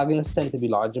 Antagonists tend to be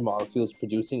larger molecules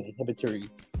producing inhibitory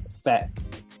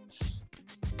effects.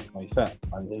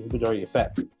 Inhibitory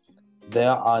effect.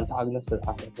 There are antagonists that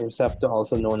act at the receptor,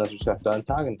 also known as receptor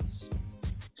antagonists.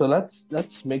 So let's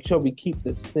make sure we keep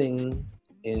this thing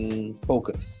in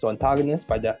focus. So antagonists,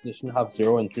 by definition, have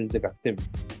zero intrinsic activity.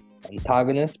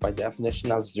 Antagonists, by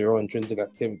definition, have zero intrinsic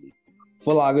activity.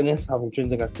 Full agonists have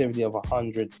intrinsic activity of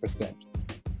 100%.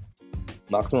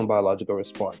 Maximum biological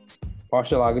response.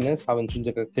 Partial agonists have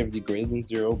intrinsic activity greater than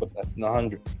 0 but less than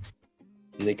 100.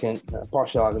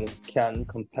 Partial agonists can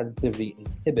competitively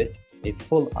inhibit a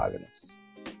full agonist.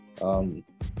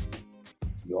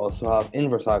 You also have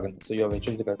inverse agonists, so you have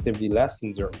intrinsic activity less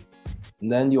than 0.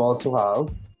 And then you also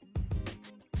have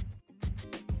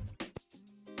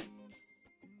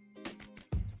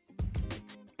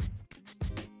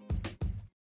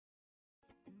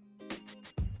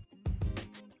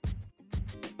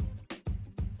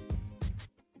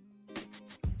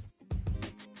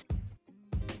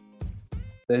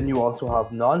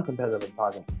non-competitive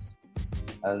antagonists,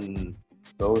 and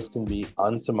those can be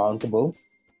unsurmountable,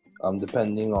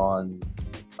 depending on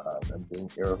them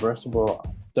being irreversible,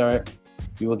 allosteric.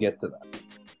 We will get to that.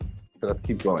 So let's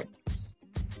keep going.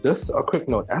 Just a quick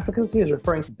note: efficacy is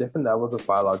referring to different levels of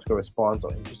biological response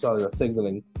or intracellular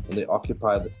signaling when they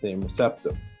occupy the same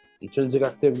receptor. Intrinsic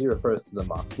activity refers to the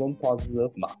maximal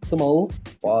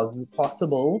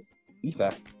possible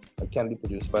effect that can be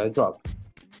produced by a drug.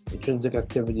 Intrinsic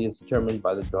activity is determined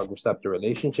by the drug-receptor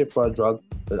relationship for a drug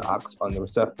that acts on the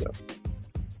receptor.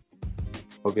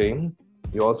 Okay,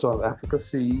 you also have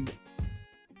efficacy.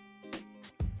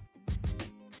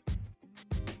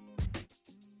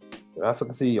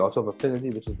 You also have affinity,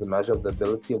 which is the measure of the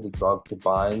ability of the drug to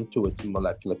bind to its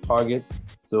molecular target.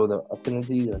 So the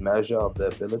affinity is a measure of the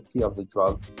ability of the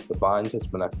drug to bind to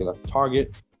its molecular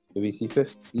target.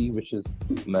 VC50, which is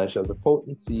a measure of the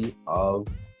potency of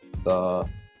the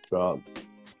drug.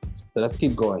 So let's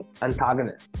keep going.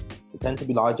 Antagonists. They tend to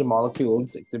be larger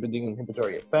molecules exhibiting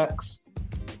inhibitory effects.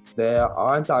 There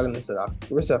are antagonists that act at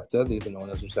the receptor. These are known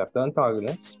as receptor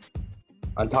antagonists.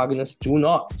 Antagonists do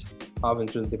not have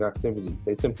intrinsic activity.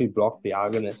 They simply block the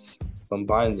agonist from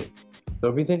binding. So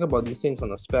if we think about these things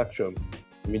on a spectrum,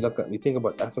 we think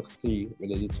about efficacy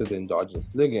related to the endogenous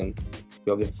ligand,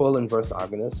 you have your full inverse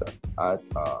agonist at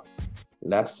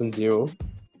less than 0,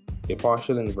 a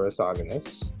partial inverse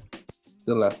agonist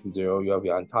still less than 0, you have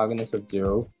your antagonist at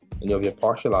 0, and you have your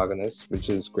partial agonist, which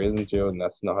is greater than 0 and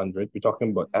less than 100. We're talking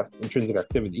about intrinsic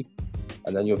activity,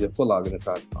 and then you have your full agonist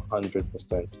at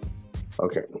 100%.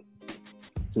 Okay,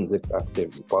 intrinsic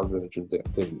activity, positive intrinsic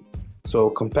activity.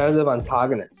 So competitive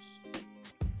antagonists,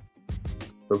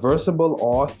 reversible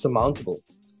or surmountable,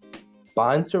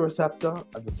 binds to a receptor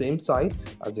at the same site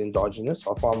as the endogenous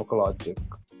or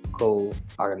pharmacological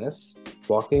agonist,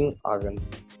 blocking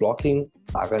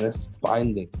agonist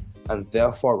binding and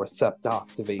therefore receptor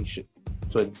activation.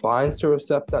 So it binds to a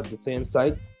receptor at the same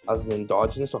site as an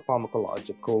endogenous or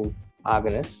pharmacological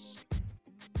agonist,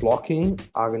 blocking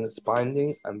agonist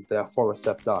binding and therefore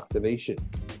receptor activation.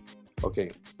 Okay,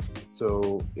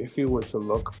 so if you were to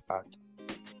look at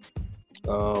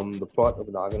the plot of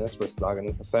an agonist versus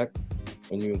agonist effect,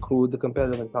 when you include the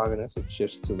competitive antagonist, it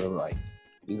shifts to the right.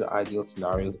 These are ideal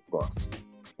scenarios, of course.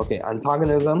 Okay,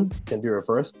 antagonism can be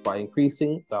reversed by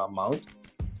increasing the amount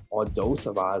or dose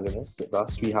of agonists.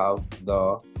 Thus, we have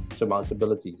the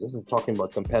surmountability. This is talking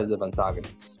about competitive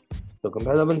antagonists. So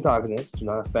competitive antagonists do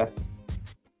not affect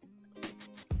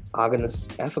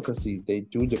agonist efficacy. They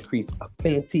do decrease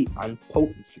affinity and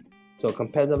potency. So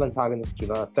competitive antagonists do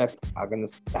not affect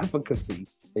agonist efficacy.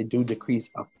 They do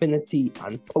decrease affinity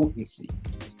and potency.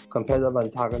 Competitive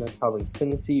antagonists have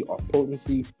affinity or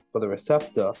potency for the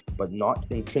receptor, but not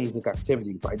intrinsic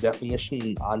activity. By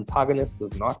definition, an antagonist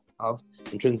does not have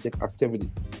intrinsic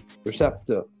activity.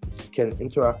 Receptors can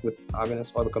interact with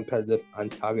agonists or the competitive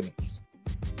antagonists.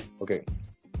 Okay.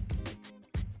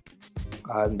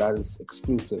 And that is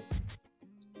exclusive.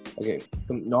 Okay,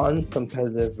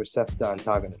 non-competitive receptor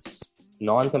antagonists.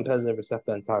 Non-competitive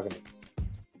receptor antagonists.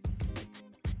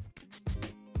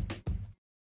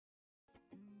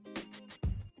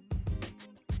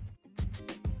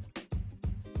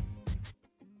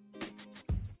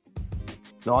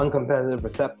 Non-competitive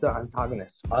receptor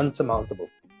antagonists, unsurmountable.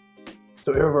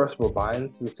 So irreversible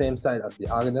binds to the same site as the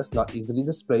agonist, not easily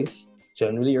displaced,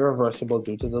 generally irreversible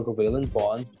due to the covalent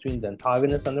bonds between the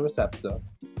antagonist and the receptor,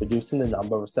 reducing the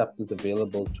number of receptors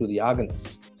available to the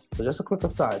agonist. So just a quick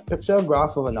aside, picture a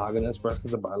graph of an agonist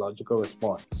versus a biological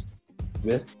response,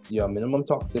 with your minimum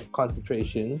toxic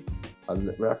concentration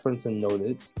referenced and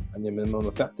noted, and your minimum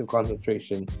effective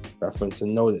concentration referenced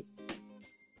and noted.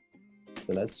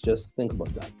 So let's just think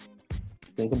about that.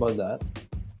 Think about that.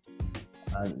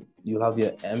 And you have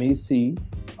your MEC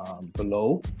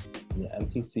below and your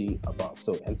MTC above.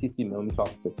 So MTC, minimum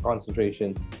toxic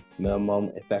concentration,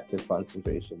 minimum effective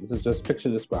concentration. This is just picture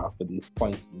this graph with these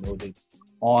points noted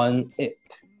on it.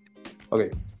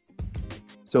 Okay.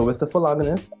 So with the full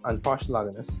agonist and partial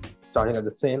agonist starting at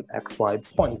the same XY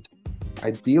point,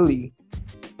 ideally,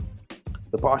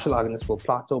 the partial agonist will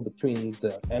plateau between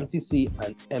the MTC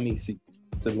and MEC,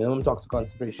 so minimum toxic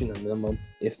concentration and minimum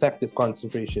effective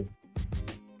concentration,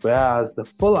 whereas the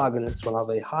full agonist will have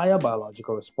a higher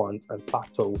biological response and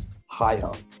plateaus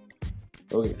higher.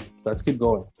 Okay, let's keep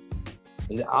going.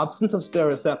 In the absence of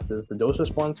stereoreceptors, the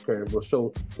dose-response curve will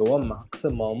show lower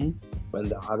maximum when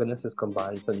the agonist is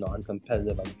combined with a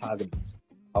non-competitive antagonist.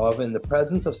 However, in the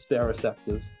presence of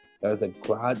stereoreceptors, there's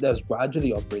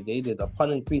gradually or gradated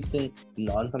upon increasing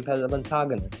non-competitive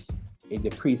antagonists, a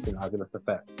decrease in agonist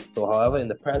effect. So, however, in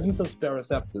the presence of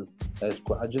stereoreceptors, there's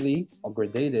gradually or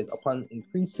gradated upon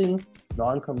increasing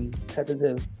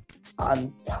non-competitive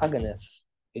antagonists,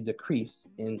 a decrease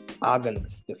in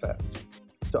agonist effect.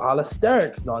 So,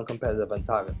 allosteric non-competitive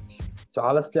antagonists. So,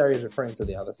 allosteric is referring to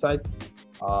the other side,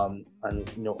 and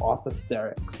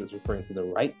orthosterics is referring to the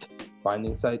right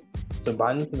binding site. So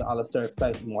binding to the allosteric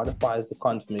site modifies the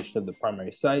conformation of the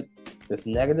primary site, with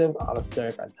negative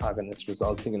allosteric antagonists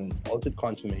resulting in an altered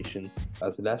conformation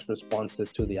that's less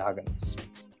responsive to the agonist.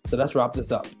 So let's wrap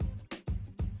this up.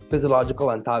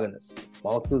 Physiological antagonists,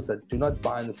 molecules that do not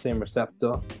bind the same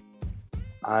receptor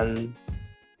and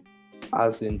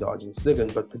as the endogenous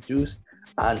ligand, but produce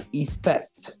an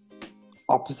effect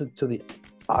opposite to the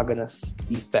agonist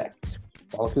effect.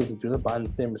 Molecules that do not bind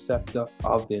the same receptor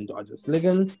of the endogenous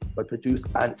ligand, but produce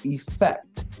an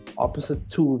effect opposite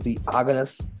to the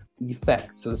agonist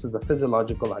effect. So this is the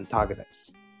physiological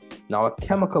antagonist. Now a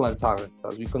chemical antagonist,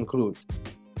 as we conclude.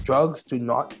 Drugs do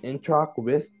not interact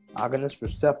with agonist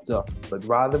receptor, but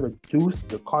rather reduce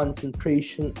the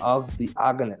concentration of the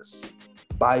agonist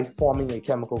by forming a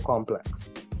chemical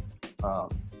complex.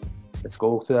 Let's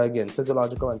go through that again.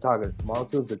 Physiological antagonists,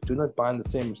 molecules that do not bind the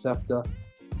same receptor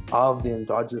of the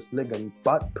endogenous ligand,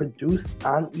 but produce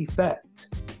an effect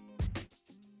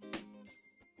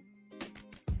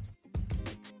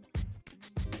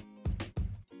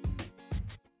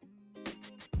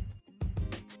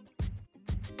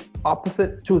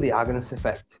opposite to the agonist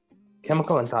effect.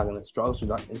 Chemical antagonists, drugs do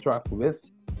not interact with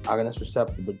agonist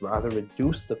receptor, but rather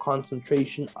reduce the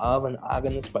concentration of an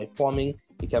agonist by forming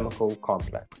a chemical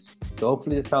complex. So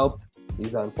hopefully this helped.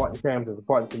 These are important terms. It's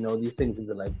important to know these things. These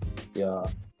are like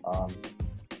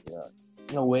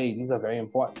in a way, these are very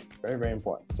important, very, very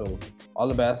important. So all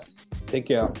the best. Take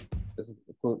care. This is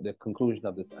the conclusion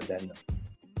of this addendum.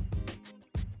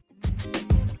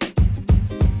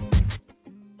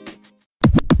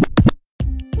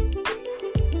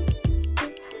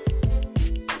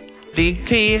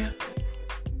 DP,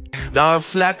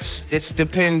 NAPLEX, it's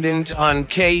dependent on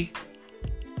K.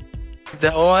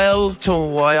 The oil to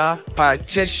wire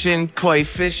partition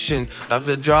coefficient of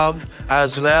the drug,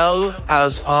 as well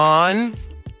as on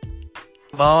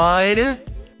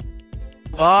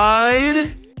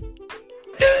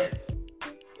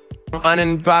and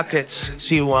in brackets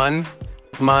C1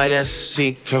 minus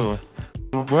C2.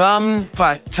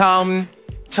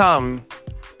 Tum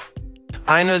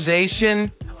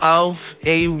ionization of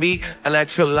a weak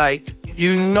electrolyte.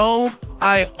 You know,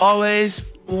 I always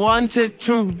wanted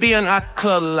to be an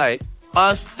acolyte,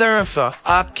 a thurifer,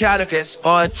 a catechist,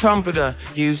 or a trumpeter,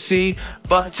 you see.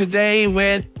 But today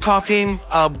we're talking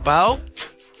about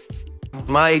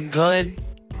my good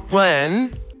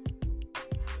friend,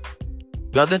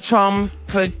 the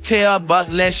trumpeter, but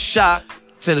less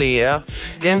chatelier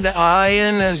in the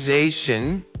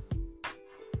ionization.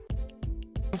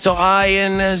 So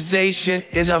ionization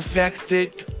is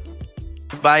affected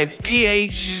by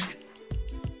pH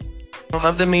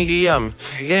of the medium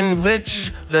in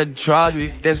which the drug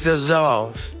is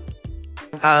dissolved,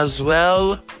 as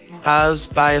well as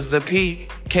by the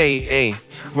pKa.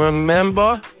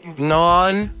 Remember,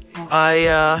 non-ionized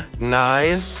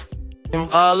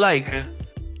are like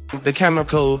the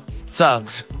chemical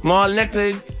thugs, more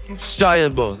liquid,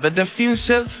 soluble, but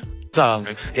diffusive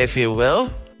if you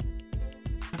will.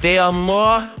 They are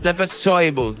more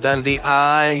liposoluble than the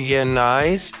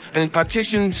ionized and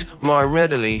partitions more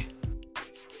readily.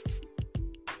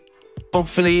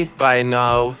 Hopefully by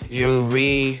now you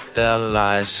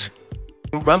realize.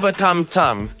 Rubber tum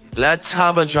tum, let's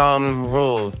have a drum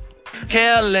roll.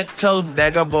 Here little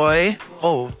beggar boy,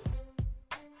 oh,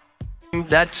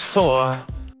 that's for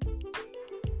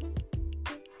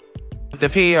the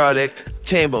periodic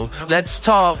table. Let's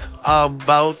talk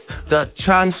about the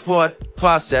transport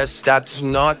process that's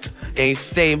not a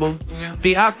stable.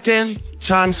 The actin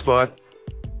transport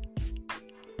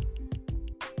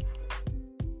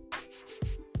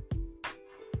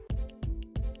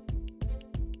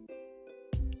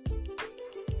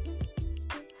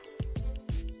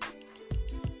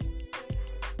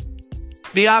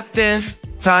the active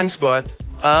transport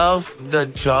of the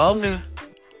drug,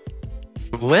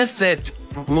 with it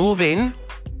moving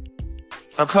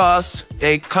across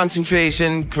a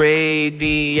concentration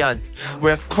gradient,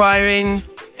 requiring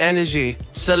energy,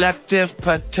 selective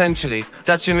potentially,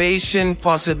 saturation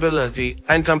possibility,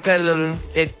 and competitive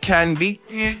it can be.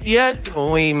 Yet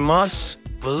we must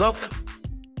look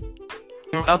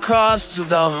across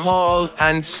the hall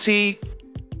and see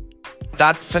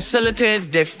that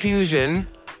facilitated diffusion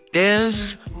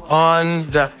is on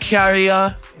the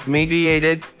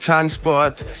carrier-mediated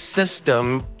transport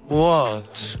system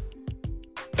walls.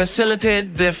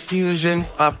 Facilitated diffusion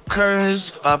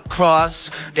occurs across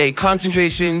a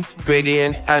concentration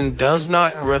gradient and does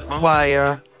not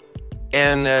require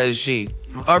energy.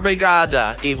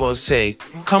 Obrigada e você,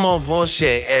 como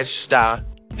você está?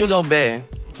 Tudo bem,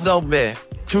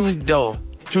 tudo.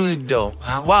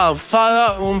 Wow,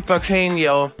 fala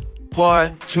pequeño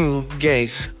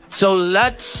português. So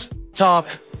let's talk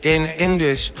in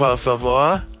English, por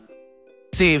favor.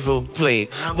 S'il vous plaît.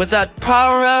 With that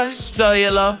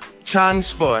paracellular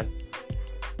transport,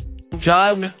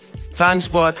 drug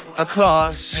transport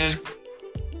across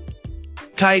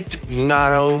tight,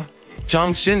 narrow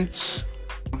junctions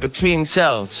between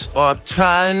cells or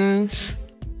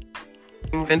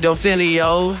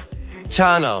endothelial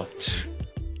channels.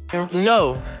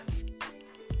 No,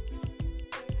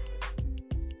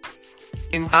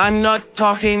 I'm not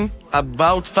talking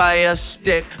about fire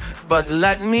stick, but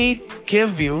let me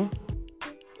give you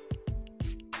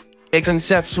a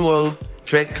conceptual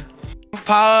trick.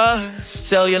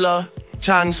 Paracellular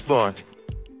transport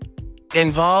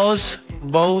involves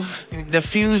both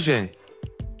diffusion,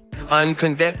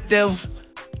 unconvective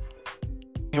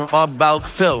or bulk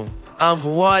fill of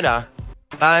water,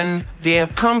 and the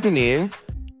accompanying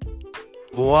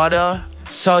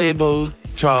water-soluble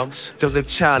drugs to the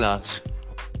channels.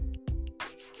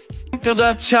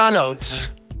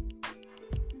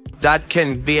 That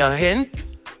can be a hint.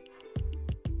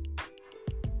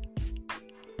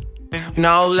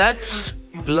 Now let's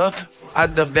look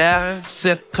at the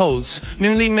vesicles.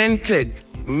 Newly minted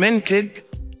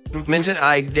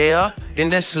idea in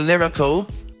this lyrical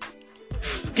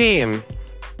scheme.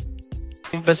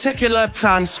 Vesicular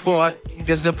transport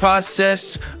is the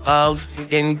process of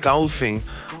engulfing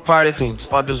particles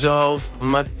or dissolved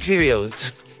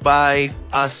materials by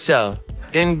a cell.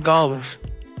 Engulfment.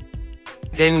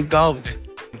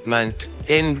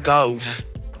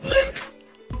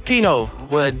 Kino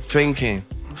with drinking.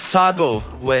 Fago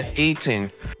with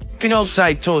eating.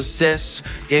 Pinocytosis,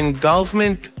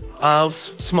 engulfment of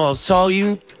small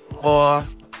solute or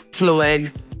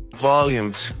fluid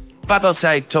volumes.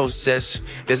 Phagocytosis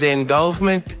is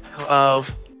engulfment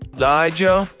of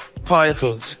larger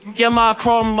particles. Your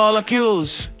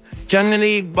macromolecules,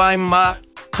 generally by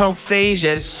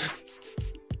macrophages.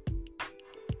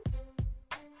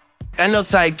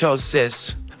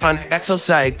 Endocytosis and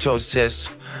exocytosis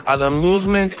are the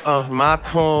movement of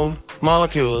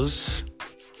macromolecules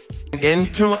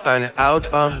into and out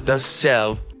of the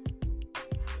cell.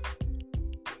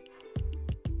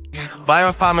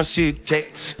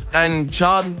 Biopharmaceutics and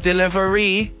drug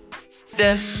delivery.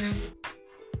 This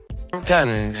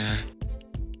guns.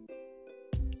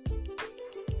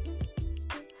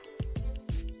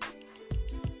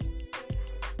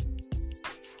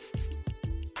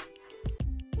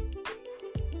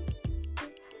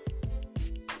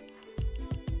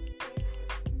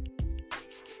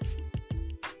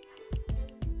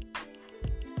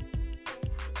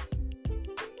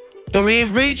 So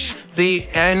we've reached the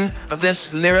end of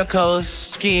this lyrical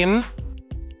scheme.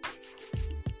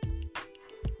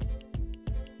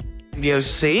 You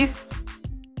see?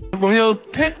 We'll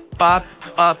pick back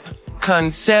up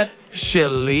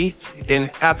conceptually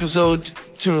in episode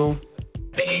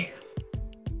 2B.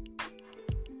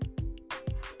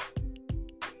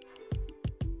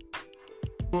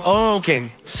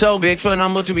 Okay, so grateful and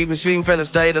humble to be pursuing further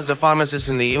studies as a pharmacist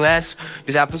in the US.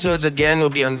 These episodes again will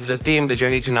be under the theme, The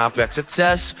Journey to NAPLEX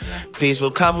Success. These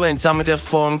will cover in summative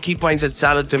form key points that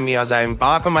matter to me as I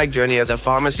embark on my journey as a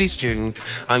pharmacy student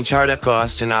on charter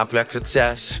course to NAPLEX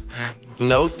Success.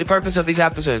 Note the purpose of these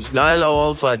episodes, not at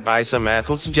all for advice or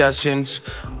medical suggestions,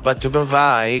 but to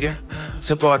provide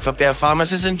support for peer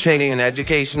pharmacists in training in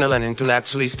educational and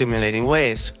intellectually stimulating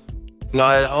ways.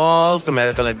 Not at all for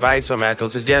medical advice or medical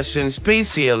suggestions. Please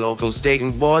see a local state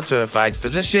and board certified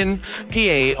physician,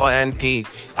 PA or NP,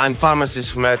 and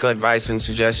pharmacist for medical advice and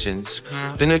suggestions.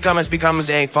 The newcomer becomes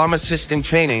a pharmacist in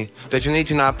training, the journey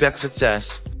to NAPLEX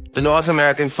success. The North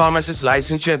American Pharmacist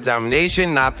Licensure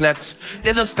Examination, NAPLEX,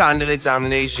 is a standard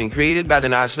examination created by the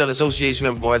National Association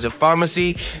of Boards of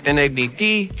Pharmacy,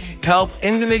 NABP, to help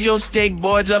individual state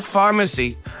boards of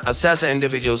pharmacy assess an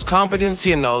individual's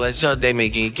competency and knowledge that they may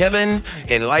be given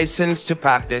a license to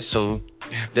practice. So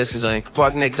this is an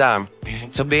important exam.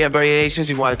 So be abbreviations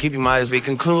you want to keep in mind as we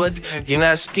conclude.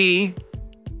 UNSP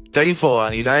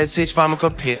 34, United States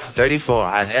Pharmacopoeia 34,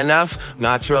 and NF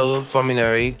Natural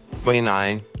Formulary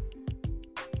 29.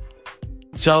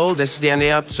 So, this is the end of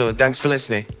the episode. Thanks for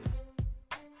listening.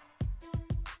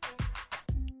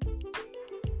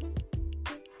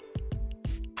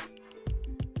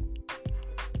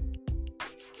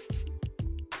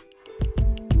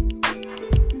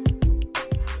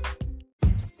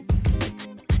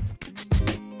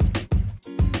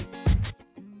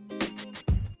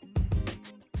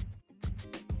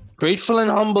 Grateful and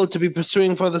humbled to be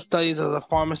pursuing further studies as a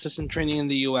pharmacist in training in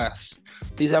the US.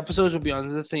 These episodes will be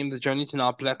under the theme, The Journey to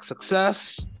NAPLEX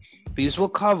Success. These will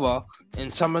cover,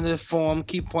 in summative form,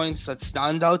 key points that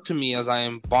stand out to me as I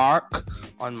embark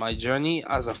on my journey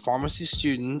as a pharmacy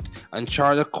student and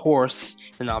chart a course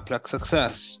to NAPLEX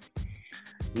Success.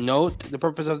 Note the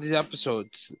purpose of these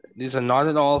episodes. These are not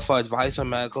at all for advice or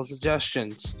medical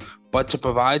suggestions, but to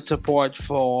provide support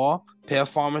for peer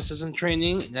pharmacists in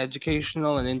training in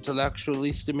educational and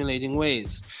intellectually stimulating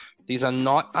ways. These are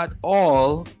not at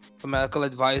all for medical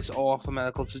advice or for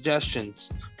medical suggestions.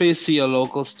 Please see a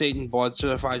local state and board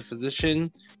certified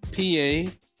physician,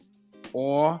 PA,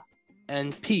 or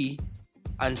NP,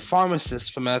 and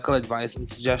pharmacist for medical advice and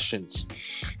suggestions.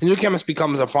 The new chemist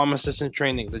becomes a pharmacist in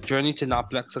training, the journey to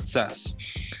NAPLEX success.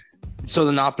 So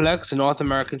the NAPLEX, the North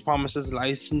American Pharmacist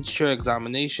Licensure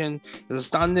Examination, is a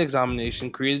standard examination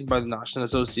created by the National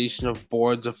Association of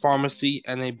Boards of Pharmacy,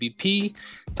 NABP,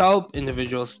 to help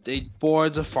individual state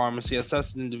boards of pharmacy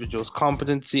assess an individual's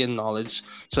competency and knowledge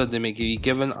so that they may be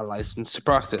given a license to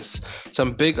practice.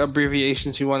 Some big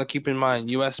abbreviations you want to keep in mind: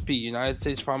 USP, United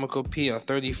States Pharmacopoeia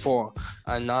 34,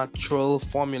 and Natural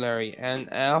Formulary,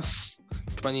 NF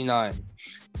 29.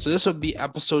 So this will be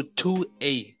episode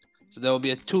 2A. So there will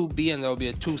be a 2B and there will be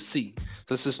a 2C.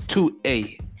 So this is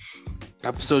 2A.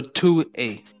 Episode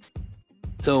 2A.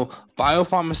 So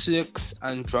biopharmaceutics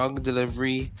and drug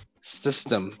delivery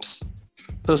systems.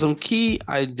 So some key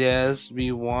ideas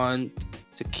we want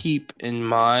to keep in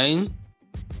mind.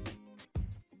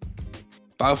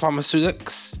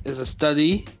 Biopharmaceutics is a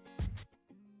study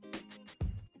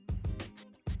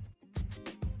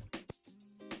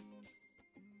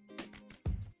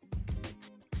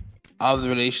of the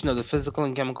relation of the physical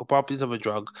and chemical properties of a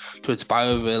drug to its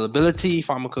bioavailability,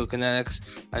 pharmacokinetics,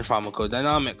 and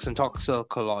pharmacodynamics, and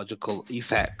toxicological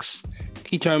effects.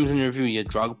 Key terms in review: your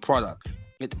drug product.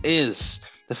 It is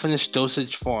the finished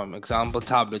dosage form, example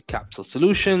tablet capsule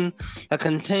solution, that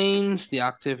contains the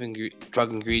active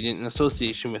drug ingredient in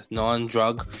association with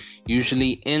non-drug,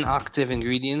 usually inactive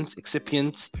ingredients,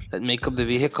 excipients that make up the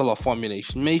vehicle or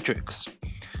formulation matrix.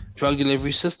 Drug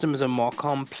delivery system is a more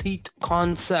complete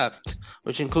concept,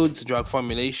 which includes the drug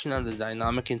formulation and the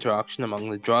dynamic interaction among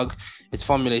the drug, its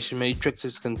formulation matrix,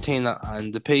 its container,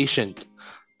 and the patient.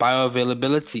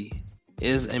 Bioavailability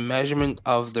is a measurement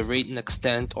of the rate and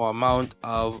extent or amount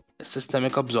of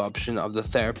systemic absorption of the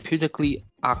therapeutically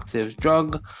active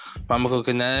drug.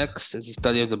 Pharmacokinetics is the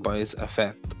study of the body's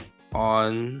effect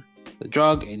on the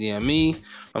drug, ADME.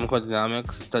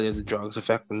 Pharmacodynamics is the study of the drug's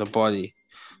effect on the body.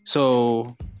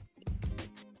 So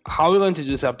how we're going to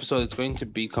do this episode is going to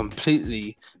be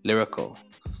completely lyrical.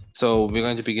 So we're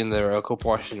going to begin the lyrical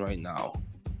portion right now.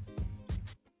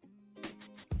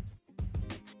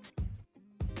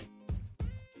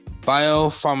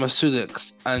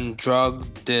 Biopharmaceutics and drug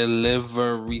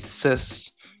delivery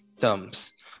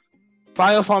systems.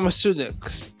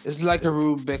 Biopharmaceutics is like a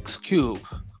Rubik's Cube,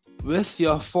 with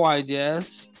your 4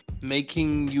 ideas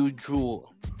making you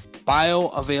drool.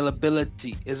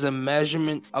 Bioavailability is a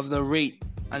measurement of the rate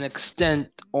and extent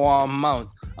or amount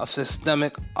of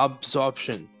systemic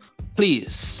absorption.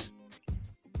 Please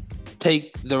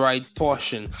take the right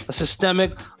portion. The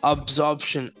systemic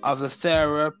absorption of the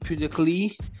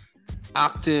therapeutically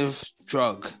active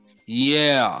drug.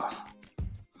 Yeah.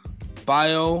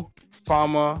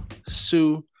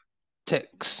 Biopharmaceutics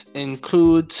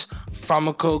includes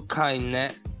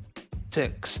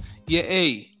pharmacokinetics. Your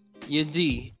A, your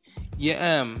D, your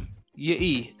M, your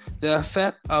E. The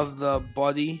effect of the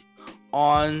body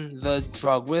on the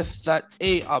drug with that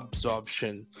A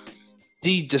absorption,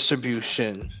 D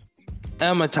distribution,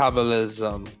 M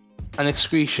metabolism, and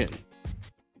excretion.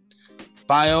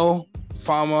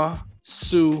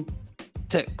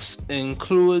 Biopharmaceutics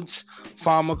includes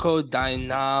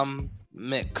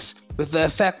pharmacodynamics with the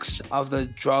effects of the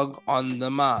drug on the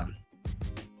man.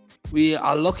 We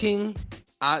are looking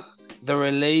at the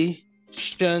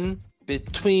relation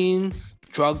between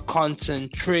drug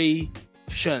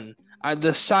concentration at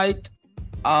the site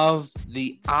of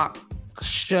the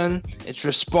action, its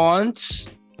response,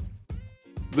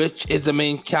 which is the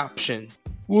main caption.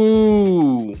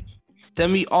 Woo!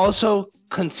 Then we also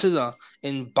consider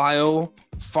in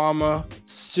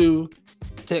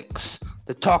biopharmaceutics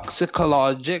the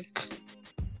toxicologic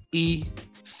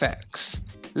effects.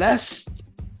 Lest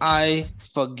I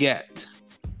forget,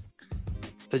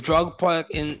 the drug product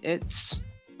in its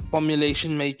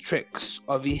formulation matrix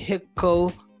or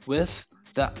vehicle with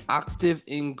the active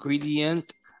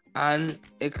ingredient and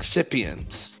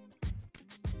excipients.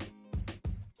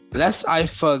 Lest I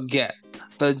forget,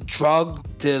 the drug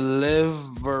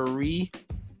delivery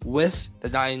with the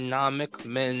dynamic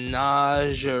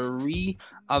menagerie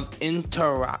of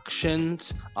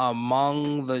interactions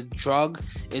among the drug,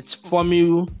 its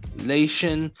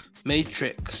formulation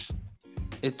matrix,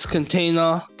 its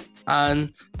container,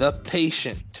 and the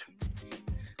patient.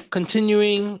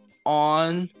 Continuing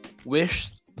on with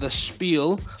the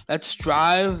spiel, let's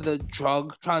drive the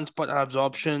drug transport and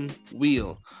absorption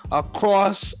wheel.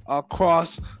 Across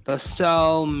the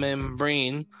cell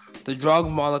membrane, the drug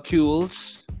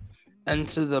molecules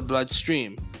enter the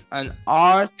bloodstream and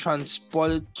are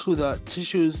transported to the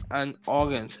tissues and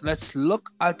organs. Let's look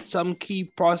at some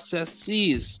key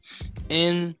processes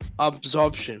in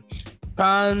absorption.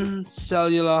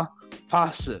 Transcellular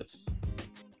passive,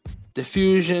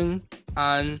 diffusion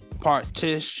and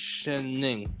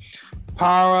partitioning,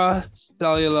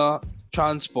 paracellular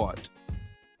transport,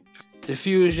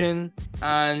 diffusion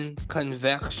and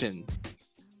convection.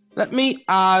 Let me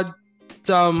add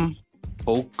some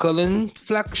vocal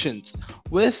inflections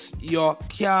with your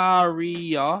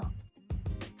carrier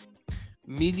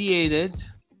mediated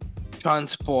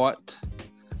transport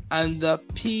and the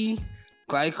P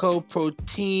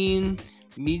glycoprotein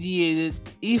mediated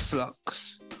efflux,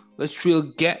 which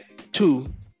we'll get to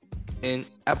in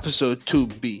episode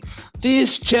 2b.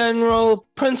 These general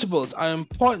principles are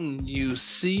important, you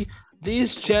see.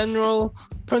 These general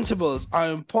principles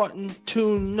are important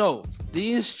to know.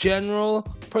 These general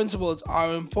principles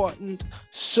are important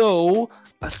so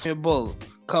assimilable.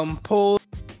 Compose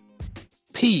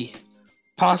P,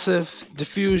 passive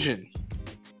diffusion.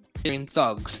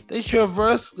 Thugs. They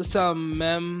traverse the cell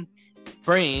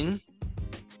membrane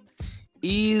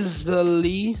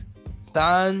easily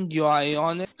than your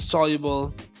ionic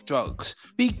soluble drugs.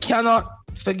 We cannot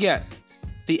forget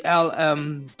the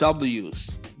LMWs,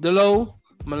 the low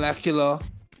molecular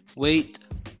weight,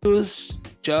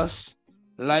 just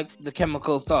like the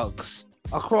chemical thugs,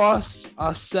 across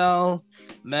a cell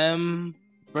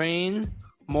membrane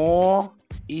more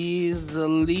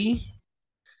easily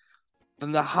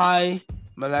than the high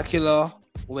molecular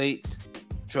weight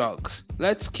drugs.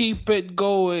 Let's keep it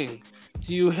going.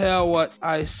 Do you hear what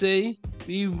I say?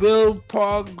 We will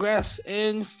progress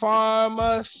in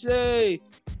pharmacy.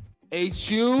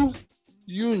 HU,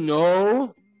 you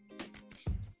know.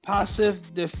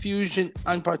 Passive diffusion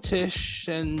and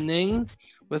partitioning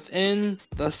within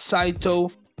the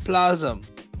cytoplasm,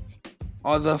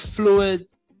 or the fluid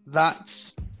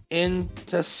that's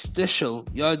interstitial.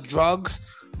 Your drugs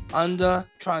under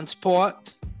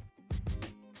transport.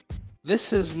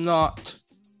 This is not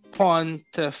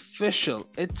pontificial,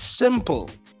 it's simple.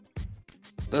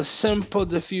 The simple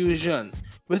diffusion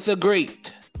with a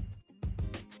great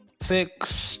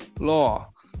fixed law.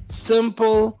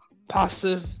 Simple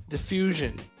passive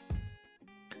diffusion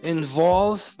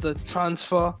involves the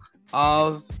transfer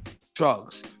of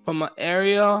drugs from an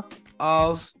area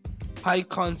of high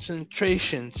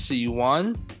concentration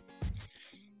C1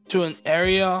 to an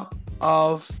area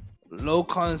of low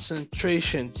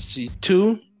concentration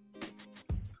C2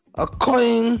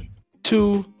 according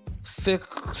to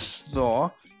Fick's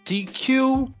law.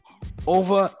 dQ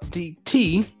over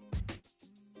dt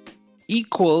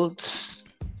equals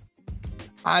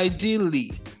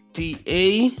ideally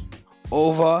dA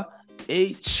over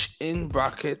H in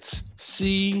brackets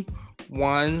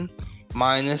C1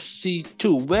 minus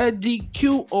C2, where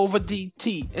dQ over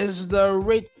dt is the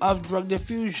rate of drug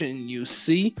diffusion. You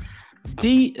see,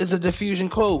 D is the diffusion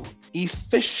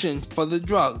coefficient for the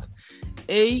drug.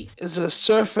 A is the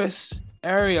surface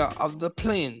area of the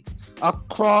plane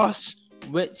across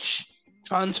which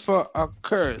transfer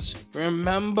occurs.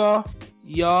 Remember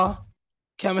your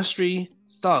chemistry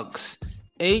thugs.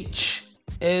 H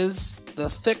is the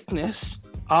thickness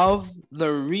of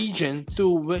the region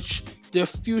through which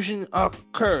diffusion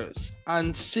occurs,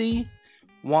 and C1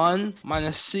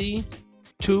 minus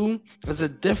C2 is the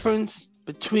difference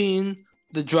between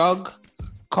the drug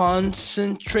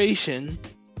concentration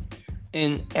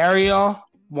in area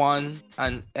 1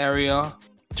 and area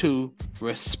 2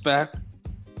 respectively.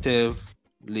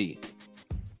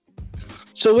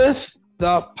 So with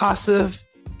the passive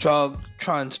drug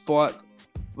transport,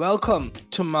 welcome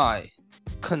to my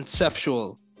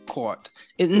conceptual court.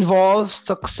 It involves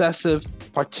successive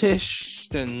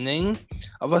partitioning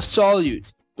of a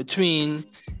solute between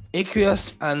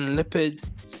aqueous and lipid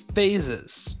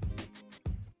phases,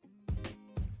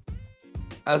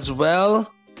 as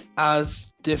well as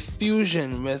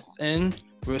diffusion within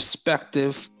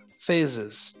respective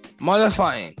phases.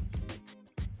 Modifying.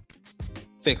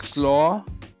 Fick's law,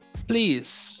 please.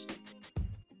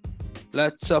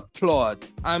 Let's applaud.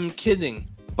 I'm kidding,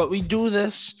 but we do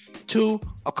this to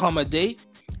accommodate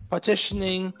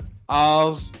partitioning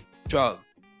of drug.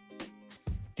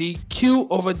 dQ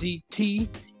over dt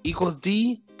equals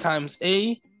D times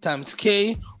A times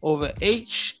K over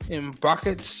H in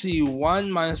brackets C1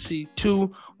 minus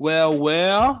C2, where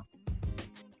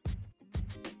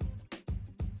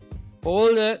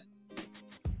hold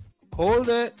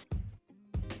it,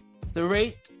 the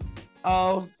rate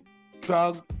of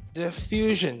drug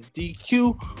diffusion,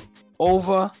 dQ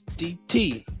over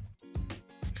dt,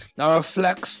 now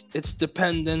reflects its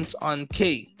dependence on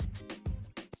K.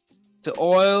 The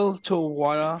oil to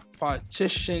water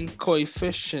partition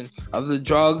coefficient of the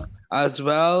drug, as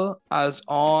well as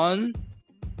on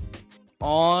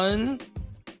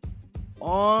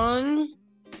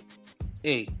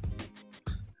A,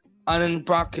 and in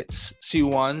brackets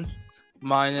C1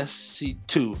 minus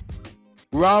C2.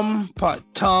 Rum pa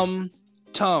tum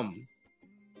tum.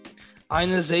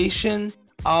 Ionization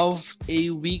of a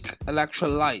weak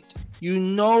electrolyte. You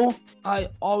know, I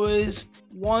always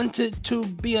wanted to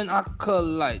be an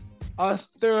acolyte, a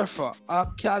thurifer, a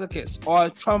catechist, or a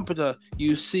trumpeter,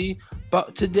 you see,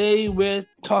 but today we're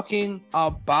talking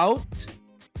about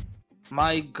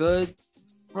my good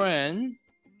friend,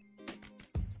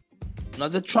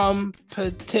 not the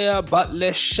trumpeter, but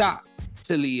le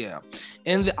chatelier,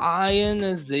 in the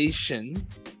ionization.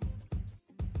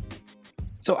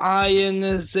 So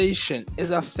ionization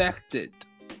is affected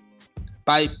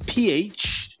by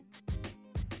pH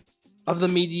of the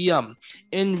medium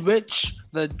in which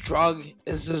the drug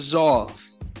is dissolved,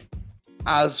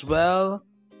 as well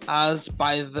as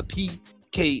by the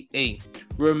pKa.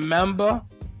 Remember,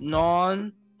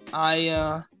 non-ionized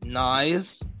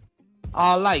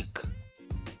are like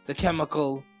the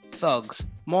chemical thugs,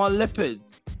 more lipid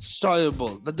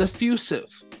soluble, the diffusive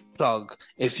plug,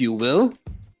 if you will.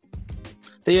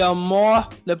 They are more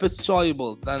lipid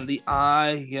soluble than the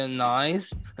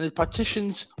ionized, and it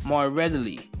partitions more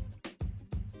readily.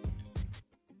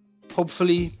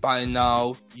 Hopefully by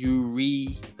now you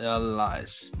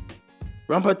realize.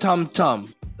 Rumpa tum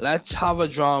tum, let's have a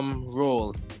drum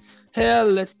roll. Here,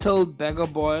 little beggar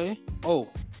boy. Oh,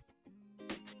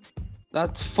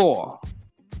 that's 4.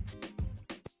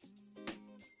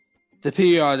 The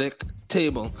periodic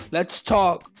table. Let's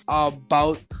talk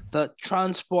about the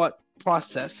transport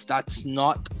process that's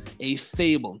not a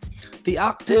fable. The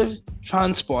active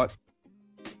transport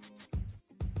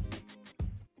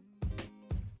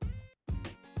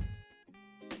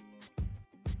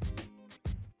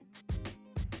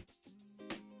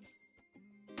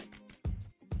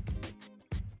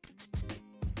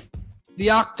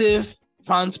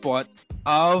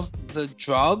of the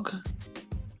drug,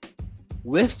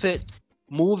 with it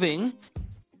moving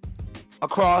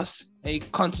across a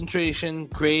concentration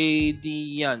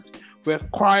gradient,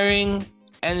 requiring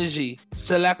energy,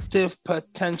 selective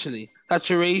potentially,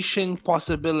 saturation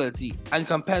possibility, and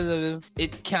competitive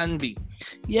it can be.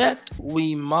 Yet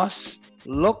we must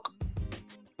look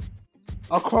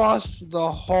across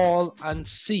the hall and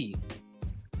see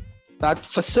that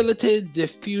facilitated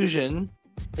diffusion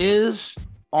is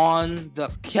on the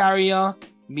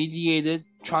carrier-mediated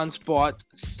transport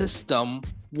system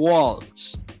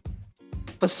walls.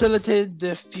 Facilitated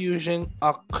diffusion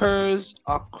occurs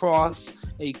across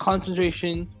a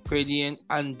concentration gradient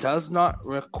and does not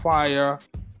require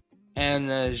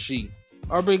energy.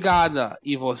 Obrigada,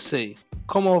 e você?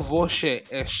 Como você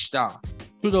está?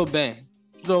 Tudo bem?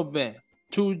 Tudo bem?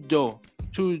 Tudo.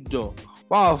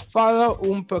 Wow, fala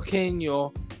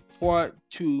pequeno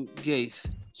português.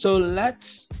 So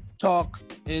let's talk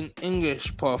in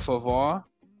English, por favor.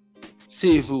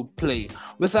 S'il vous plaît.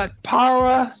 With that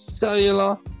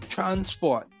paracellular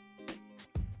transport,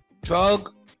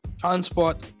 drug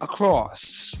transport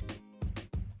across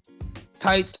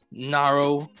tight,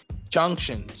 narrow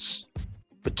junctions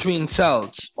between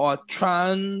cells or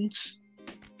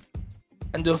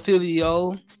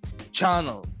trans-endothelial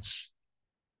channels.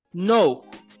 No,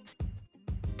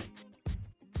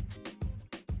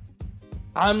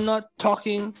 I'm not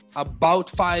talking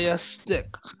about fire stick,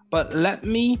 but let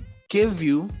me give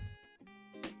you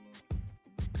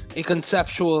a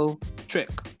conceptual trick.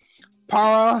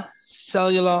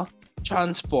 Paracellular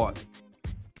transport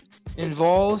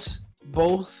involves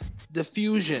both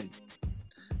diffusion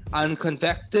and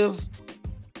convective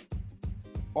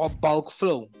or bulk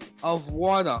flow of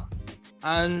water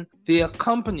and the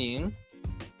accompanying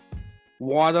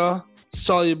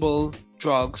water-soluble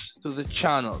drugs to the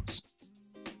channels.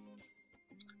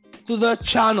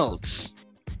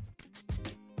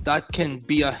 That can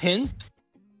be a hint.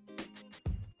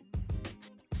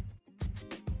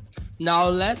 Now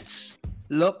let's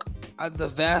look at the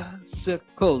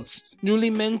vesicles. Newly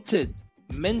minted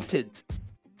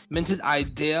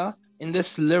idea in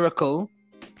this lyrical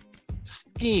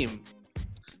scheme.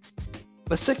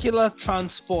 Vesicular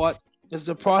transport is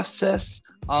the process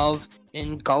of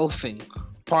engulfing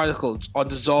particles or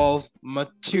dissolved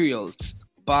materials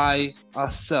by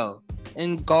a cell.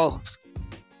 Engulfment.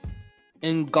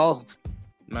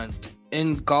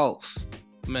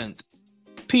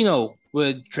 Pinot,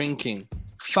 we're drinking.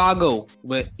 Fago,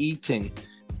 we're eating.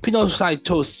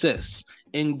 Pinocytosis,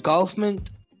 engulfment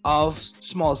of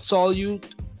small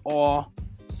solute or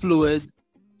fluid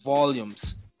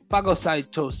volumes.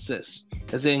 Phagocytosis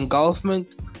is the engulfment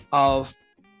of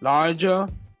larger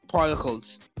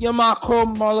particles, your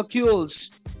macromolecules,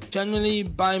 generally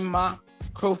by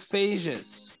macrophages.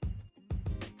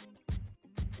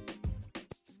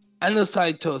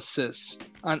 Endocytosis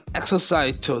and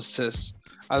exocytosis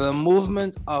are the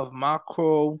movement of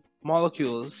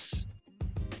macromolecules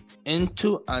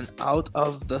into and out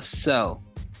of the cell.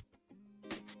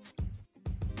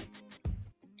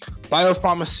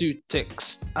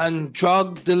 Biopharmaceutics and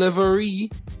drug delivery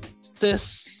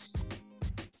systems.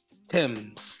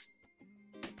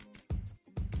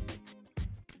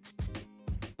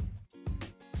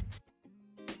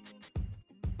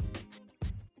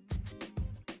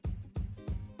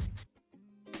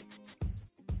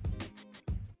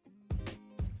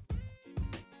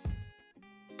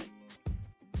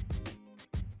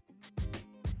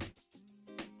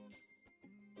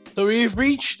 So we've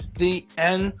reached the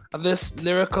end of this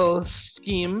lyrical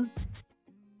scheme.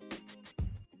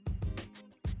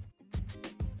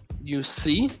 You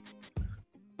see,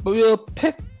 but we'll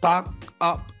pick back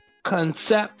up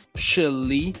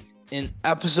conceptually in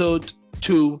episode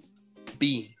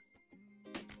 2B.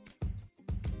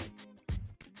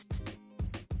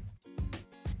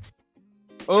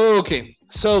 Okay,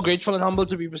 so grateful and humbled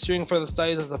to be pursuing further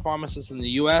studies as a pharmacist in the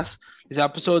US. These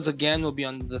episodes again will be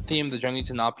under the theme The Journey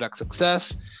to NAPLEX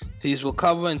Success. These will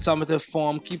cover in summative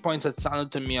form key points that stand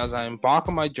out to me as I embark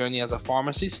on my journey as a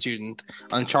pharmacy student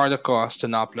and chart a course to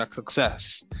NAPLEX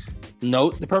Success.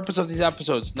 Note, the purpose of these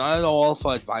episodes not at all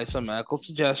for advice or medical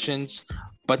suggestions,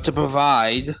 but to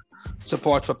provide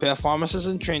support for peer pharmacists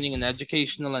in training in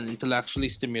educational and intellectually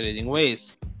stimulating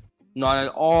ways. Not at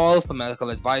all for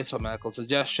medical advice or medical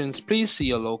suggestions. Please see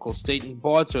your local state and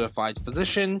board certified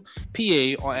physician,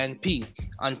 PA or NP,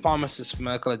 and pharmacist for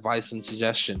medical advice and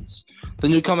suggestions. The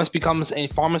newcomer becomes a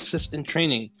pharmacist in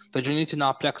training, the journey to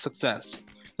NAPLEX success.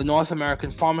 The North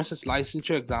American Pharmacist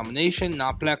Licensure Examination,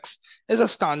 NAPLEX, is a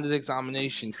standard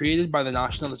examination created by the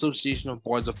National Association of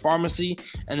Boards of Pharmacy,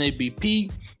 NABP,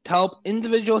 to help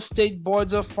individual state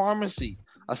boards of pharmacy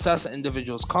assess an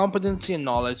individual's competency and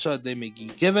knowledge so that they may be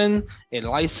given a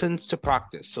license to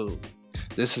practice. So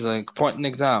this is an important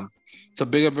exam. So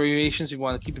big abbreviations you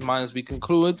want to keep in mind as we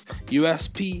conclude.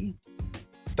 USP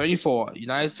 34,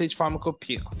 United States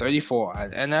Pharmacopoeia 34,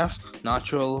 and NF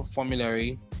Natural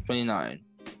Formulary 29.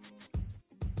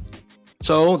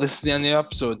 So this is the end of the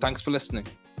episode. Thanks for listening.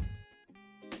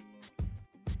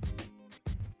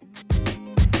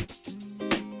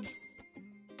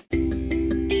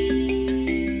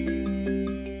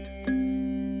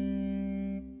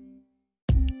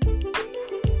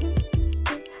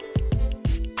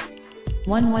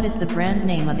 1. What is the brand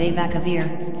name of abacavir,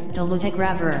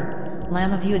 dolutegravir,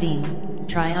 lamivudine,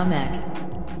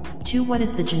 Triumec? 2. What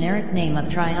is the generic name of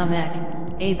Triumec,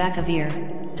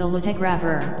 abacavir,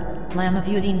 dolutegravir,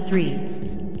 lamivudine? 3.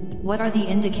 What are the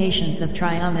indications of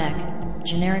Triumec,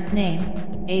 generic name,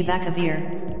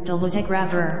 abacavir,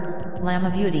 dolutegravir,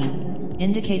 lamivudine,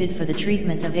 indicated for the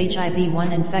treatment of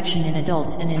HIV-1 infection in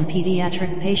adults and in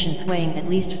pediatric patients weighing at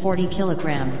least 40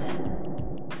 kilograms?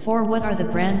 4. What are the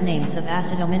brand names of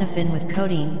acetaminophen with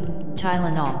codeine,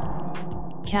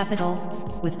 Tylenol, Capital,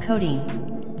 with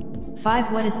codeine?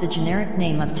 5. What is the generic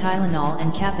name of Tylenol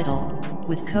and Capital,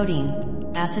 with codeine,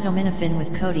 acetaminophen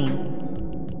with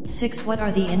codeine? 6. What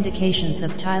are the indications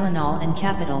of Tylenol and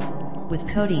Capital, with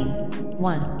codeine?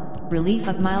 1. Relief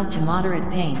of mild to moderate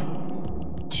pain.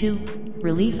 2.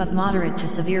 Relief of moderate to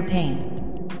severe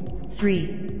pain.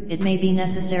 3. It may be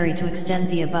necessary to extend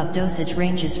the above dosage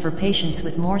ranges for patients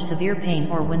with more severe pain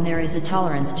or when there is a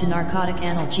tolerance to narcotic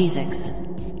analgesics.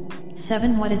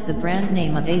 7. What is the brand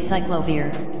name of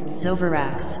acyclovir,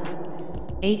 Zovirax?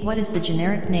 8. What is the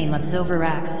generic name of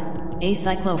Zovirax,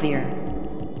 acyclovir?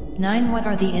 9. What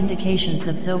are the indications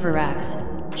of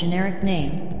Zovirax, generic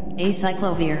name,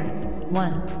 acyclovir?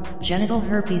 1. Genital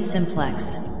herpes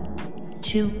simplex.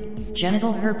 2.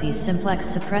 Genital herpes simplex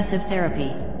suppressive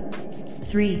therapy.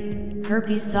 3.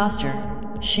 Herpes zoster,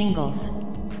 shingles.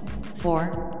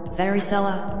 4.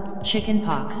 Varicella,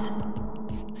 chickenpox.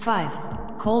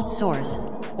 5. Cold sores,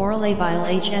 oral labile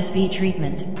HSV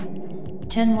treatment.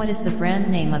 10. What is the brand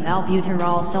name of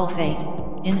albuterol sulfate,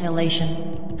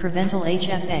 inhalation, Preventil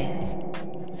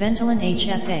HFA, Ventolin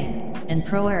HFA, and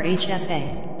ProAir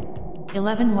HFA?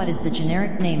 11. What is the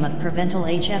generic name of Preventil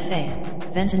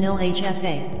HFA, Ventanil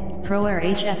HFA, ProAir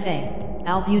HFA,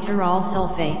 albuterol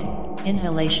sulfate,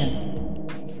 inhalation?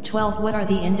 12. What are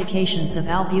the indications of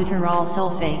albuterol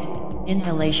sulfate,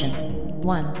 inhalation?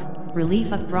 1.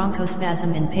 Relief of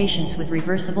bronchospasm in patients with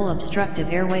reversible obstructive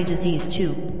airway disease.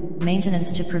 2.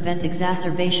 Maintenance to prevent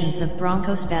exacerbations of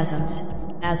bronchospasms,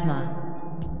 asthma.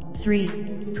 3.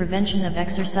 Prevention of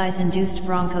exercise-induced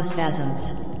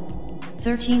bronchospasms.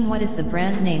 13. What is the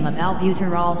brand name of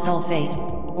albuterol sulfate,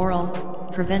 oral,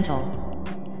 Preventil?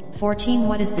 14.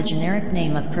 What is the generic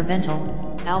name of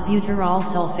Preventil, albuterol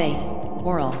sulfate,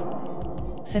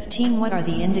 oral? 15. What are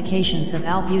the indications of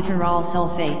albuterol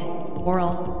sulfate,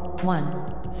 oral?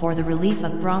 1. For the relief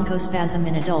of bronchospasm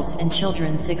in adults and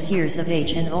children 6 years of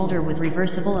age and older with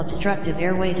reversible obstructive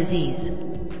airway disease.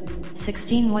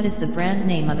 16. What is the brand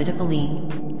name of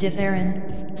Adipiline,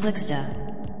 Differin, Plixta?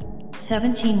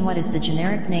 17. What is the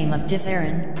generic name of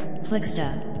Differin,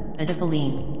 Plixta,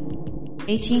 Adipiline?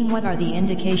 18. What are the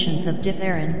indications of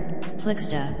Differin,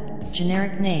 Plixta,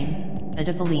 generic name,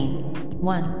 Adipiline?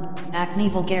 1. Acne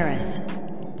vulgaris.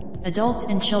 Adults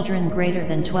and children greater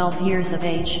than 12 years of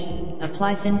age,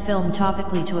 apply thin film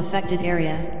topically to affected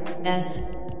area, S,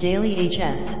 daily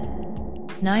HS.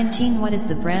 19. What is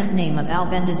the brand name of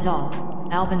albendazole,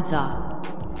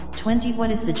 Albenza? 20. What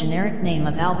is the generic name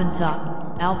of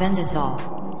Albenza,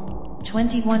 albendazole?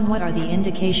 21. What are the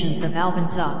indications of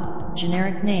Albenza,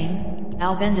 generic name,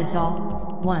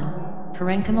 albendazole? 1.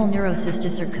 Parenchymal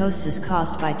neurocysticercosis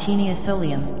caused by Tinea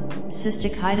solium,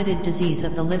 cystic hydatid disease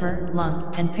of the liver,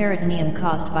 lung, and peritoneum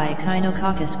caused by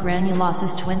Echinococcus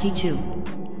granulosus. 22.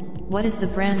 What is the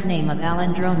brand name of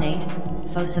alendronate,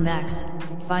 Fosamax,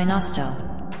 Binosto?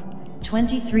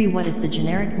 23. What is the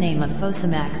generic name of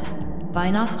Fosamax,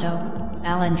 Binosto,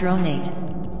 alendronate?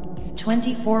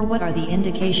 24. What are the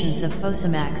indications of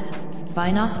Fosamax,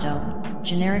 Binosto,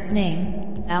 generic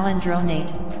name,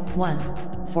 alendronate? 1.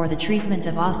 For the treatment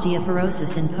of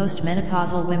osteoporosis in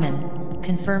postmenopausal women,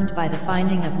 confirmed by the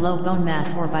finding of low bone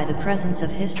mass or by the presence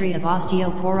of history of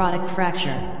osteoporotic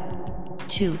fracture.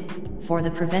 2. For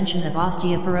the prevention of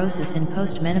osteoporosis in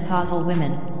postmenopausal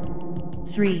women.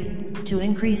 3. To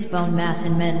increase bone mass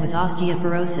in men with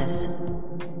osteoporosis.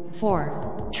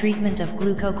 4. Treatment of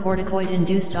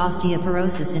glucocorticoid-induced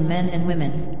osteoporosis in men and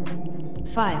women.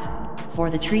 5. For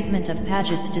the treatment of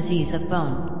Paget's disease of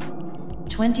bone.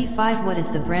 25. What is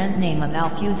the brand name of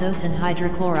alfuzosin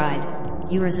hydrochloride,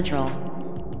 Urazetrol?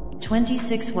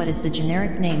 26. What is the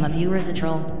generic name of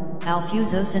Urazetrol,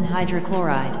 alfuzosin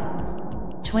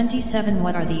hydrochloride? 27.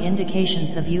 What are the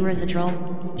indications of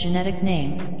Urazetrol, genetic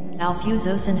name,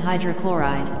 alfuzosin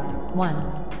hydrochloride?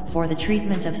 1. For the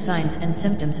treatment of signs and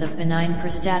symptoms of benign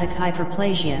prostatic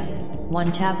hyperplasia,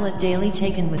 1 tablet daily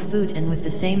taken with food and with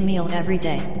the same meal every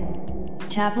day.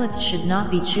 Tablets should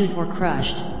not be chewed or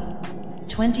crushed.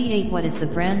 28. What is the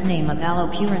brand name of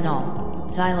allopurinol,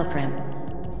 Xyloprim?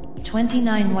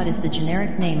 29. What is the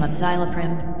generic name of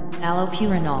Xyloprim,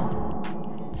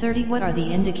 allopurinol? 30. What are the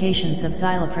indications of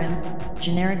Xyloprim?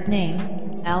 Generic name,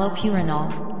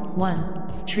 allopurinol.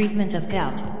 1. Treatment of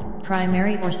gout,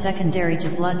 primary or secondary to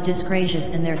blood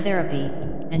dyscrasias and their therapy,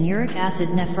 and uric acid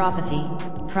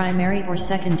nephropathy, primary or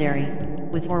secondary,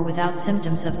 with or without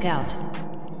symptoms of gout.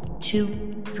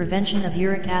 2. Prevention of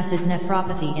uric acid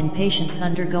nephropathy in patients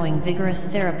undergoing vigorous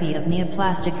therapy of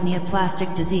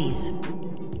neoplastic disease.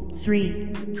 3.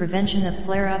 Prevention of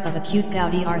flare-up of acute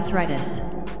gouty arthritis.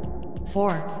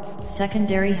 4.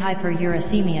 Secondary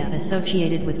hyperuricemia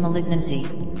associated with malignancy.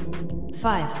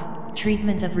 5.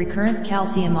 Treatment of recurrent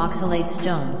calcium oxalate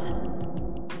stones.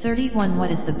 31. What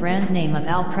is the brand name of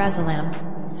alprazolam,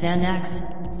 Xanax,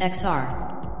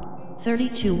 XR?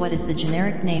 32. What is the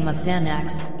generic name of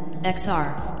Xanax,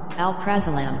 XR,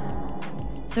 alprazolam?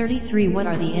 33. What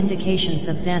are the indications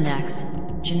of Xanax,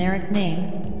 generic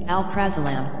name,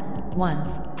 alprazolam?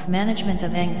 1. Management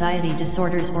of anxiety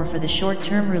disorders or for the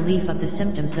short-term relief of the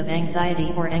symptoms of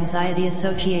anxiety or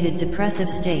anxiety-associated depressive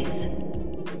states.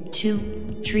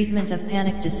 2. Treatment of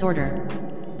panic disorder.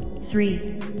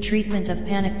 3. Treatment of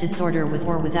panic disorder with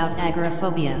or without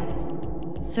agoraphobia.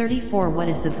 34. What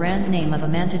is the brand name of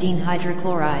amantadine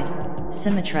hydrochloride,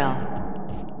 Simitrel?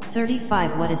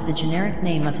 35. What is the generic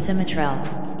name of Simitrel,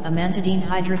 amantadine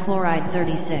hydrochloride?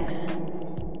 36.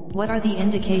 What are the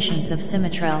indications of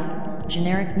Simitrel,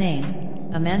 generic name,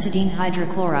 amantadine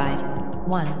hydrochloride?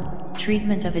 1.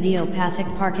 Treatment of idiopathic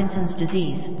Parkinson's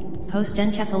disease,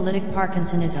 post-encephalitic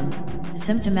Parkinsonism,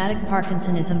 symptomatic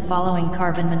Parkinsonism following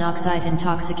carbon monoxide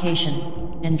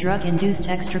intoxication, and drug-induced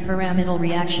extrapyramidal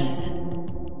reactions.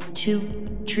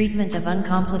 2. Treatment of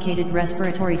uncomplicated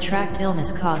respiratory tract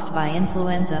illness caused by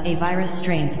influenza A virus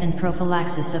strains and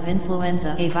prophylaxis of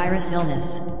influenza A virus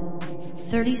illness.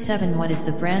 37. What is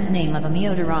the brand name of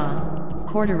amiodarone,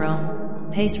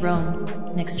 cordarone, pacerone,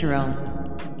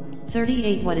 nixterone?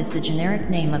 38. What is the generic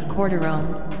name of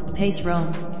cordarone,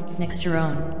 pacerone,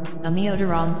 nixterone,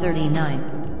 amiodarone?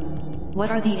 39.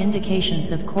 What are the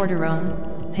indications of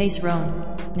cordarone, pacerone,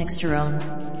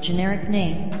 nixterone? Generic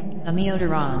name,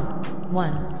 amiodarone.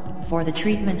 1. For the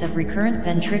treatment of recurrent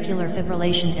ventricular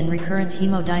fibrillation and recurrent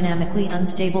hemodynamically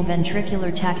unstable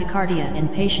ventricular tachycardia in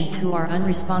patients who are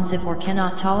unresponsive or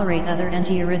cannot tolerate other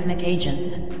antiarrhythmic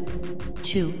agents.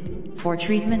 2. For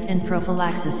treatment and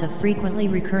prophylaxis of frequently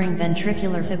recurring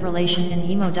ventricular fibrillation and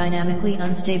hemodynamically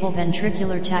unstable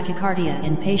ventricular tachycardia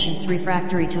in patients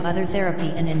refractory to other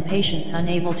therapy and in patients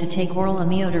unable to take oral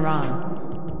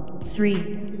amiodarone.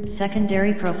 3.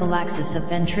 Secondary prophylaxis of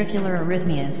ventricular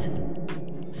arrhythmias.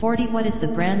 40. What is the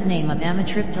brand name of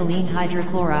amitriptyline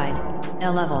hydrochloride,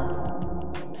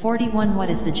 L-level? 41. What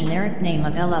is the generic name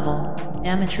of L-level,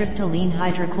 amitriptyline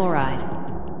hydrochloride?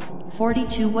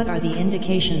 42. What are the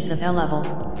indications of L-level,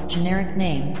 generic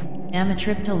name,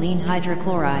 amitriptyline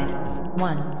hydrochloride?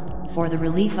 1. For the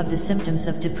relief of the symptoms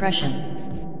of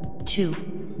depression.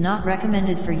 2. Not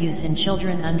recommended for use in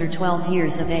children under 12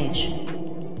 years of age.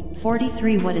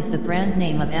 43. What is the brand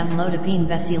name of amlodipine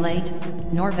mesylate,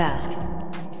 Norvasc?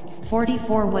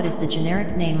 44. What is the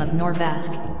generic name of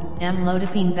Norvasc,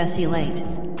 amlodipine mesylate?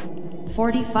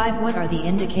 45. What are the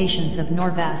indications of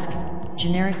Norvasc,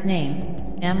 generic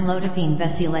name, amlodipine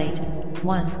mesylate?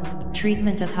 1.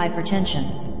 Treatment of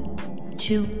hypertension.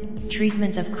 2.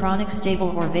 Treatment of chronic stable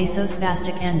or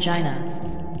vasospastic angina.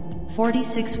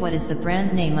 46. What is the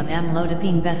brand name of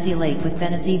amlodipine mesylate with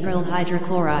benazepril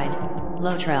hydrochloride,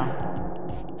 Lotrel?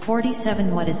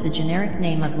 47. What is the generic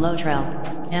name of Lotrel,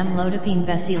 amlodipine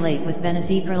mesylate with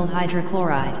benazepril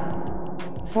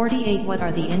hydrochloride? 48. What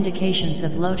are the indications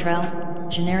of Lotrel,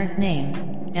 generic name,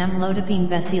 amlodipine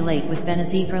mesylate with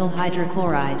benazepril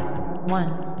hydrochloride?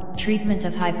 1. Treatment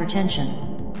of hypertension.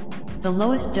 The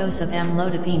lowest dose of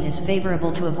amlodipine is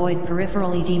favorable to avoid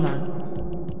peripheral edema.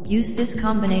 Use this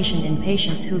combination in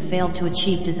patients who failed to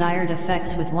achieve desired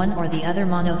effects with one or the other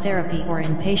monotherapy or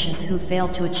in patients who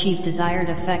failed to achieve desired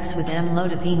effects with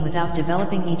amlodipine without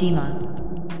developing edema.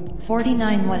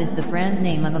 49. What is the brand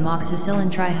name of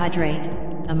amoxicillin trihydrate,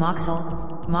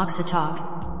 Amoxil,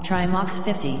 Moxitoc, Trimox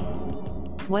 50?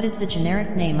 What is the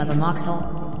generic name of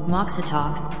Amoxil,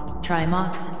 Moxitoc,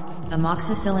 Trimox,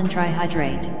 amoxicillin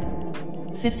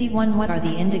trihydrate? 51. What are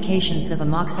the indications of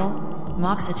Amoxil,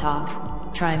 Moxitoc,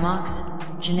 Trimox,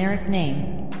 generic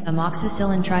name,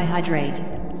 amoxicillin trihydrate?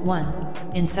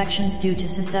 1. Infections due to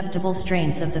susceptible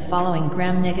strains of the following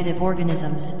gram-negative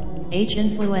organisms, H.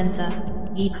 influenza,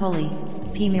 E. coli,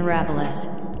 P. mirabilis,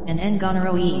 and N.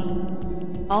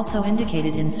 gonorrhoeae. Also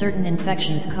indicated in certain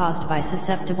infections caused by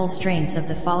susceptible strains of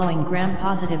the following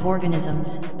gram-positive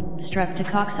organisms,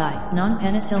 streptococci,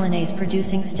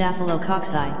 non-penicillinase-producing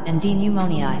staphylococci, and D.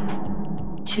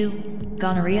 pneumoniae. 2.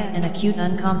 gonorrhea and acute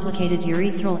uncomplicated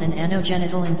urethral and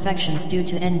anogenital infections due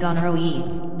to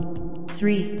N-gonorrhoeae.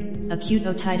 3. Acute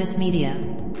otitis media.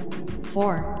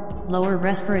 4. Lower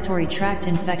respiratory tract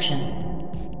infection.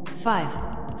 5.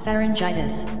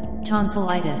 Pharyngitis,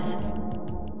 tonsillitis.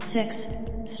 6.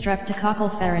 Streptococcal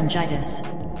pharyngitis.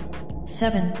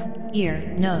 7.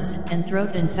 Ear, nose, and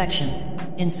throat infection.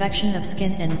 Infection of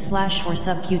skin and/or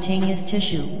subcutaneous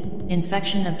tissue.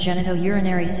 Infection of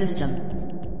genitourinary system.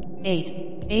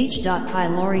 8. H.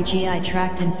 pylori GI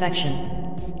tract infection.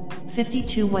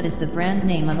 52. What is the brand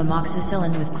name of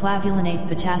amoxicillin with clavulinate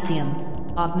potassium,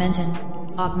 Augmentin,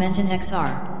 Augmentin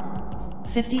XR?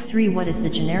 53. What is the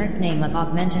generic name of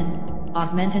Augmentin,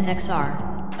 Augmentin XR,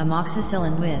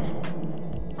 amoxicillin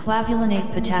with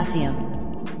clavulinate potassium?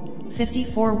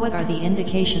 54. What are the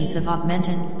indications of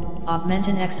Augmentin,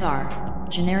 Augmentin XR,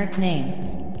 generic name?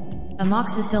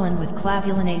 Amoxicillin with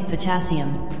clavulinate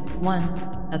potassium. 1.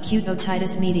 Acute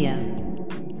otitis media.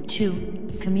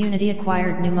 2.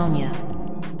 Community-acquired pneumonia.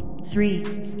 3.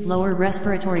 Lower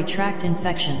respiratory tract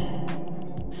infection.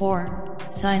 4.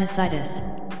 Sinusitis,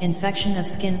 infection of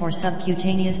skin or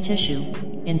subcutaneous tissue,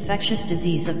 infectious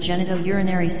disease of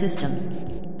genitourinary system.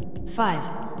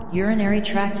 5. Urinary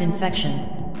tract infection,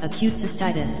 acute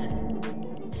cystitis.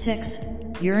 6.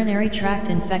 Urinary tract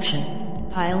infection,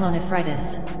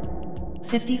 pyelonephritis.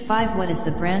 55. What is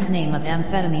the brand name of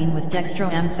amphetamine with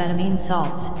dextroamphetamine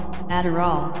salts,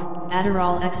 Adderall,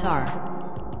 Adderall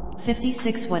XR?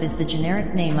 56. What is the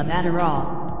generic name of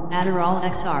Adderall, Adderall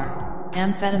XR,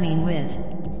 amphetamine with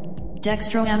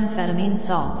dextroamphetamine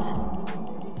salts?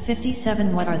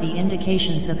 57. What are the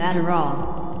indications of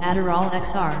Adderall, Adderall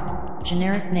XR,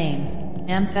 generic name,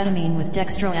 amphetamine with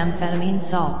dextroamphetamine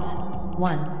salts?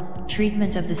 1.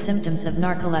 Treatment of the symptoms of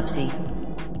narcolepsy.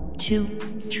 2.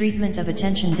 Treatment of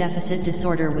attention deficit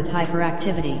disorder with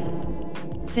hyperactivity.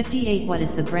 58. What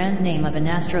is the brand name of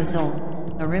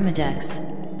anastrozole, Arimidex?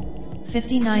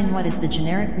 59. What is the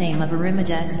generic name of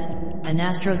Arimidex,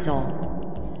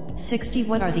 anastrozole? 60.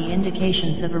 What are the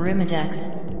indications of Arimidex,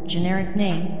 generic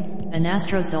name,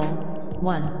 anastrozole?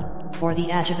 1. For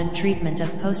the adjuvant treatment of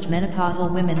postmenopausal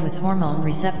women with hormone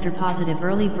receptor positive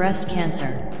early breast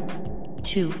cancer.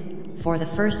 2. For the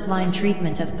first-line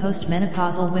treatment of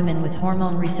postmenopausal women with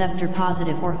hormone receptor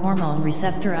positive or hormone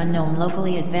receptor unknown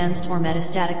locally advanced or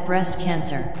metastatic breast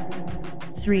cancer.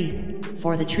 3.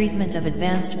 For the treatment of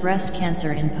advanced breast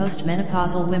cancer in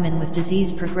postmenopausal women with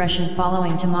disease progression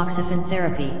following tamoxifen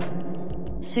therapy.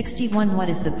 61. What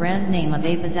is the brand name of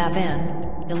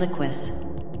apazaban, Eliquis?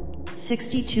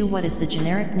 62. What is the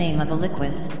generic name of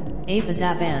Eliquis,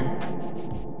 apazaban?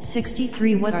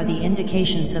 63. What are the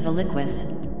indications of Eliquis,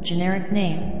 generic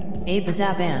name,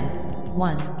 apazaban?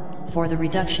 1. For the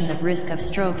reduction of risk of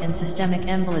stroke and systemic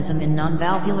embolism in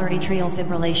non-valvular atrial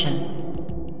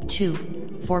fibrillation.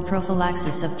 2. For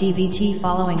prophylaxis of DVT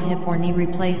following hip or knee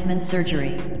replacement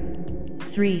surgery.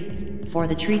 3. For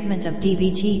the treatment of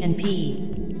DVT and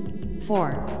PE.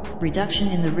 4. Reduction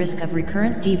in the risk of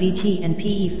recurrent DVT and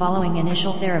PE following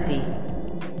initial therapy.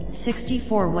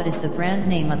 64. What is the brand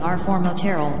name of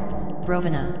arformoterol,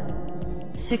 Brovina?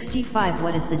 65.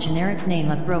 What is the generic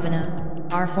name of Brovina,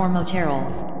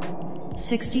 arformoterol?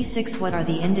 66. What are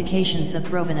the indications of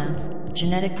Brovina,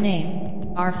 genetic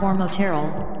name,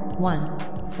 arformoterol?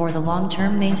 1. For the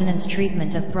long-term maintenance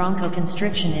treatment of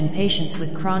bronchoconstriction in patients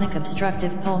with chronic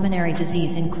obstructive pulmonary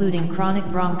disease including chronic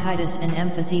bronchitis and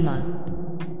emphysema.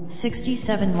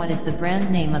 67. What is the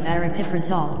brand name of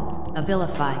aripiprazole,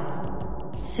 Abilify?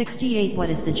 68. What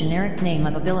is the generic name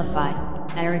of Abilify,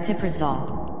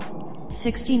 aripiprazole?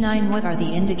 69. What are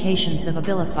the indications of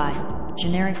Abilify,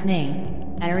 generic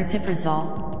name,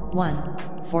 aripiprazole?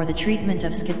 1. For the treatment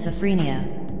of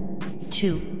schizophrenia.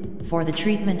 2. For the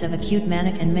treatment of acute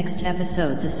manic and mixed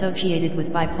episodes associated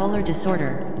with bipolar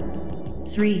disorder.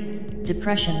 3.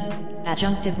 Depression,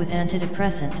 adjunctive with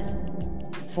antidepressant.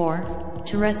 4.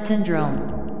 Tourette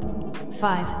syndrome.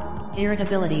 5.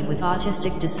 Irritability with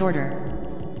autistic disorder.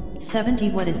 70.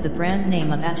 What is the brand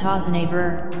name of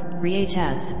atozanavir,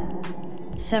 Riataz?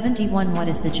 71. What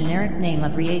is the generic name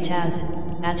of Riataz,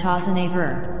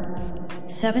 atozanavir?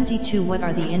 72. What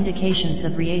are the indications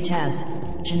of Riataz,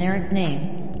 generic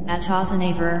name,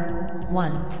 atozanavir?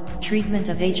 1. Treatment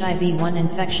of HIV-1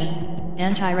 infection,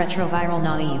 antiretroviral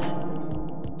naive.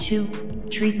 2.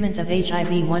 Treatment of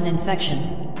HIV-1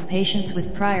 infection, patients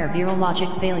with prior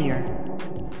virologic failure.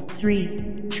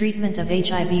 3. Treatment of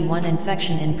HIV-1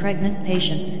 infection in pregnant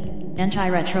patients,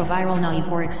 antiretroviral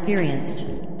naive or experienced.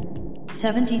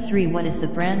 73. What is the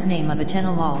brand name of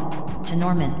atenolol,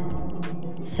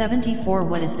 Tenormin? 74.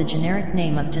 What is the generic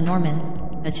name of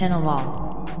Tenormin,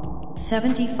 atenolol?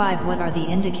 75. What are the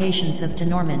indications of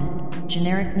tenormin?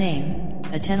 Generic name,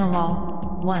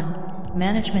 atenolol. 1.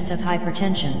 Management of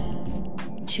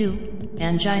hypertension. 2.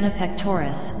 Angina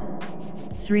pectoris.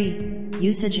 3.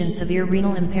 Usage in severe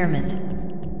renal impairment.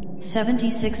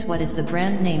 76. What is the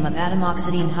brand name of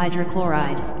atomoxetine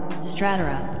hydrochloride?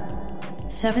 Stratera.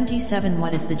 77.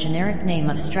 What is the generic name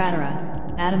of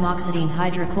Stratera, atomoxetine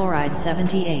hydrochloride?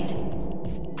 78.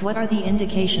 What are the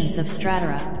indications of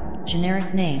Stratera,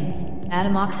 generic name,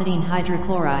 atomoxetine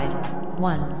hydrochloride?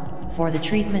 1. For the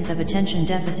treatment of attention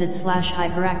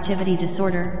deficit/hyperactivity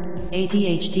disorder,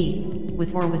 ADHD,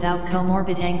 with or without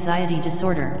comorbid anxiety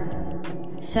disorder.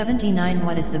 79.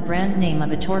 What is the brand name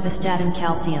of atorvastatin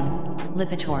calcium,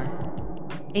 Lipitor?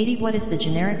 80. What is the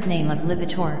generic name of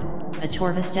Lipitor,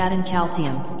 atorvastatin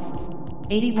calcium?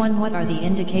 81. What are the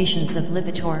indications of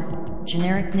Lipitor,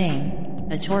 generic name,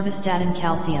 atorvastatin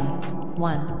calcium?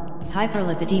 1.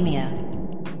 Hyperlipidemia.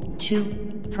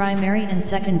 2. Primary and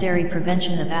secondary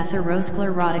prevention of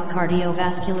atherosclerotic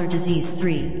cardiovascular disease.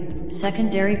 3.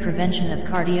 Secondary prevention of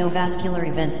cardiovascular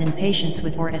events in patients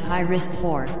with or at high risk.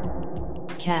 4.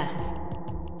 CAT.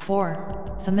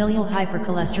 4. Familial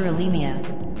hypercholesterolemia,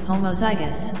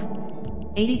 homozygous.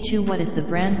 82. What is the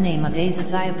brand name of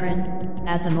azathioprine,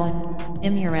 Azamoun,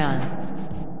 Imuran?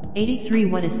 83.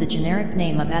 What is the generic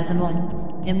name of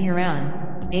Azamoun, Imuran,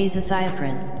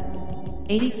 azathioprine?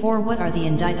 84. What are the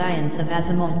indicitions of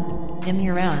Azamoun,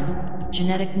 Imuran,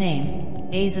 genetic name,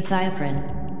 azathioprine?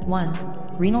 1.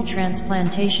 Renal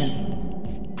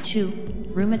transplantation. 2.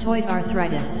 Rheumatoid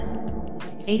arthritis.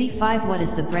 85. What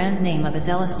is the brand name of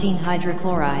azelastine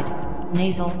hydrochloride,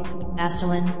 nasal,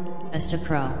 Astelin,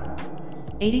 Astepro?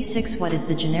 86. What is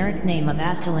the generic name of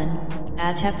Astelin,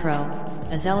 Atepro,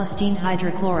 azelastine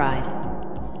hydrochloride?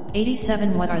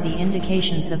 87. What are the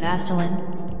indications of Astelin,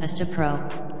 Astepro,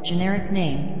 generic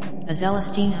name,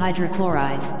 azelastine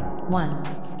hydrochloride? 1.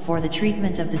 For the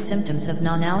treatment of the symptoms of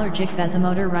non-allergic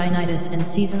vasomotor rhinitis and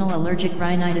seasonal allergic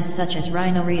rhinitis such as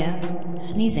rhinorrhea,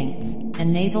 sneezing,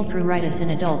 and nasal pruritus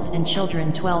in adults and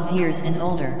children 12 years and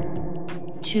older.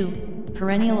 2.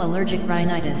 Perennial allergic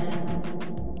rhinitis.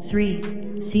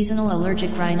 3. Seasonal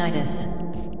allergic rhinitis.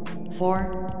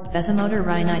 4. Vasomotor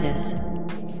rhinitis.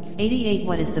 88.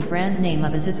 What is the brand name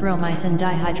of azithromycin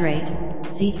dihydrate,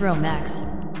 Zithromax,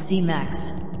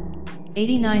 Zmax?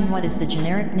 89. What is the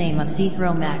generic name of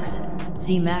Zithromax,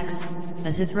 Zmax,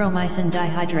 azithromycin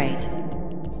dihydrate?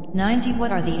 90.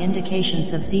 What are the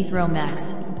indications of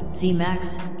Zithromax,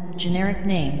 Zmax, generic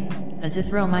name,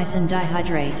 azithromycin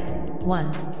dihydrate?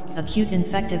 1. Acute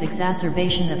infective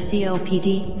exacerbation of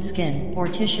COPD, skin or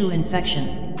tissue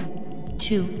infection.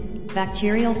 2.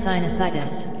 Bacterial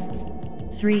sinusitis.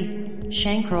 3.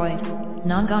 Chancroid,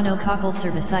 non-gonococcal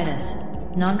cervicitis,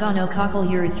 non-gonococcal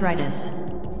urethritis.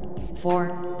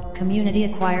 4.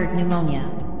 Community-acquired pneumonia.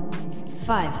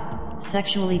 5.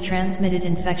 Sexually transmitted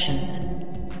infections.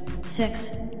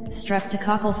 6.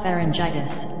 Streptococcal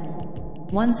pharyngitis.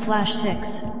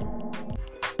 1/6.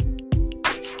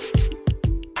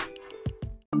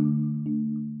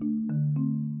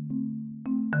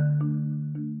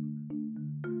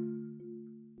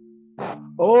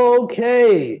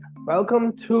 Okay,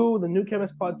 welcome to the New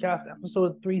Chemist Podcast,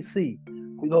 episode 3C.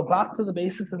 We go back to the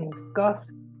basics and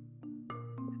discuss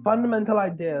fundamental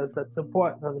ideas that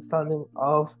support an understanding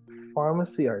of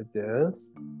pharmacy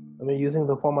ideas. And we're using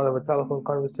the format of a telephone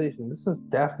conversation. This is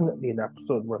definitely an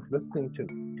episode worth listening to.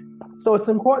 So it's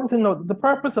important to note that the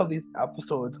purpose of these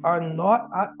episodes are not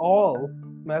at all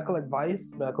medical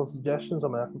advice, medical suggestions, or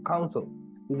medical counsel.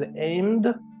 These are aimed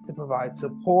to provide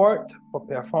support for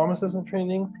peer pharmacists in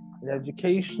training in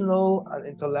educational and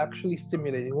intellectually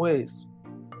stimulating ways.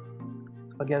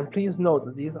 Again, please note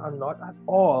that these are not at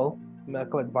all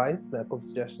medical advice, medical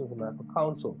suggestions, or medical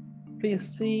counsel. Please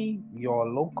see your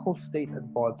local state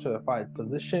and board certified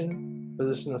physician,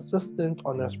 physician assistant,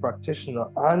 or nurse practitioner,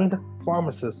 and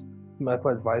pharmacist for medical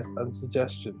advice and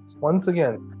suggestions. Once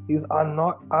again, these are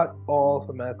not at all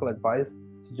for medical advice,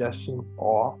 suggestions,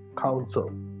 or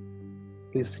counsel.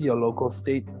 Please see your local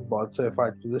state and board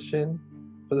certified physician,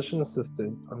 physician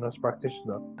assistant, or nurse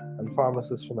practitioner, and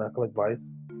pharmacist for medical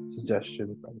advice,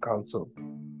 suggestions, and counsel.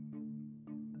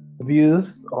 The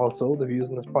views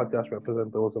in this podcast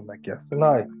represent those of my guests and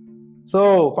I.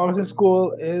 So, pharmacy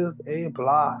school is a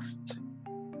blast.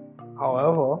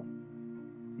 However,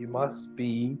 you must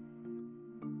be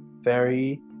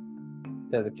very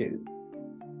dedicated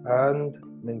and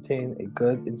maintain a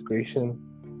good integration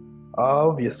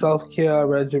of your self-care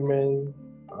regimen,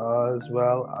 as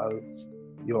well as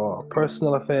your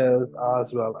personal affairs,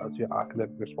 as well as your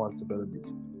academic responsibilities.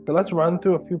 So let's run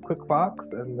through a few quick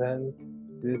facts, and then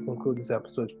We conclude this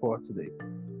episode for today.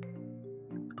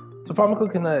 So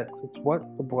pharmacokinetics, it's what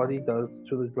the body does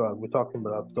to the drug. We're talking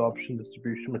about absorption,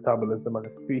 distribution, metabolism, and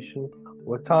excretion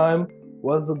over time.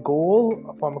 What's the goal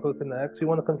of pharmacokinetics? We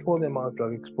want to control the amount of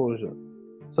drug exposure.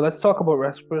 So let's talk about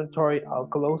respiratory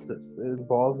alkalosis. It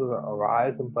involves a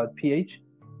rise in blood pH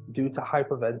due to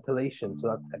hyperventilation, so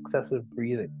that's excessive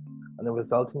breathing, and a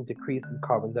resulting decrease in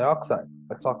carbon dioxide.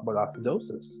 Let's talk about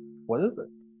acidosis. What is it?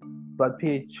 Blood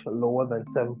pH lower than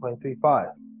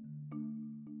 7.35.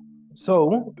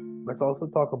 So let's also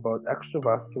talk about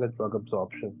extravascular drug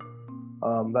absorption.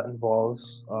 That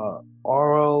involves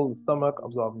oral, stomach,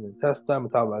 absorbing the intestine,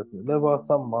 metabolizing the liver.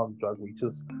 Some amount of drug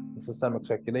reaches the systemic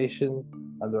circulation,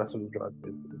 and the rest of the drug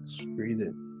is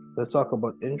excreted. Let's talk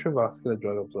about intravascular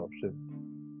drug absorption.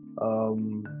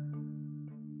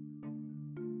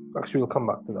 Actually, we'll come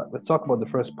back to that. Let's talk about the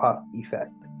first pass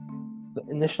effect. The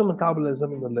initial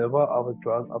metabolism in the liver of a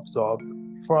drug absorbed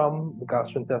from the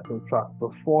gastrointestinal tract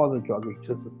before the drug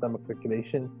reaches systemic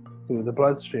circulation through the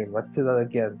bloodstream. Let's say that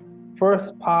again.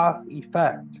 First pass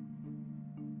effect.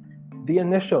 The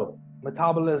initial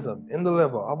metabolism in the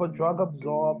liver of a drug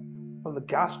absorbed from the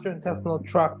gastrointestinal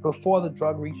tract before the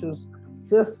drug reaches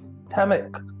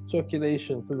systemic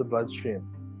circulation through the bloodstream.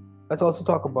 Let's also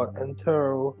talk about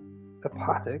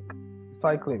enterohepatic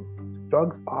cycling.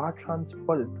 Drugs are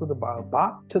transported through the bile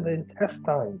back to the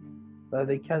intestine, where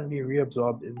they can be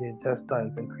reabsorbed in the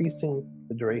intestines, increasing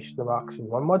the duration of action.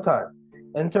 One more time.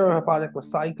 Enterohepatic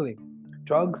recycling.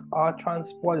 Drugs are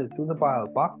transported through the bile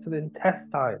back to the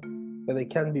intestine, where they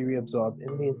can be reabsorbed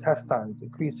in the intestines,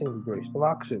 increasing the duration of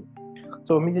action.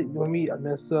 So when we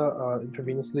administer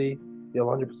intravenously, we have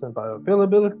 100%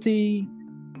 bioavailability.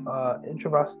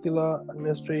 Intravascular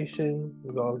administration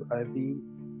involves IV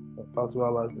as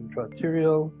well as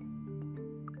intraarterial.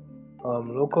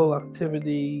 Local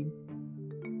activity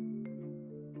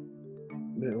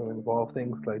will involve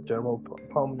things like general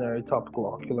pulmonary, topical,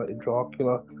 ocular,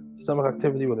 intraocular. Systemic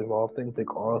activity will involve things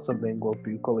like oral, sublingual,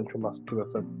 buccal, intramuscular,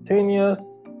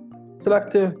 subcutaneous.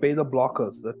 Selective beta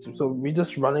blockers. So we're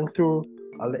just running through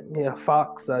a litany of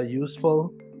facts that are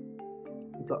useful.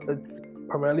 It's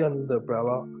primarily under the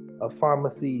umbrella of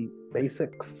pharmacy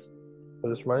basics.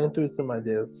 We're just running through some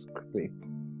ideas quickly,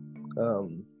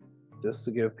 just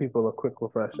to give people a quick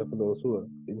refresher for those who are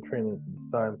in training at this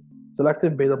time.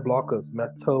 Selective beta blockers: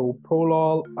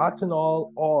 metoprolol,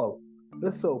 atenolol, all,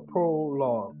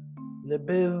 bisoprolol,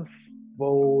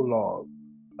 nebivolol,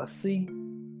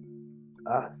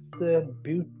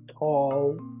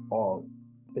 acebutolol,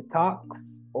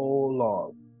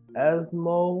 pitaxolol,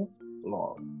 esmolol.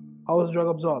 How is the drug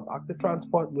absorbed? Active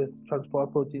transport with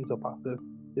transport proteins or passive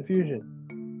diffusion.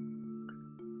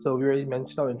 So we already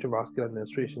mentioned how intravascular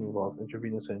administration involves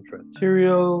intravenous and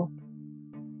intraarterial.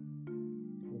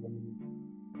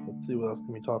 Let's see what else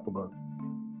can we talk about.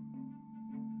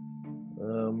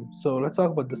 So let's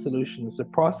talk about dissolution. It's the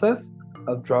process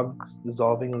of drugs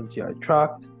dissolving in the GI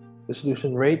tract.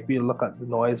 Dissolution rate, we look at the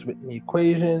Noyes-Whitney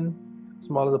equation.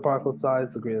 Smaller the particle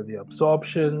size, the greater the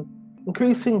absorption.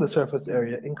 Increasing the surface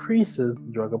area increases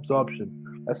the drug absorption.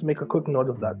 Let's make a quick note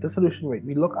of that. Dissolution rate,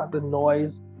 we look at the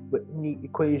Noyes-Whitney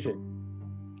equation.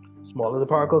 Smaller the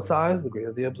particle size, the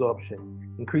greater the absorption.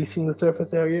 Increasing the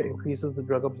surface area increases the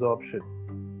drug absorption.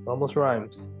 Almost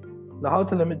rhymes. Now, how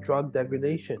to limit drug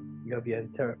degradation? You have your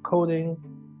enteric coating,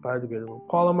 biodegradable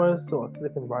polymers, so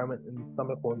acidic environment in the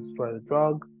stomach won't destroy the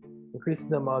drug, increasing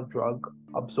the amount of drug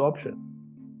absorption.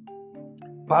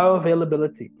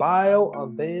 Bioavailability.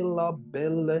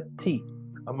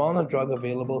 Amount of drug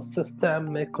available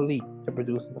systemically to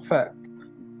produce an effect.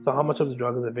 So how much of the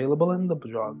drug is available in the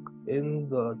drug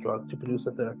to produce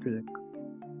a therapeutic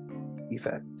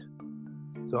effect.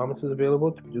 So how much is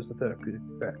available to produce a therapeutic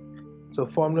effect? So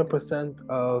formula percent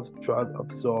of drug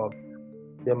absorbed.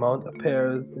 The amount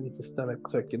appears in systemic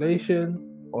circulation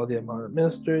or the amount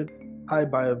administered. High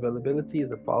bioavailability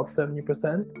is above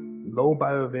 70%. Low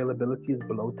bioavailability is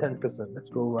below 10%. Let's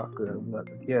go back to that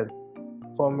again.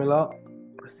 Formula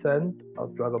percent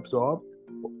of drug absorbed.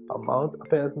 Amount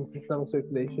appears in systemic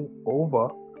circulation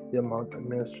over the amount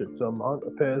administered. So amount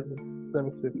appears in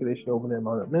systemic circulation over the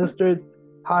amount administered.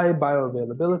 High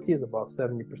bioavailability is above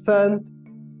 70%,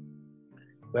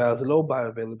 whereas low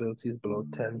bioavailability is below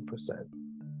 10%.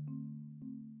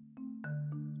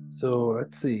 So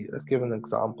let's see. Let's give an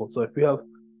example. So if we have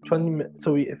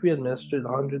if we administered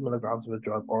 100 milligrams of a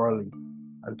drug orally,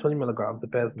 and 20 milligrams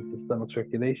appears in systemic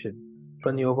circulation,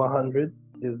 20 over 100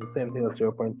 is the same thing as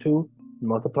 0.2.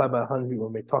 Multiply by 100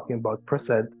 when we're talking about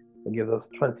percent, it gives us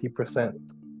 20%.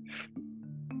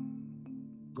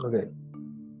 Okay.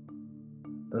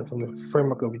 And from the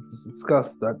framework that we just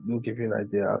discussed, that will give you an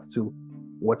idea as to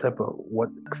what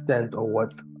extent or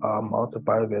what amount of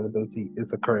bioavailability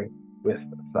is occurring with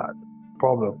that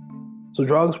problem. So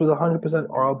drugs with 100%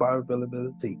 oral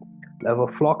bioavailability: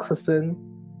 levofloxacin,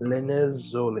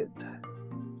 linezolid.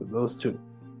 So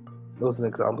those are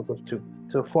examples of two.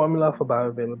 So formula for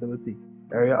bioavailability: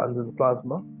 area under the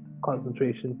plasma,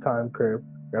 concentration time curve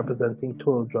representing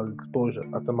total drug exposure.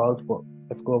 That's a mouthful.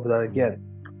 Let's go over that again.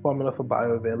 Formula for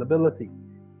bioavailability: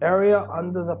 area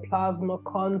under the plasma,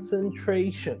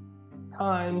 concentration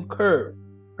time curve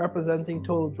representing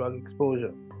total drug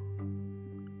exposure.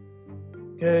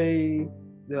 Okay,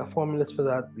 there are formulas for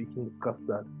that. We can discuss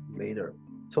that later.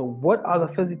 So what are the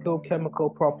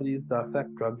physicochemical properties that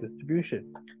affect drug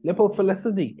distribution?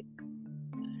 Lipophilicity.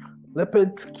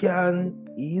 Lipids can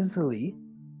easily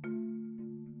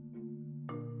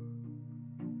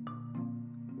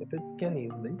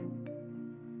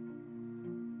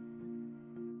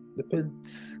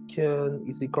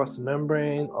cross the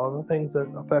membrane. All the things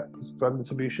that affect this drug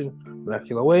distribution: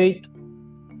 molecular weight,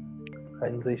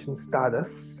 ionization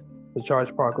status. The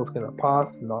charged particles cannot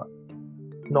pass,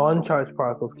 non-charged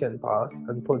particles can pass,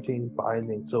 and protein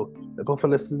binding. So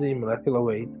lipophilicity, molecular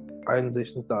weight,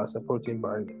 ionization status, and protein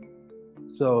binding.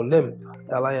 So LIMP,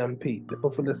 L-I-M-P,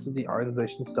 lipophilicity,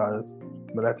 ionization status,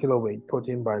 molecular weight,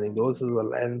 protein binding. Those are the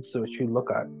lens to which you look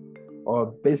at, or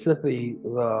basically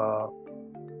the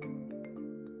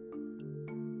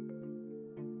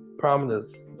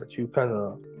parameters that you kind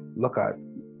of look at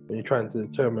when you're trying to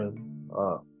determine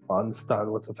understand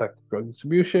what's affecting drug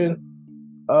distribution.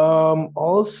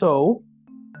 Also,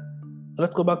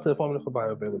 let's go back to the formula for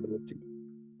bioavailability.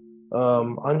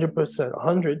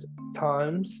 100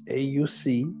 times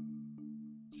AUC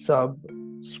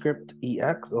subscript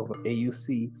EX over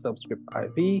AUC subscript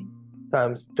IV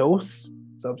times dose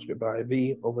subscript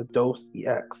IV over dose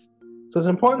EX. So it's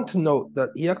important to note that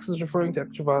EX is referring to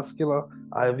extravascular,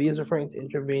 IV is referring to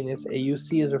intravenous,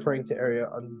 AUC is referring to area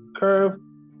under the curve.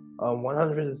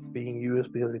 100 is being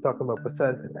used because we're talking about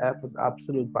percent, and F is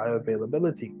absolute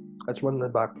bioavailability. Let's run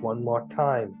that back one more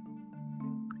time.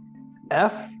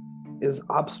 F is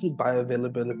absolute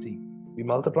bioavailability. We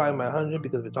multiply by 100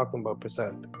 because we're talking about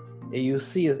percent.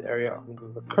 AUC is area under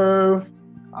the curve.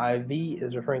 IV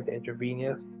is referring to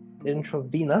intravenous.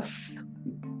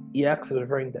 EX is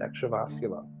referring to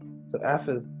extravascular. So F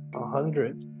is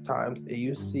 100 times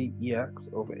AUC EX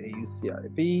over AUC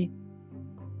IV,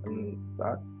 and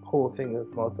that whole thing is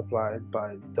multiplied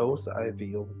by dose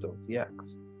IV over dose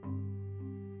EX.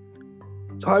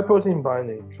 So high protein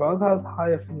binding. Drug has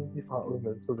high affinity for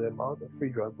albumin, so the amount of free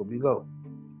drug will be low.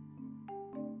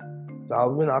 The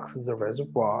albumin acts as a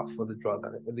reservoir for the drug,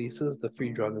 and it releases the free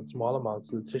drug in small amounts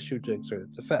to the tissue to exert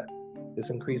its effect. This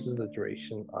increases the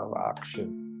duration of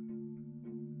action.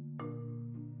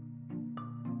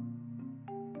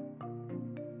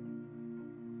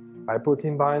 High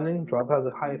protein binding. Drug has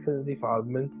a high affinity for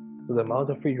albumin, so the amount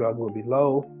of free drug will be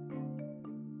low.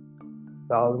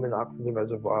 The albumin acts as a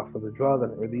reservoir for the drug,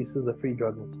 and it releases the free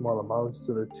drug in small amounts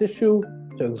to the tissue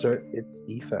to exert its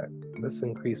effect. This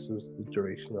increases the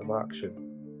duration of action.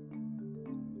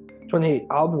 28.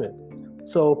 Albumin.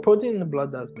 So protein in the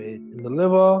blood that's made in the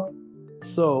liver.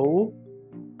 So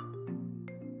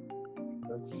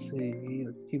let's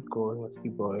keep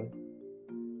going.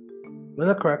 When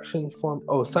a correction form,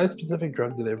 site-specific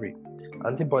drug delivery.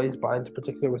 Antibodies bind to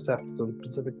particular receptors on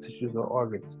specific tissues or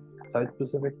organs.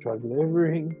 Site-specific drug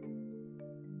delivery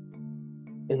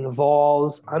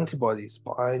involves antibodies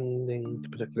binding to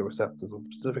particular receptors on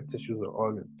specific tissues or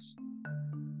organs.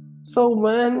 So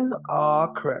when are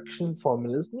correction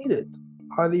formulas needed?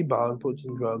 Highly bound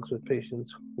protein drugs with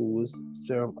patients whose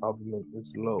serum albumin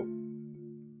is low.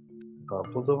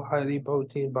 Examples of highly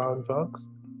protein bound drugs: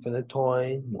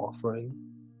 phenytoin, warfarin.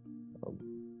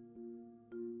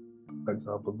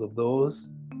 Examples of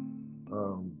those.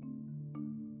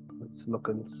 Let's look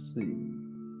and see.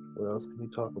 What else can we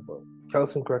talk about?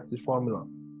 Calcium corrected formula.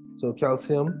 So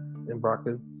calcium, in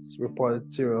brackets,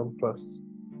 reported serum plus,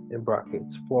 in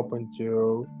brackets,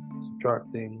 4.0,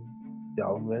 subtracting the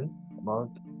albumin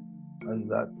amount, and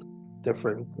that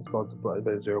difference is multiplied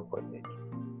by 0.8.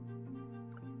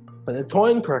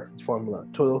 Phenytoin corrected formula.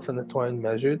 Total phenytoin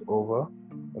measured over,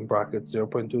 in brackets,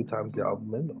 0.2 times the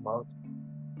albumin amount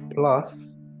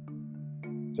plus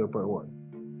 0.1.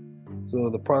 So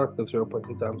the product of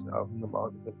 0.2 times the albumin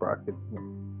amount in the bracket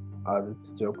added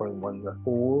to 0.1. The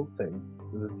whole thing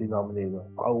is a denominator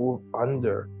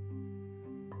under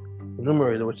the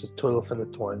numerator, which is total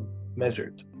phenytoin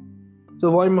measured.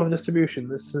 So volume of distribution.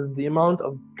 This is the amount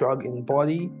of drug in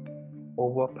body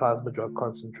over plasma drug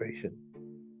concentration.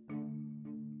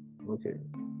 Okay,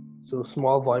 so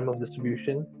small volume of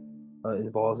distribution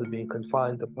involves it being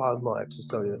confined to plasma or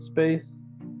extracellular space.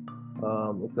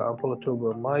 Example,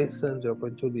 atobromycin,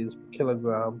 0.2 liters per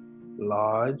kilogram.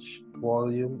 Large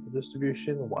volume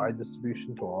distribution, wide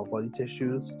distribution to all body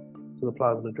tissues, so the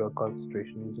plasma drug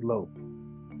concentration is low.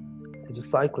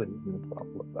 Tetracycline is an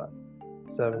example of that,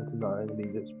 7 to 9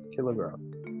 liters per kilogram.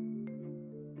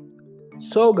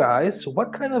 So guys,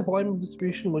 what kind of volume of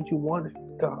distribution would you want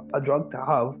a drug to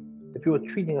have if you were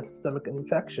treating a systemic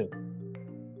infection?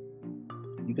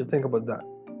 You can think about that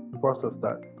and process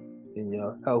that in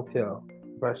your healthcare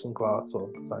profession class or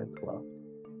science class.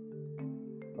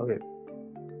 Okay.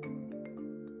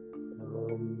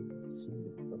 Let's see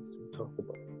what else to talk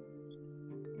about.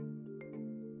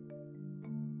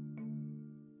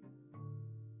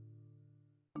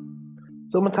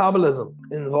 So metabolism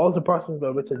involves the process by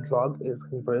which a drug is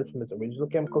converted from its original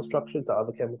chemical structure to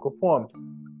other chemical forms.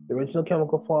 The original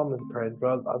chemical form is the parent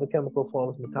drug. Other chemical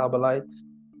forms, metabolites,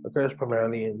 occurs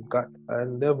primarily in gut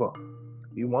and liver.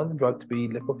 You want the drug to be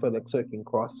lipophilic so it can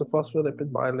cross the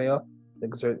phospholipid bilayer and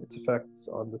exert its effects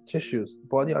on the tissues. The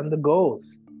body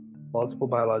undergoes multiple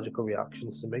biological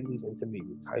reactions to make these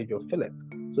intermediates hydrophilic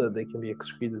so that they can be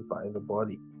excreted by the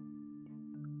body.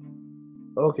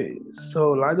 Okay,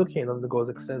 so lidocaine undergoes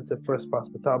extensive first-pass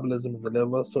metabolism in the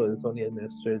liver, so it's only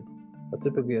administered, or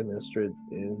typically administered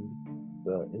in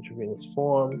the intravenous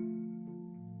form.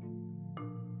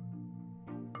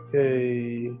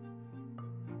 Okay.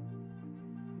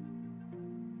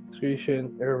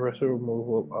 Excretion, irreversible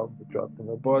removal of the drug from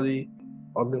the body.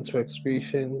 Organs for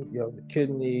excretion, you have the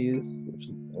kidneys,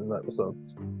 and that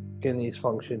results. Kidneys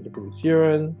function to produce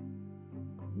urine.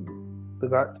 The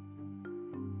gut,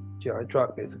 GI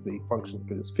tract basically functions to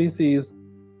produce feces.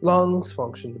 Lungs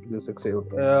function to produce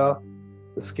exhaled air.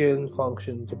 The skin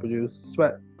functions to produce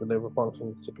sweat. The liver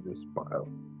functions to produce bile.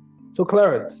 So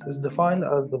clearance is defined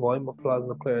as the volume of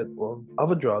plasma cleared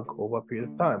of a drug over a period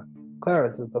of time.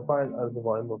 Clearance is defined as the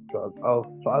volume of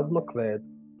plasma cleared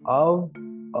of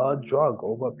a drug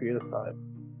over a period of time.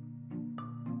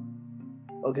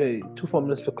 Okay, two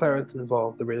formulas for clearance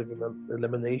involve the rate of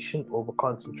elimination over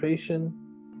concentration.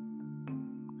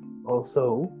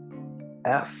 Also,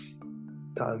 F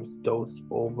times dose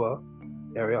over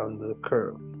area under the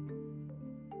curve.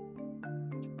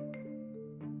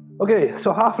 Okay,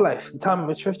 so half-life, the time in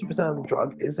which 50% of the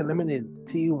drug is eliminated,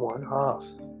 T1/2.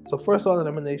 So first order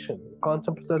elimination,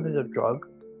 constant percentage of drug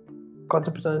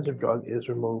is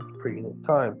removed per unit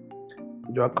time.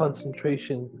 The drug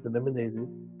concentration is eliminated,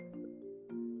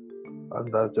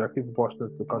 and that's directly proportional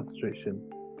to the concentration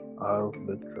of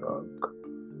the drug.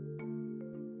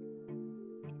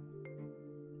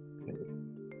 Okay.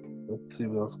 Let's see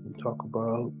what else we can talk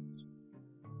about.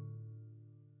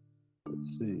 Let's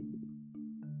see.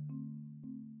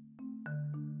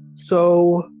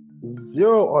 So,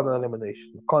 zero order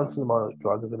elimination, the constant amount of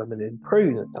drug is eliminated per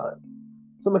unit time.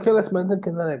 So Michaelis-Menten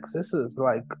kinetics, this is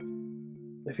like,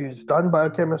 if you've done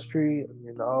biochemistry and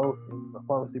you're now in the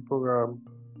pharmacy program,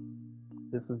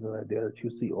 this is an idea that you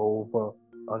see over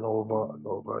and over and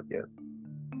over again.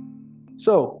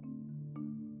 So,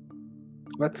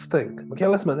 let's think.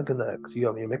 Michaelis-Menten kinetics, you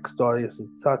have your mixed order, your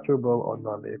saturable or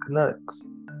non-linear kinetics.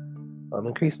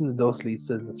 Increasing the dose leads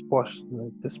to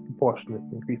disproportionate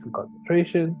increase in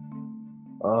concentration.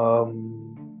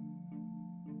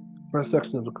 First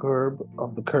section of the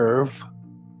curve,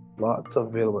 lots of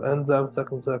available enzymes.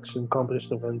 Second section,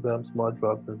 composition of enzymes, more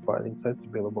drugs and binding sites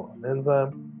available on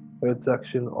enzyme. Third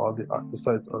section, all the active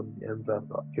sites on the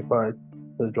enzymes are occupied.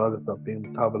 The drug is not being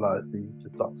metabolized, leading to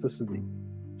toxicity.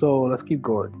 So let's keep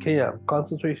going. Km,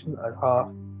 concentration at half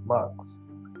max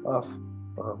of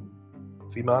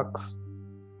Vmax.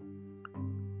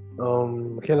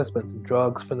 Michaelis-Menten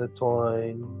drugs,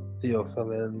 phenytoin,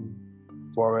 theophylline,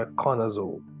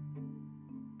 voriconazole.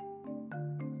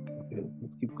 Okay,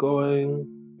 let's keep going.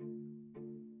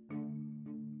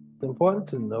 It's important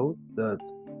to note that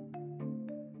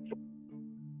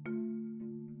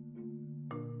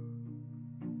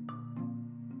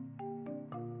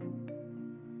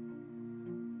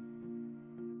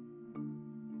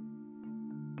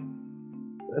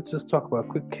let's just talk about a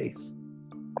quick case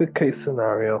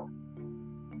scenario.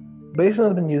 The patient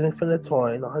has been using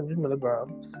phenytoin 100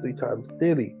 milligrams 3 times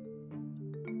daily.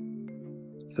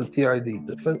 So TID,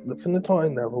 the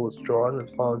phenytoin level was drawn and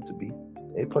found to be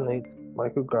 8.8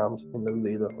 micrograms per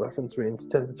milliliter, reference range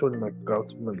 10 to 20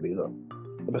 micrograms per milliliter.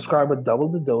 The prescriber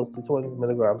doubled the dose to 20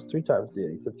 milligrams 3 times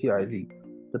daily, so TID.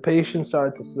 The patient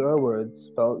started to slur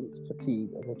words, felt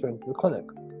fatigue, and returned to the clinic.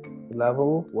 The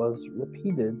level was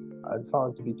repeated and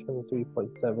found to be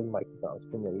 23.7 micrograms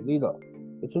per milliliter.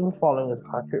 Which of the following is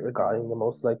accurate regarding the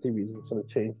most likely reason for the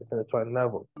change in phenytoin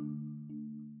level?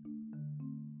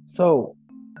 So,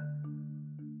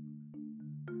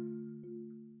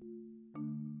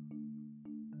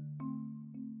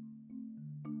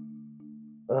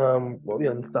 what we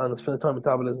understand is phenytoin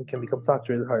metabolism can become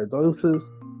saturated at higher doses.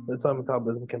 Phenytoin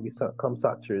metabolism can become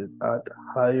saturated at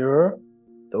higher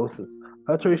doses.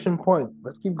 Saturation point.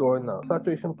 Let's keep going now.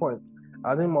 Saturation point.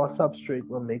 Adding more substrate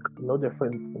will make no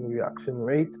difference in the reaction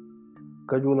rate.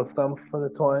 Good rule of thumb for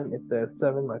phenytoin: if there is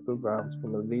 7 micrograms per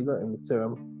milliliter in the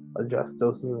serum, adjust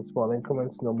doses in small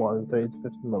increments, no more than 30 to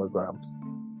 50 milligrams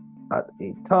at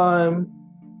a time.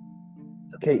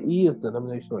 So Ke is the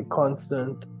elimination rate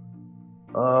constant.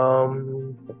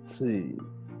 Let's see.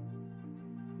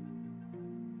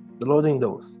 The loading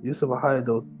dose. Use of a higher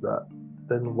dose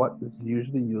than what is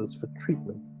usually used for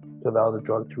treatment to allow the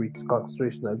drug to reach the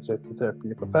concentration that exerts the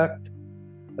therapeutic effect.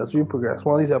 As we progress,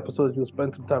 one of these episodes, we'll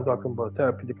spend some time talking about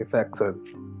therapeutic effects and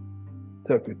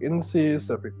therapeutic indices,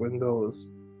 therapeutic windows.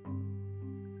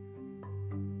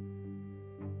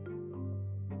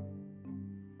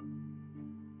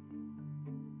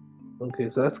 Okay,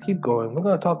 so let's keep going. We're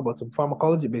going to talk about some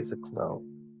pharmacology basics now.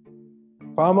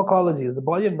 Pharmacology is a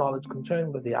body of knowledge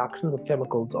concerned with the actions of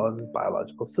chemicals on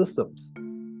biological systems.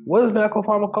 What is medical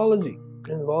pharmacology?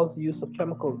 It involves the use of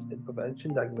chemicals in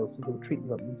prevention, diagnosis, and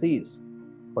treatment of disease.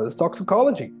 What is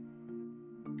toxicology?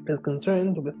 It is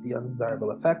concerned with the undesirable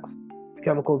effects of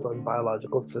chemicals on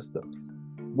biological systems.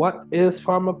 What is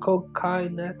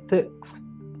pharmacokinetics?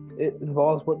 It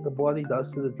involves what the body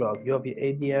does to the drug. You have your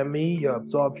ADME, your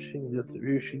absorption, your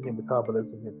distribution, your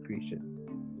metabolism, your excretion.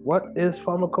 What is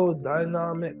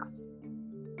pharmacodynamics?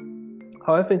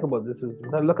 How I think about this is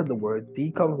when I look at the word,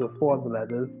 D comes with 4 of the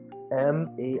letters, M,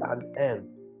 A, and N.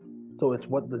 So it's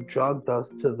what the drug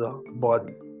does to the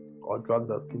body, or drug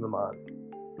does to the man.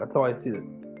 That's how I see it.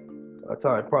 That's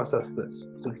how I process this.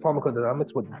 So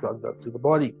pharmacodynamics, what the drug does to the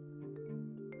body.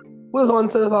 What is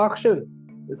onset of action?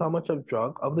 Is how much of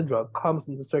the drug comes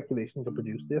into circulation to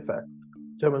produce the effect,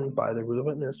 determined by the route of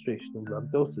administration and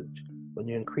drug dosage. When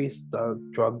you increase the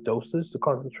drug dosage, the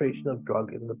concentration of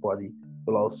drug in the body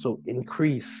will also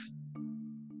increase.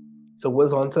 So what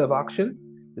is onset of action?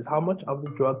 Is how much of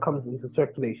the drug comes into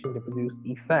circulation to produce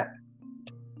effect.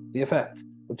 The effect,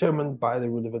 determined by the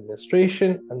route of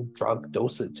administration and drug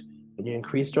dosage. When you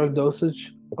increase drug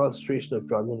dosage, the concentration of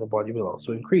drug in the body will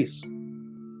also increase.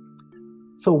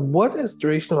 So what is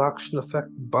duration of action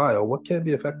affected by, or what can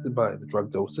be affected by? The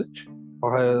drug dosage,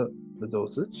 or higher the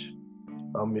dosage.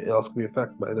 It also can be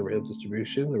affected by the rate of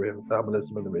distribution, the rate of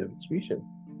metabolism, and the rate of excretion.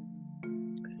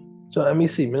 So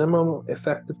MEC, minimum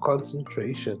effective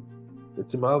concentration.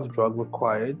 It's the amount of drug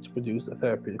required to produce a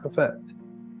therapeutic effect.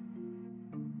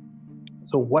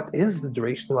 So what is the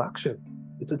duration of action?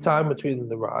 It's the time between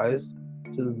the rise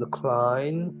to the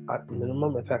decline at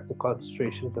minimum effective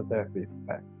concentration for therapeutic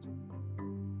effect.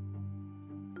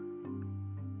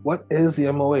 What is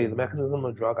the MOA, the mechanism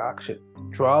of drug action?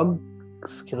 Drugs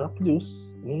cannot produce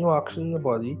any new action in the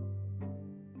body,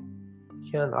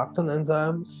 can act on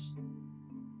enzymes,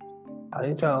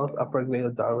 ion channels, upregulate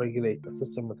or downregulate the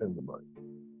system within the body.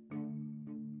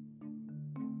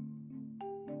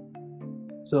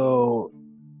 So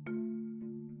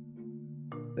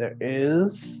there are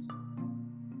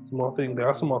some more things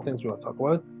we want to talk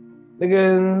about.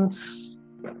 Ligands,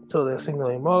 so they're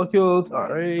signaling molecules,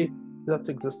 RA,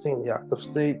 receptor existing in the active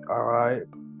state, RI,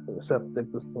 receptor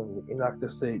existing in the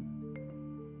inactive state.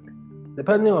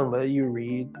 Depending on whether you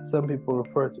read, some people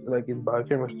refer to, like in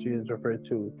biochemistry, is referred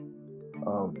to,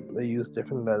 they use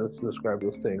different letters to describe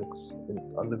those things in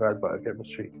undergrad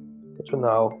biochemistry. But for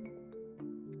now,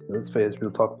 in this phase,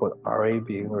 we'll talk about RA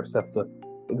being a receptor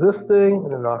existing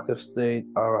in an active state,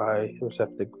 RI,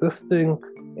 receptor existing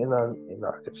in an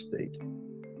inactive state.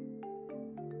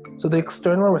 So the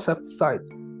external receptor site.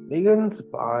 Ligands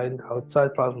bind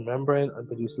outside plasma membrane and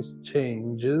produces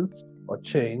change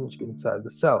inside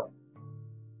the cell.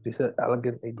 These are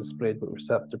elegantly displayed with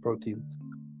receptor proteins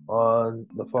on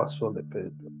the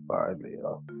phospholipid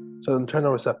bilayer. So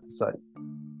internal receptor site.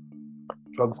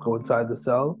 Drugs go inside the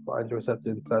cell, bind the receptor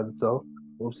inside the cell,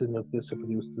 moves to the nucleus to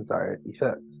produce desired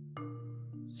effect.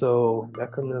 So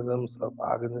mechanisms of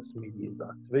agonist-mediated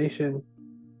activation.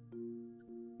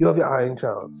 You have your ion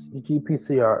channels, your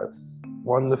GPCRs,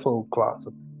 wonderful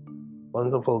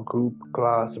group,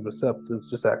 class of receptors,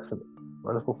 just excellent.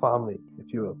 Wonderful family,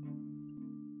 if you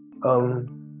will.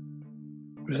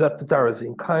 Receptor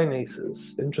tyrosine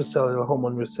kinases, intracellular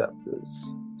hormone receptors.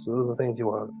 So those are things you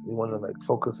want to like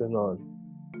focus in on.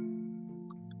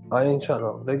 Ion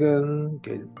channel ligand,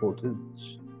 gated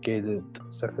voltage, gated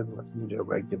second messenger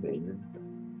regulated.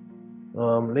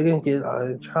 Ligand-gated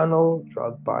ion channel,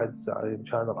 drug binds the ion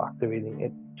channel, activating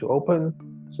it to open,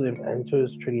 sodium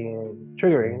enters,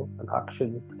 triggering an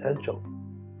action potential.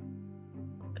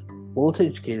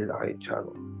 Voltage-gated ion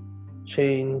channel,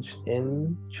 change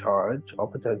in charge or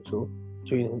potential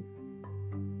between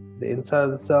the inside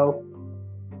of the cell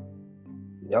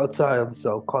and the outside of the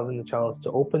cell, causing the channels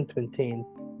to open to maintain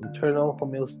internal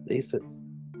homeostasis.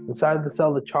 Inside the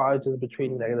cell, the charge is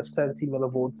between negative 70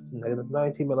 millivolts and negative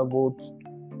 90 millivolts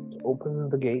to open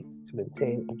the gate to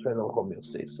maintain internal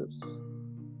homeostasis.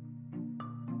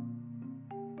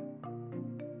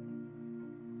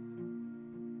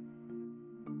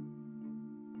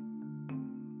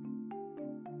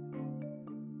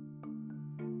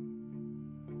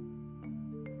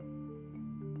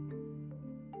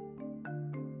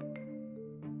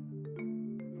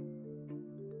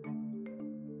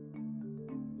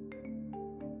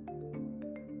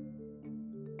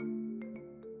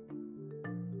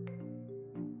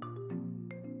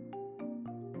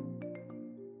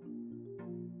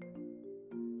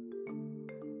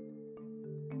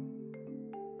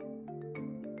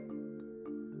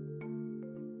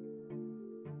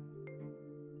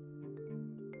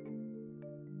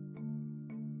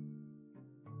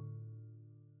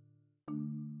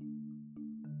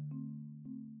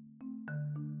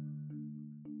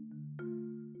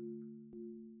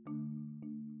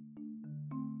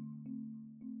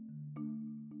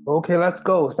 Okay, let's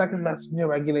go. Second messenger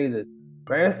regulated.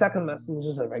 Various second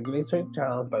messengers are regulated certain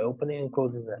channels by opening and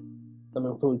closing them. Some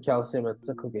include calcium and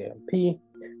cyclic AMP.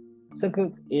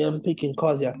 Cyclic AMP can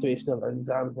cause the activation of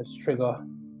enzymes which trigger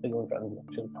signal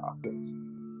transduction pathways.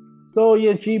 So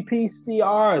your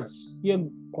GPCRs, your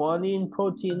guanine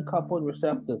protein coupled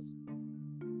receptors,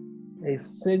 a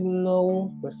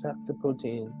signal receptor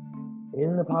protein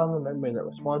in the plasma membrane that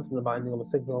responds to the binding of a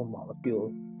signal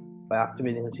molecule by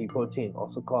activating a G protein,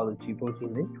 also called a G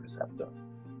protein link receptor.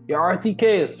 Your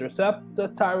RTKs, receptor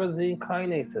tyrosine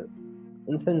kinases.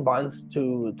 Insulin binds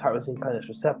to tyrosine kinase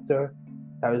receptor.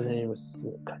 Tyrosine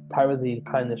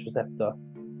kinase receptor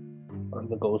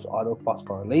undergoes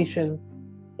autophosphorylation.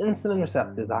 Insulin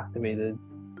receptor is activated.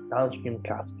 Downstream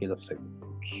cascade of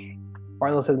signals.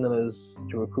 Final signal is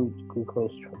to recruit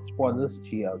glucose transporters,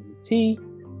 GLUT.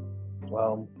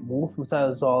 Move from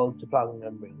cytosol to plasma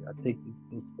membrane and take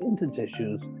these into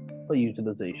tissues for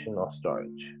utilization or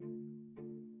storage.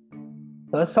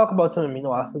 So let's talk about some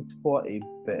amino acids for a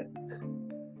bit.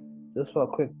 Just for a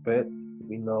quick bit,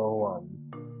 we know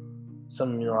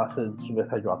some amino acids with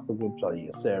hydroxyl groups are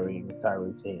your serine,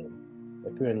 tyrosine,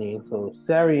 and threonine. So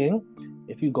serine,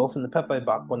 if you go from the peptide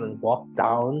backbone and walk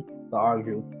down the R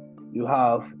group, you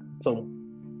have, so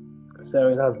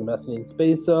serine has the methionine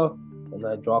spacer, and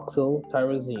hydroxyl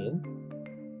tyrosine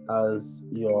has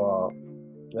your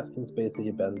methionine spacer,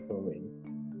 your benzyl ring,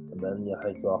 and then your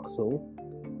hydroxyl,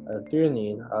 and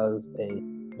threonine has a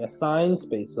methine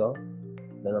spacer,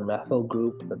 then a methyl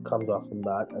group that comes off from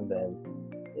that, and then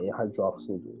a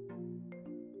hydroxyl group.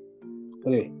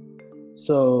 Okay,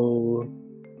 so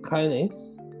kinase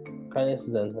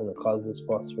is the enzyme that causes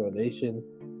phosphorylation.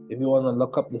 If you want to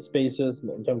look up the spacers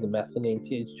in terms of methionine,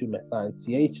 TH2, methine,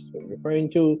 CH, is what we're referring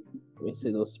to. We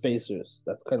say those spacers.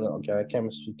 That's kind of organic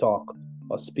chemistry talk,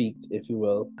 or speak, if you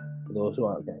will, for those who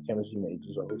are organic chemistry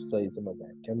majors or who study some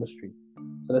organic chemistry.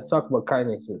 So let's talk about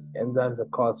kinases, enzymes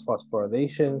that cause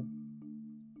phosphorylation.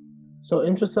 So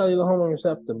intracellular hormone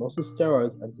receptor, mostly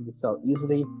steroids, enter the cell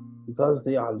easily because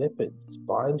they are lipids,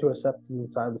 bind to receptors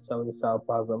inside the cellular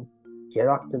cytoplasm, get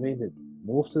activated,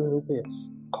 move to the nucleus,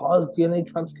 cause DNA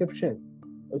transcription,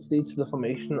 which leads to the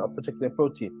formation of particular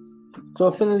proteins. So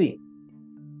affinity,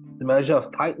 the measure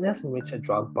of tightness in which a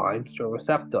drug binds to a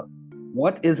receptor.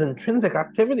 What is intrinsic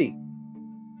activity?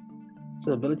 So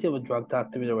the ability of a drug to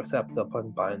activate a receptor upon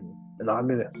binding an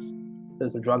agonist.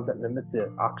 There's a drug that limits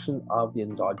the action of the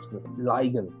endogenous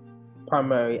ligand.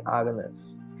 Primary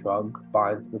agonist. Drug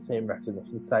binds to the same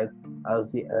recognition site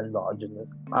as the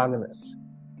endogenous agonist.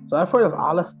 So I've heard of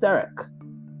allosteric,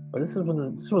 but this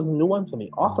was a new one for me.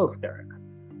 Orthosteric.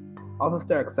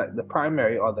 Orthosteric site, the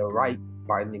primary or the right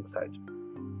binding site.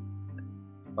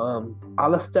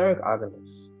 Allosteric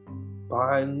agonist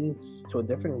binds to a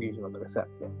different region of the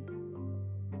receptor.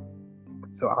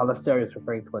 So allosteric is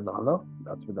referring to another.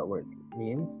 That's what that word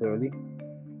means, literally.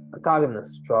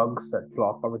 Antagonists, drugs that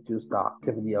block or reduce the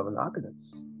activity of an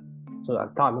agonist. So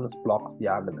antagonist blocks the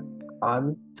agonist.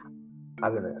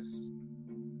 Antagonists.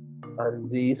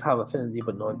 And these have affinity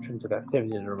but no intrinsic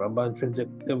activity. And remember, intrinsic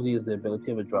activity is the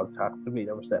ability of a drug to activate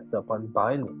a receptor upon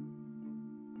binding.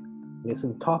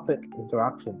 Asymptotic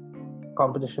interaction.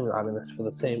 Competition with agonists for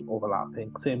the same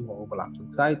overlapping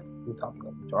site, in topic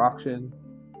of interaction.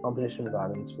 Competition with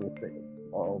agonists for the same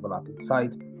or overlapping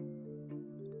site.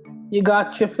 You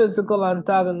got your physical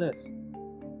antagonist.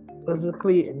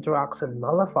 Physically interacts and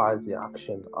nullifies the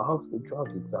action of the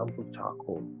drug. Example,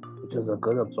 charcoal, which is a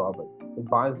good absorbent. It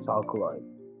binds to alkaloid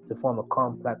to form a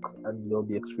complex and will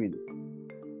be excreted.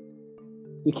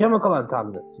 The chemical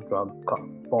antagonist, the drug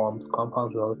forms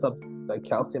compounds with other substances like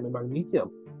calcium and magnesium.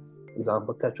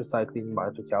 Example, tetracycline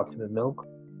binds to calcium in milk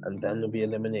and then will be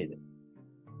eliminated.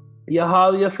 You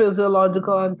have your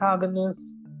physiological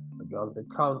antagonist, a drug that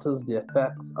counters the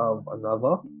effects of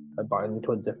another by binding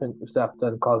to a different receptor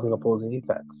and causing opposing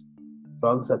effects.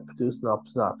 Drugs that produce an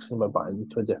opposite action by binding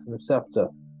to a different receptor.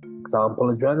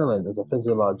 Example, adrenaline is a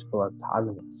physiological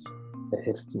antagonist to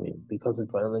histamine because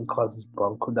adrenaline causes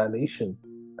bronchodilation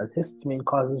and histamine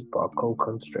causes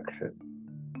bronchoconstriction.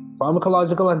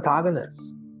 Pharmacological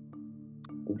antagonists.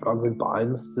 The drug that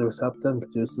binds to the receptor and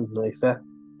produces no effect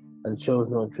and shows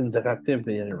no intrinsic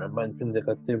activity. And remember, intrinsic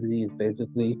activity is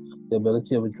basically the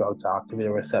ability of a drug to activate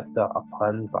a receptor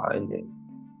upon binding.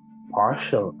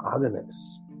 Partial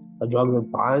agonists. A drug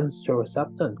that binds to a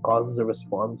receptor and causes a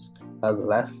response as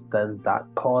less than that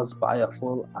caused by a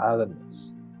full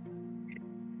agonist.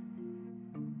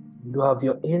 You have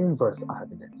your inverse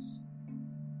agonists.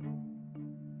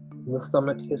 In the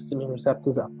stomach, histamine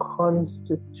receptors are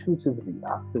constitutively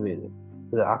activated.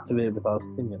 They're activated without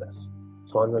stimulus.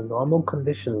 So under normal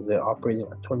conditions, they're operating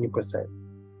at 20%.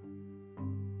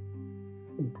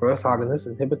 Inverse agonists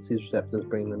inhibit these receptors,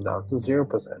 bringing them down to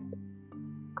 0%.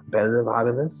 Competitive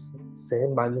agonists,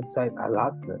 same binding site as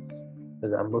agonists,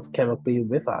 resembles chemically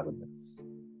with agonists.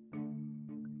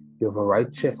 You have a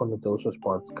right shift on the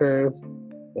dose-response curve.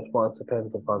 Response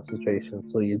depends on concentration.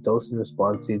 So your dose and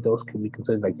response, your dose can be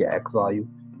considered like your X value.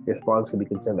 Your response can be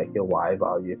considered like your Y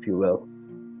value, if you will.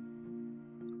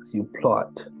 So you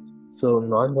plot. So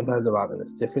non-competitive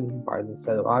agonists, different binding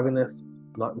site of agonists,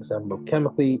 not resemble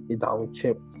chemically, a downward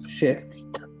shift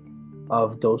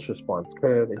of dose-response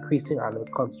curve. Increasing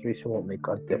agonist concentration won't make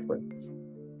a difference.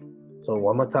 So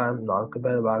one more time,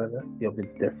 non-competitive agonists, you have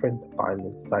a different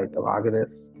binding site of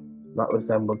agonists, not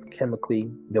resembled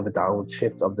chemically, you have a downward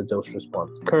shift of the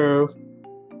dose-response curve.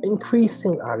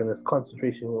 Increasing agonist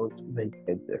concentration won't make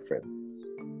a difference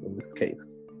in this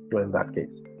case, or in that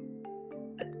case.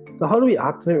 So how do we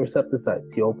activate receptor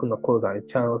sites? You open or close ion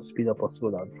channels, speed up or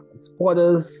slow down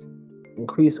transporters,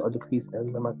 increase or decrease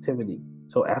enzyme activity.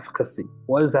 So efficacy.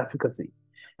 What is efficacy?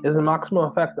 It is the maximum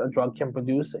effect a drug can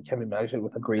produce. It can be measured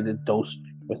with a graded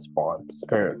dose-response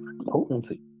curve.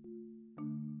 Potency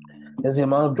is the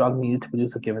amount of drug needed to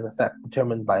produce a given effect,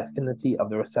 determined by affinity of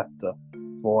the receptor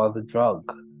for the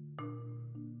drug.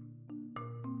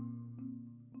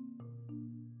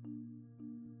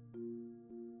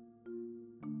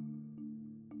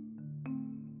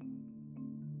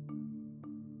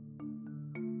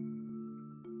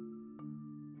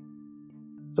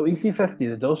 So EC50,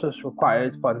 the dose is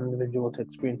required for an individual to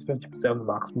experience 50% of the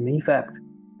maximum effect.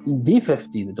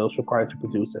 ED50, the dose required to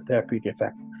produce a therapeutic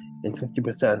effect in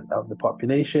 50% of the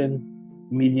population,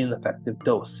 median effective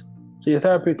dose. So your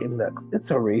therapeutic index, it's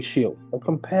a ratio that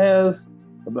compares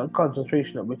the blood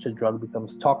concentration at which a drug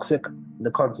becomes toxic and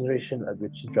the concentration at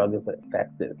which the drug is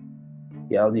effective.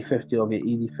 Your LD50 over your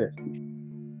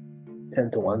ED50.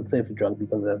 10 to 1 safer drug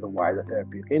because it has a wider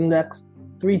therapeutic index.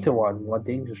 3 to 1 more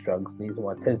dangerous drugs needs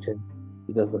more attention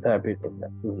because the therapeutic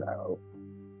index is narrow.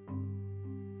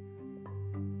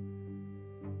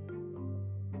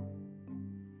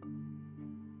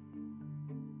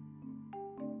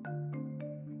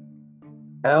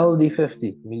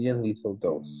 LD50, median lethal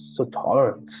dose. So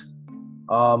tolerance.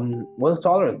 What is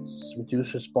tolerance?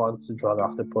 Reduced response to drug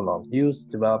after prolonged use,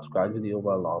 develops gradually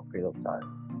over a long period of time.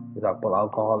 For example,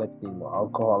 alcoholics need more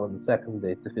alcohol on the second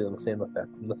day to feel the same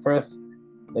effect from the first.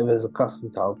 If it is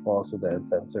accustomed to alcohol, so they're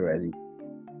intense already.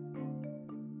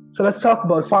 So let's talk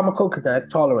about pharmacokinetic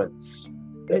tolerance.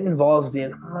 It involves the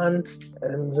enhanced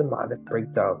enzymatic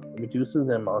breakdown. It reduces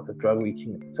the amount of drug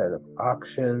reaching its site of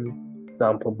action.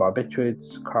 Example,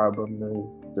 barbiturates,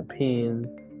 carbamazepine,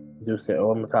 reduce their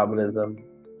own metabolism,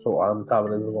 so auto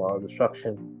metabolism or auto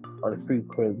destruction on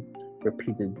frequent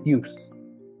repeated use.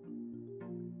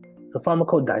 So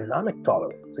pharmacodynamic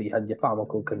tolerance. So you had your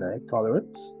pharmacokinetic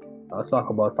tolerance. Now let's talk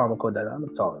about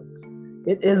pharmacodynamic tolerance.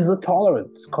 It is the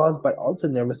tolerance caused by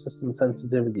altered nervous system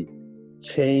sensitivity,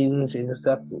 change in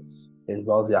receptors. It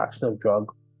involves the action of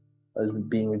drug as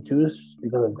being reduced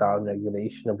because of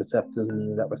downregulation of receptors,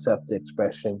 meaning that receptor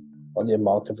expression or the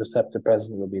amount of receptor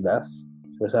present will be less.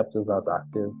 The receptor is not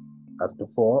active as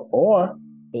before, or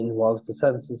it involves the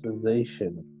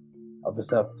sensitization of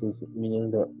receptors, meaning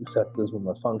the receptors will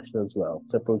not function as well.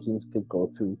 So proteins could go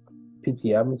through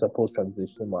PTMs or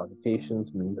post-translational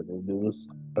modifications, meaning that they lose,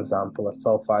 for example, a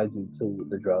sulfide due to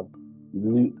the drug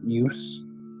use,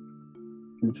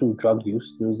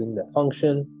 losing their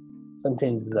function. Some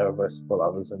changes are reversible,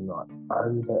 others are not.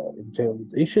 And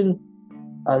internalization,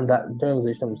 and that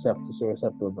internalization of receptors, so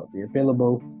receptor will not be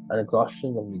available, and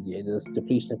exhaustion of mediators,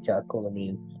 depletion of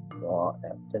catecholamine or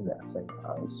epinephrine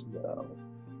as well.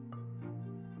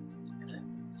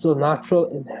 So natural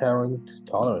inherent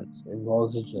tolerance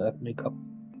involves a genetic makeup,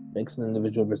 makes an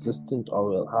individual resistant or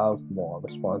will have more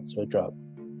response to a drug.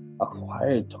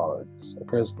 Acquired tolerance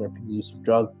occurs when repeated use of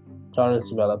drug. Tolerance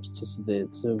develops to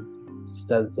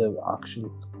sedative action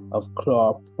of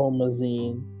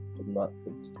chlorpromazine, but not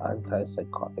its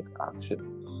antipsychotic action.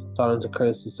 Tolerance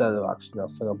occurs to sedative action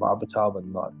of phenobarbital, but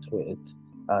not to its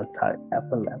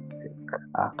anti-epileptic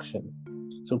action.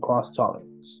 So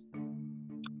cross-tolerance.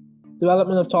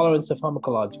 Development of tolerance to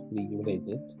pharmacologically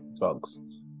related drugs.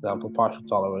 Example, partial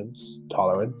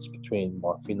tolerance between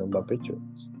morphine and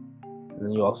barbiturates. And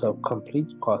then you also have complete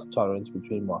cross-tolerance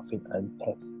between morphine and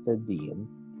pethidine,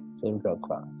 same drug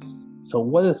class. So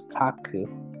what is tachyphylaxis?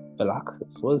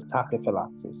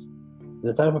 It's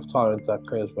a type of tolerance that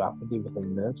occurs rapidly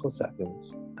within minutes or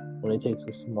seconds when it takes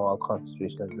a small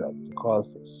concentration of drug to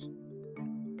cause this.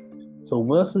 So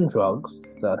what are some drugs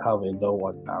that have a low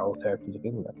or narrow therapeutic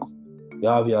index? You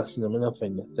have your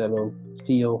acetaminophen, your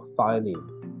theophylline,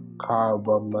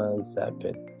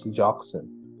 carbamazepine, digoxin,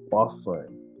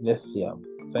 warfarin, lithium,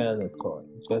 phenytoin,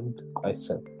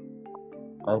 gentamicin,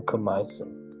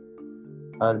 vancomycin,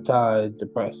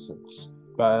 antidepressants,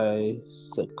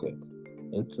 bicyclic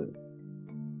insulin.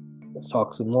 Let's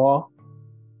talk some more.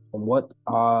 And what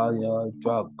are your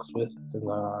drugs with the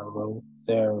narrow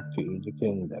therapeutic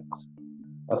index?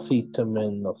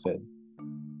 Acetaminophen,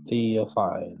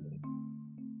 theophylline,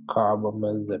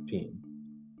 carbamazepine,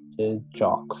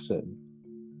 digoxin,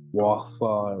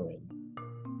 warfarin,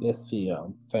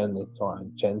 lithium,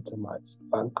 phenytoin, gentamicin,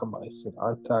 vancomycin,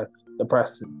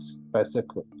 antidepressants,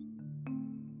 bicyclic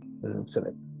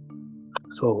insulin.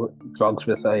 So drugs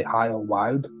with a high or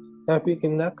wide therapeutic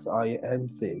index are your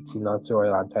NSAIDs, your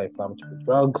non-steroidal anti-inflammatory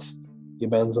drugs, your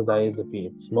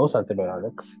benzodiazepines, most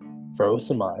antibiotics,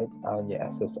 furosemide, and your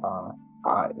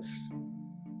SSRIs.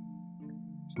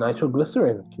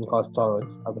 Nitroglycerin can cause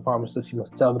tolerance. As a pharmacist, you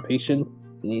must tell the patient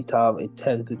you need to have a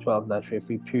 10 to 12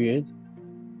 nitrate-free period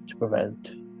to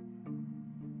prevent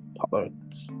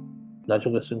tolerance.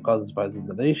 Nitroglycerin causes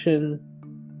vasodilation.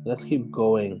 Let's keep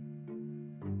going.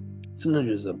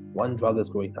 Synergism. One drug is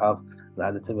going to have an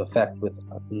additive effect with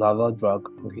another drug,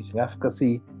 increasing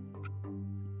efficacy.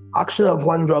 Action of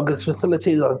one drug is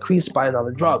facilitated or increased by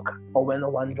another drug, or when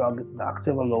one drug is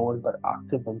inactive alone but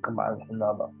active when combined with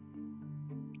another.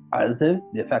 Additive,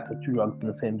 the effect of two drugs in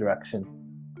the same direction.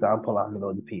 Example,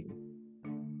 amlodipine.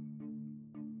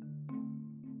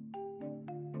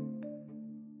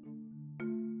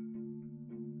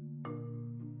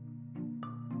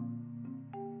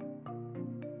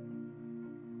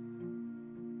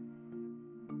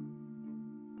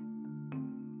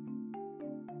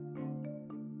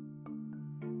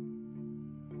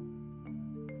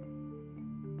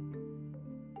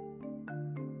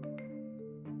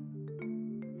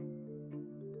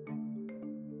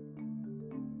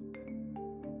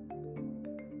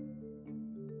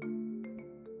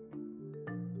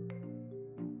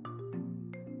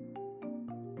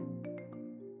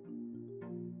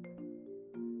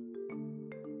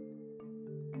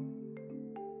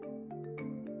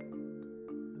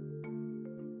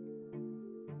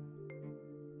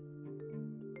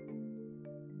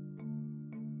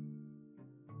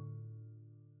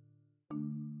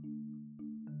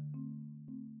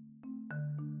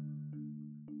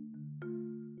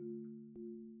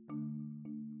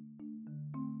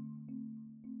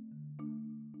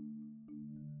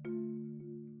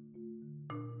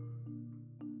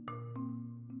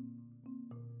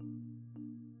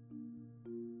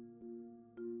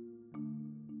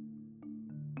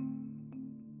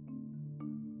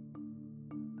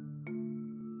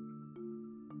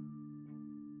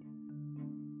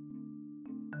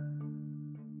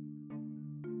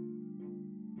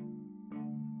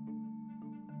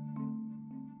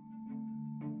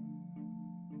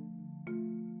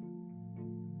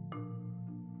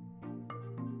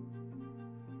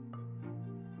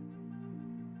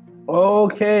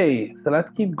 Okay, so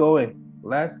let's keep going.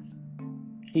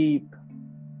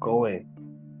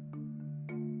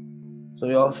 So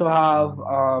we also have,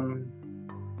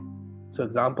 so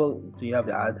example, do you have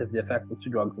the additive, the effect of two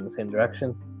drugs in the same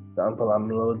direction? Example,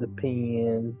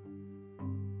 amlodipine,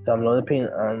 amlodipine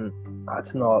and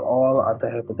atenolol, all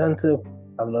antihypertensive.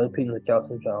 Amlodipine is a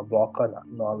calcium channel blocker, and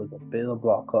atenolol is a beta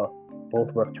blocker.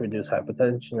 Both work to reduce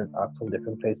hypertension and act on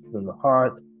different places in the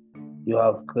heart. You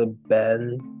have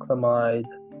glibenclamide,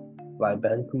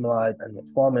 and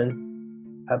metformin.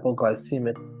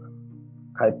 Hypoglycemic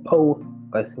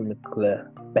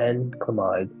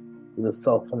glibenclamide is a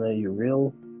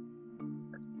sulfonylurea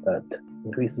that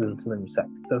increases insulin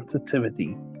receptor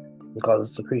sensitivity and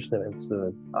causes secretion of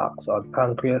insulin, acts on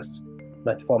pancreas.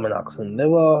 Metformin acts on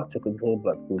liver to control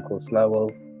blood glucose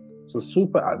level. So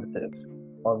super additive,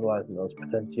 otherwise known as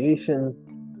potentiation.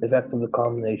 The effect of the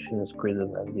combination is greater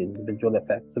than the individual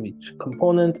effects of each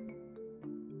component.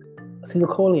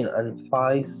 Acetylcholine and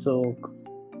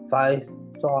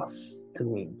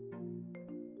physostigmine.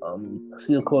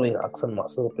 Acetylcholine acts on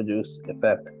muscle produce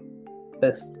effect.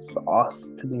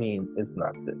 Physostigmine is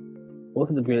inactive.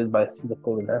 Both are degraded by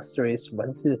acetylcholinesterase. When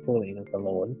acetylcholine is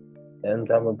alone, the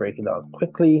enzyme will break it down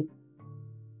quickly.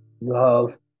 You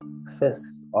have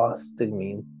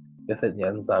physostigmine. With it, the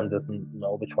enzyme doesn't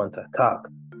know which one to attack.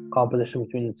 Competition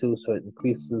between the two, so it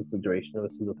increases the duration of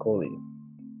acetylcholine.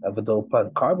 Levodopa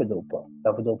and carbidopa.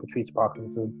 Levodopa treats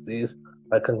Parkinson's disease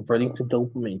by converting to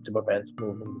dopamine to prevent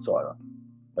movement disorder.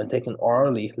 When taken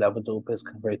orally, levodopa is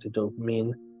converted to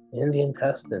dopamine in the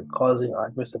intestine, causing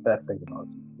adverse effects like nausea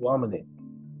and vomiting.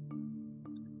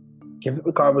 Give it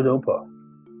with carbidopa,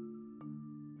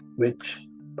 which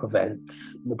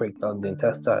prevents the breakdown of the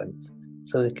intestines,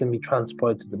 so it can be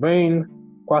transported to the brain,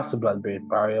 across the blood-brain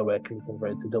barrier, where it can be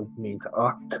converted to dopamine to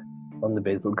act on the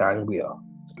basal ganglia.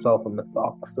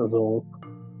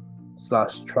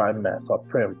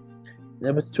 Sulfamethoxazole/trimethoprim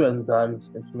inhibits two enzymes,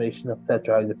 inflammation of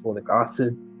tetrahydrofolic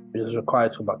acid, which is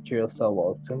required for bacterial cell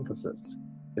wall synthesis.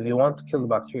 If you want to kill the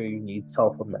bacteria, you need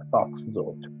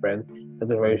sulfamethoxazole to prevent the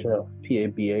conversion of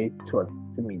PABA to an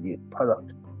intermediate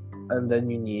product. And then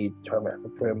you need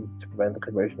trimethoprim to prevent the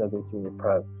conversion of the intermediate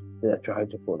product to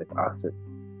tetrahydrofolic acid.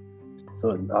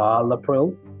 So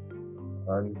enalapril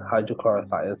and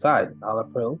hydrochlorothiazide.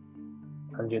 Enalapril,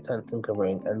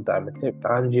 angiotensin-converting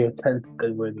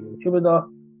inhibitor.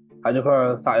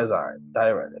 Hydrochlorothiazide,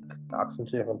 diuretic, acts in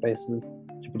two different places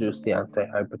to produce the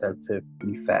antihypertensive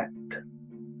effect.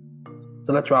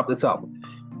 So let's wrap this up.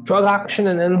 Drug action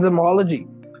and enzymology.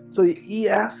 So the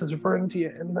ES is referring to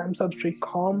your enzyme substrate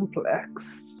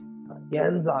complex. The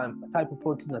enzyme, a type of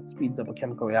protein that speeds up a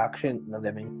chemical reaction in a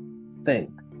living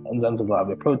thing. Enzymes are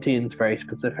globular proteins, very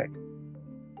specific.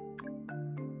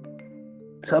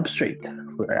 Substrate,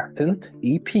 reactant,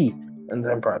 EP,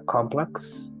 enzyme product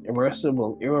complex,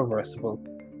 irreversible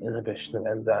inhibition of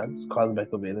enzymes caused by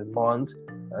covalent bonds.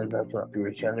 Enzymes cannot be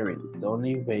regenerated. The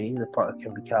only way the product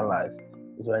can be catalyzed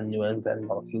is when new enzyme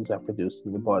molecules are produced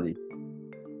in the body.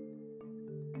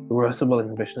 Reversible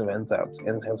inhibition of enzymes.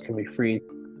 Enzymes can be freed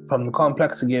from the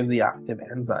complex to give the active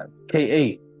enzyme.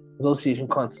 Ka, association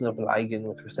constant of ligand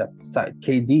with receptor site.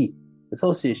 Kd,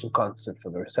 association constant for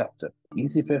the receptor.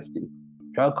 EC50,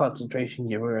 drug concentration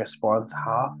given a response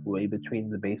halfway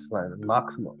between the baseline and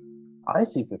maximum.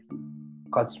 IC50,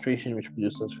 concentration which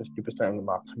produces 50% of the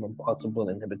maximum possible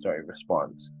inhibitory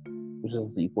response, which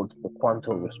is equal to the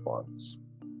Quantel response.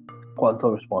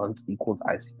 Quantel response equals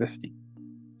IC50.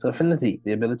 So affinity,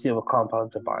 the ability of a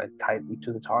compound to bind tightly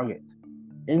to the target.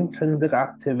 Intrinsic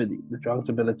activity, the drug's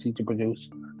ability to produce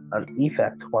an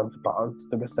effect once bound to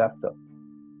the receptor.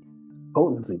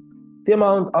 Potency, the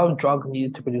amount of drug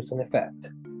needed to produce an effect.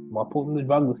 The more potent the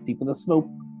drug, the steeper the slope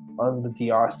on the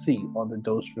DRC, or the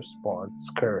dose response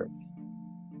curve.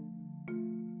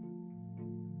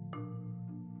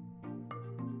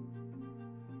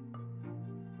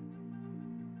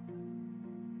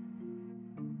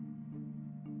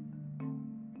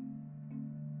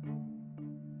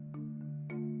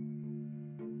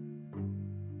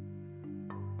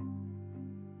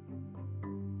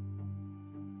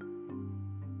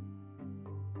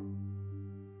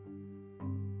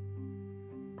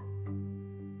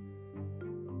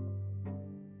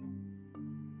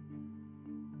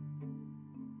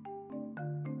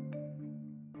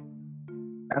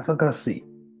 Efficacy.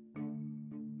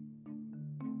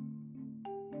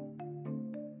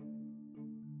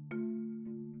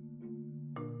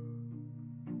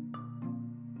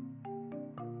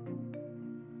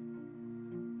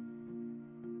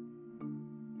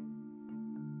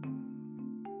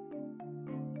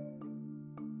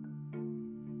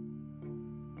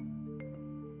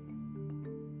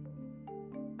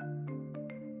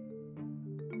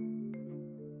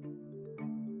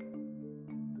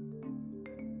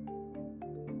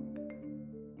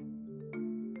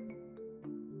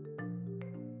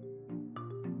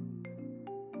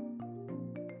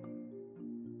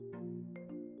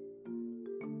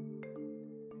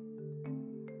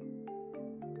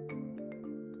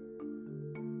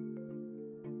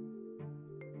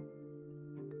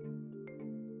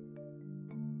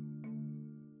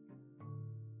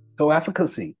 So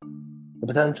efficacy. The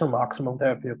potential maximum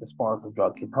therapeutic response a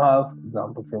drug can have,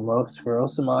 example,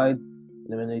 furosemide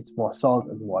eliminates more salt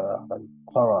in water than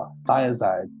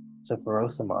chlorothiazide, so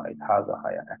furosemide has a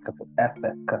higher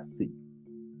efficacy.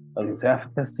 Okay, so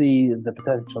efficacy, the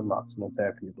potential maximum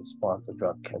therapeutic response a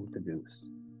drug can produce.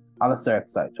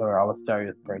 Allosteric site, or allostery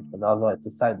is referring to another, it's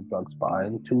a site the drugs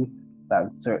bind to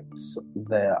that exerts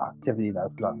the activity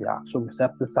that's not the actual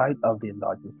receptor site of the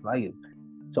endogenous ligand.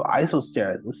 So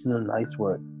isosteres, which is a nice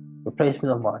word,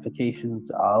 replacement of modifications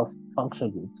of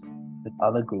functional groups with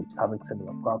other groups having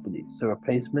similar properties. So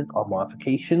replacement or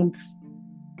modifications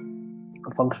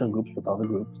of functional groups with other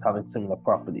groups having similar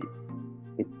properties.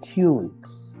 It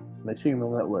tunes, make sure you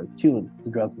remember that word, tunes the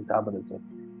drug metabolism,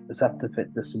 receptor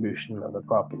fit distribution, and other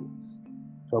properties.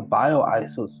 So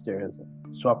bioisosterism,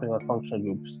 swapping of functional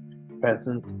groups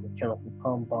present in the chemical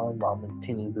compound while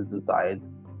maintaining the desired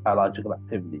biological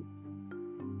activity.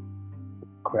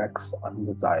 Corrects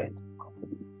undesired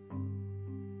properties.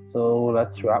 So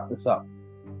let's wrap this up.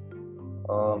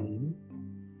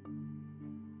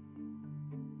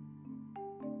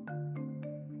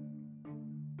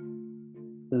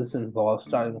 This involves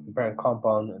starting with the parent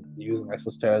compound and using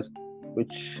isosteres,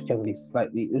 which involves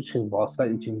slightly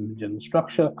changing the gene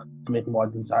structure to make more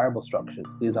desirable structures.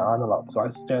 These are analogs. So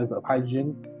isosteres of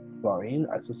hydrogen, fluorine,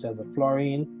 isosteres of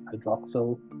fluorine,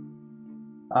 hydroxyl,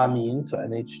 amine, so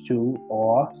NH2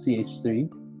 or CH3,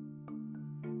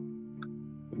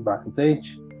 brackets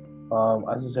H,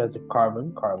 isosteres of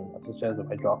carbon, isosteres of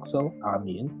hydroxyl,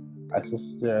 amine,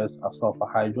 isosteres of sulfur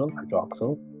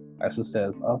hydroxyl,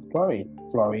 isosteres of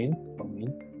chlorine,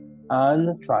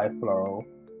 and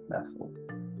trifluoromethyl.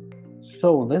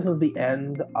 So this is the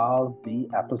end of the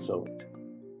episode.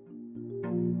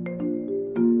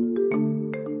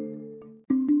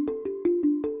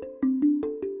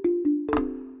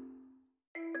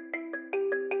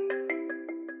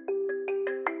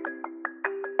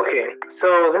 Okay, so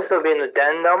this will be an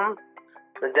addendum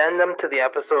to the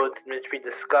episode in which we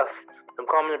discuss some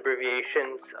common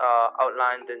abbreviations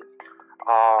outlined in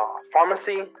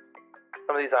pharmacy.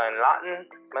 Some of these are in Latin,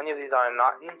 many of these are in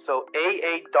Latin. So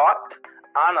AA dot,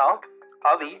 ana,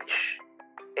 of each,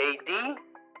 AD,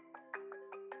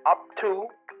 up to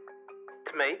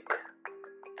make.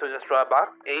 So just draw back,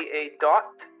 AA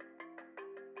dot,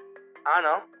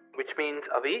 ana, which means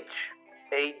of each,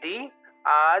 AD,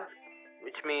 add,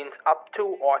 which means up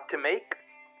to or to make,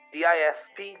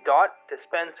 DISP dot,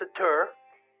 dispensator,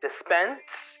 dispense,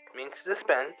 means to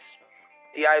dispense,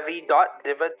 DIV dot,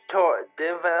 divator,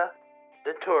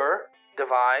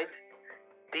 divide,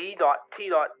 D dot T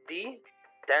dot D,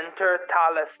 denter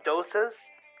talis doses,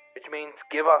 which means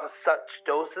give us such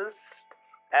doses,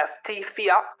 FT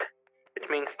fiat, which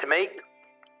means to make,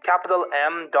 capital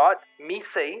M dot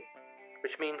mise,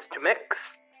 which means to mix,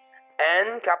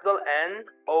 N, capital N,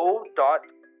 O dot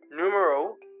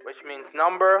numero, which means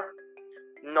number,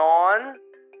 non,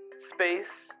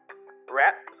 space,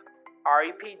 rep,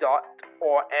 REP dot,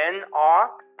 or NR,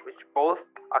 which both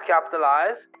are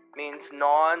capitalized, means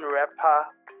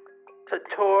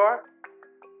non-repetitor,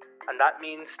 and that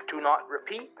means to not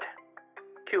repeat.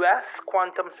 QS,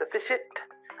 quantum sufficient,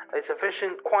 a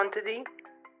sufficient quantity.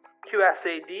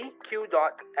 QSAD, Q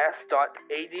dot S dot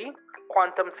AD,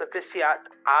 quantum sufficient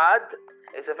add,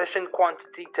 a sufficient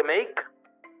quantity to make.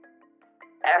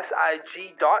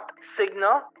 SIG dot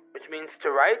signa, which means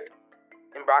to write,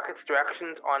 in brackets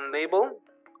directions on label.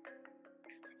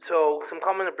 So some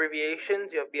common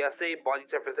abbreviations, you have BSA, body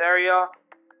surface area,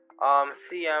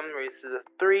 cm raised to the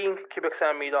 3 cubic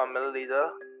centimeter or milliliter.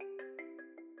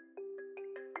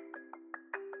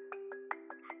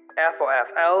 F or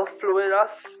FL, fluid.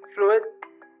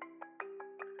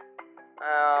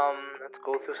 Let's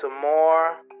go through some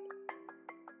more.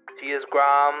 G is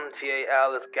gram,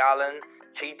 GAL is gallon,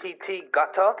 GTT,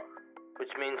 gutter,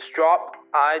 which means drop,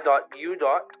 I.U.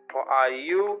 or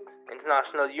IU,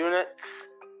 international units,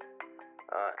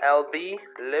 LB,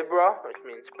 libra, which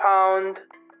means pound,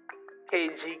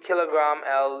 kg, kilogram,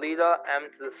 L, liter, M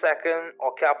to the second,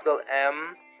 or capital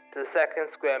M to the second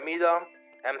square meter,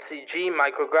 MCG,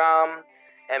 microgram,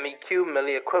 MEQ,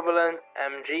 milliequivalent,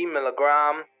 mg,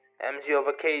 milligram, mg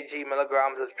over kg,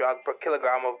 milligrams of drug per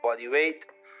kilogram of body weight,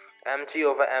 mg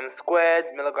over m squared,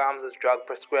 milligrams of drug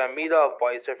per square meter of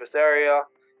body surface area,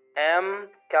 m,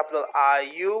 capital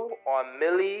IU or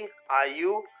milli,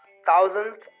 IU,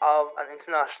 thousandth of an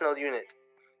international unit,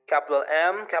 capital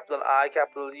M, capital I,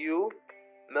 capital U,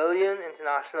 million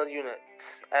international units,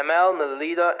 ml,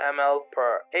 milliliter, ml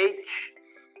per h,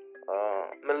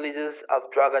 milliliters of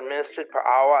drug administered per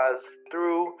hour as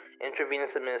through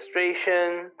intravenous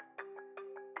administration.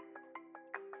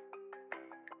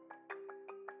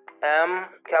 M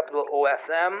capital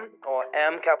OSM or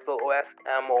M capital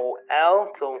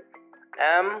OSMOL. So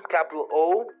M capital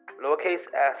O lowercase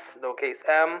s lowercase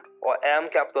m or M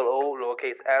capital O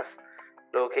lowercase s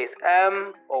lowercase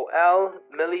m o l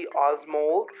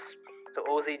milliosmoles. So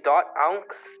OZ dot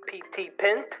ounce, PT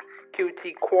pint,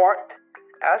 QT quart,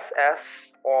 SS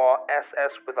or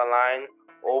SS with a line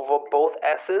over both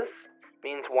S's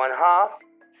means 1/2,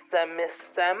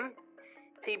 semisem,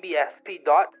 TBSP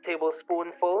dot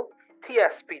tablespoonful,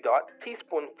 TSP dot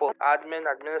teaspoonful, admin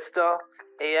administer,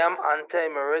 AM ante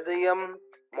meridium,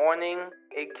 morning,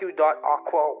 AQ dot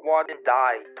aqua water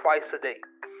dye twice a day.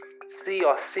 C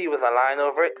or C with a line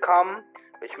over it, come,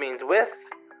 which means with,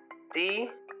 D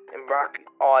in bracket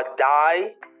or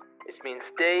die, which means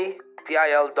day,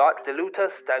 DIL dot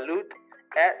dilutus dilute,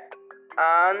 et,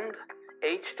 and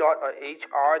H dot or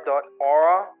HR dot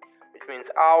aura, which means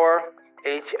hour,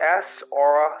 HS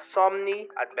aura somni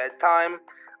at bedtime,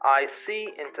 IC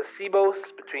intercibos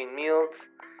between meals,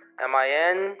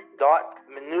 MIN dot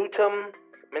minutum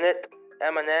minute,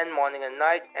 MNN morning and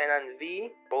night, N and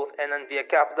V, both N and V are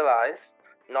capitalized,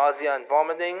 nausea and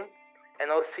vomiting,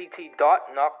 NOCT dot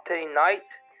nocte night,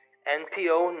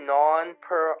 NPO non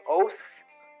per os,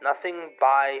 nothing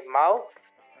by mouth,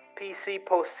 PC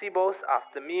post cibos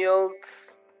after meals,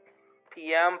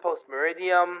 PM post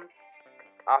meridium,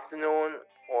 afternoon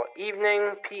or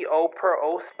evening, PO per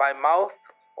os by mouth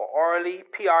or orally,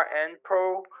 PRN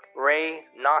pro re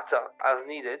nata as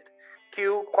needed,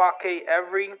 Q quaque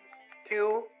every,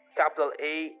 Q capital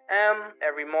AM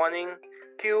every morning,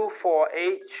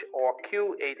 Q4H or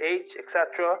Q8H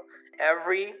etc.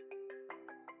 every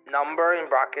number in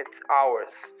brackets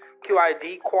hours,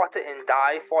 QID quarter in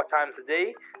die 4 times a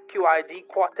day, QID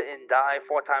quarter in die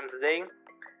 4 times a day,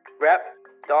 rep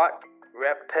dot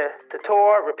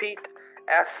repetitor repeat,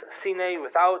 S sine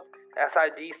without,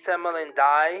 SID semel in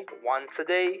die once a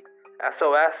day,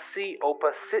 SOS C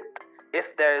opposite if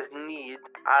there is need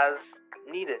as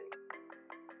needed,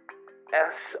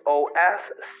 SOS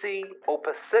C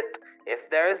opposite if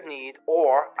there is need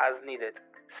or as needed,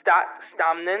 stat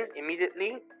stamnen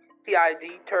immediately,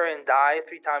 TID tur and die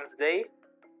 3 times a day,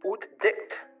 ut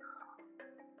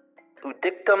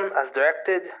dictum as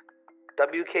directed,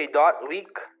 WK dot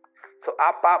week, so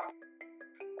APAP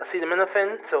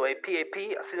acetaminophen, so a PAP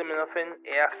acetaminophen,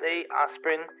 ASA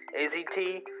aspirin,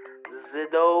 AZT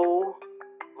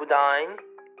zidovudine,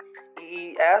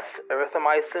 EES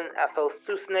erythromycin ethyl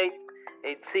succinate,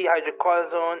 HC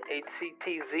hydrocortisone,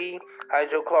 HCTZ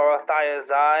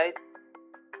hydrochlorothiazide,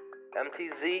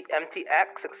 MTX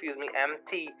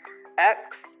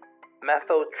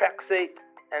methotrexate,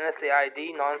 NSAID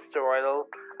non-steroidal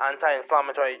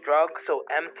anti-inflammatory drug, so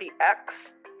MTX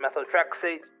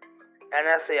methotrexate,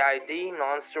 NSAID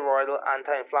non-steroidal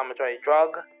anti-inflammatory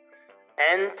drug,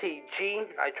 NTG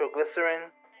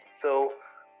nitroglycerin. So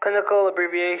clinical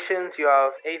abbreviations, you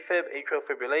have AFib atrial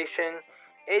fibrillation,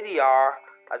 ADR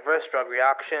adverse drug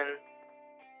reaction.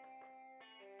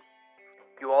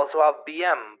 You also have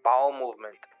BM bowel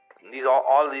movement.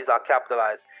 All of these are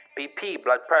capitalized. BP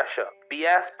blood pressure,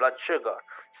 BS blood sugar,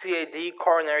 CAD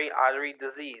coronary artery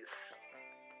disease.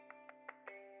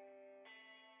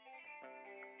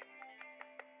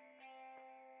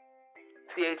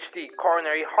 CHD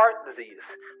coronary heart disease,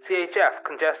 CHF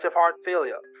congestive heart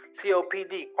failure,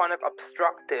 COPD chronic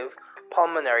obstructive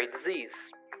pulmonary disease.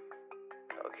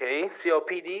 Okay,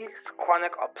 COPD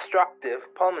chronic obstructive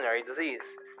pulmonary disease,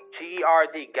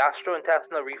 GERD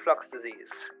gastrointestinal reflux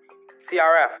disease,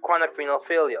 CRF chronic renal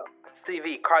failure,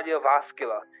 CV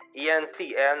cardiovascular, ENT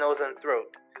air, nose and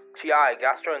throat, GI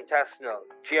gastrointestinal,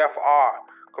 GFR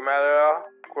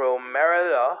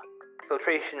glomerular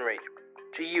filtration rate,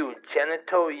 GU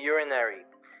genitourinary,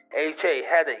 HA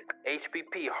headache,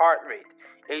 HBP heart rate,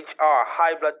 HR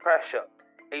high blood pressure,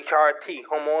 HRT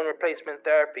hormone replacement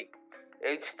therapy,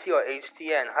 HT or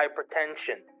HTN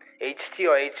hypertension, HT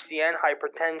or HTN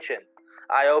hypertension,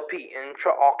 IOP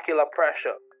intraocular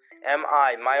pressure,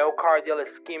 MI myocardial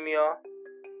ischemia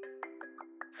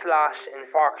 /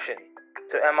 infarction.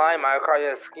 So MI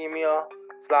myocardial ischemia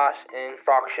 /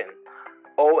 infarction.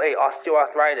 OA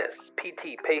osteoarthritis,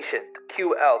 PT patient,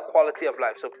 QL quality of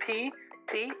life. So P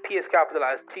is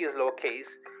capitalized, T is lowercase,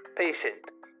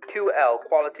 patient, QL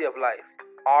quality of life,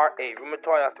 RA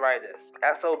rheumatoid arthritis,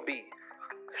 SOB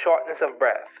shortness of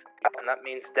breath, and that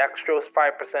means dextrose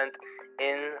 5%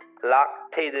 in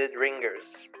lactated ringers,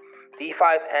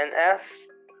 D5NS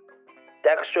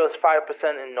dextrose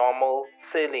 5% in normal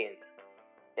saline,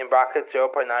 in brackets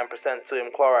 0.9%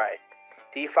 sodium chloride,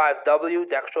 D5W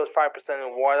dextrose 5%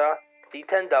 in water,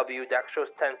 D10W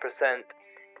dextrose 10%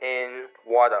 in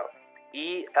water.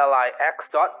 ELIX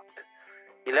dot,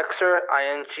 elixir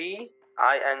INJ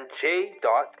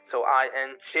dot, so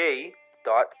INJ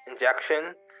dot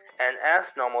injection, NS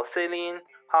normal saline,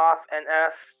 half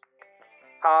NS,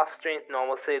 half strength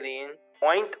normal saline,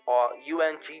 oint or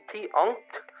UNGT,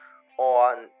 unct,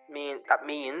 or that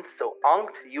means, so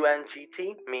unct,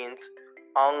 UNGT means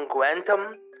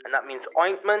unguentum, and that means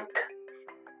ointment.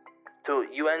 So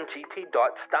UNGT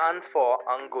dot stands for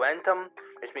unguentum,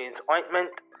 which means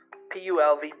ointment.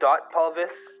 PULV dot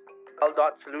pulvis, L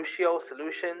dot solutio,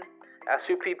 solution.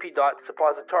 SUPP dot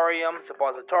suppositorium,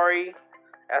 suppository.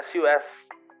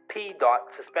 SUSP dot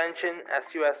suspension,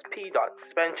 SUSP dot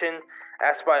suspension.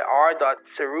 SYR dot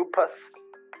syrupus,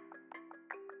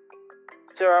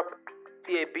 syrup.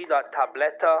 CAB dot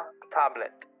tabletta,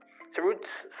 tablet. So routes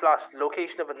 /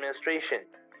 location of administration.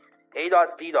 A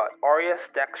dot D dot aureus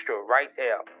dextro, right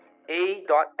ear. A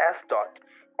dot S dot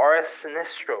aureus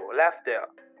sinistro, left ear.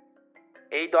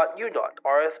 A dot U dot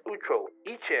aureus utro,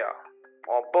 each ear,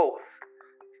 or both.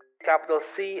 Capital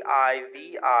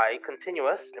CIVI,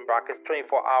 continuous, in brackets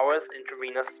 24 hours,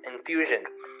 intravenous infusion.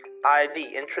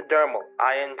 ID, intradermal.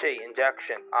 INJ,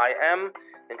 injection. IM,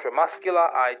 intramuscular.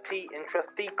 IT,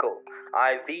 intrathecal.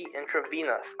 IV,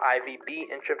 intravenous. IVB,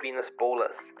 intravenous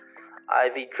bolus.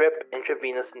 IV drip,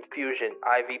 intravenous infusion.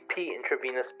 IVP,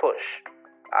 intravenous push.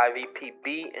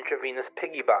 IVPB, intravenous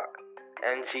piggyback.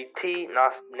 NGT,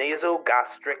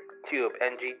 nasogastric tube.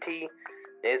 NGT,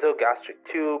 nasogastric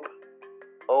tube.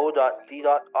 O.D.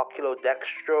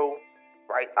 oculodextro,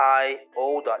 right eye.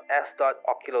 O.S.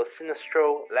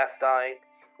 oculosinistro, left eye.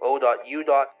 O.U.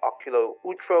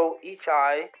 oculoutro, each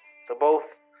eye, so both.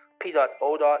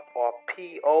 P.O. or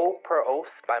PO, per os,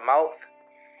 by mouth.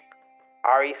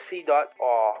 REC.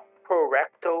 Or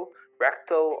prorecto,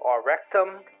 rectal or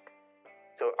rectum.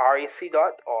 So REC.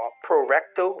 Or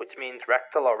prorecto, which means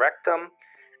rectal or rectum.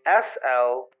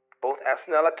 SL, both S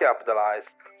and L are capitalized.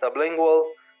 Sublingual.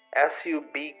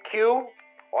 SUBQ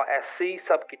or SC,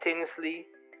 subcutaneously.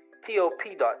 TOP.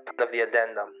 Of the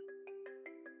addendum.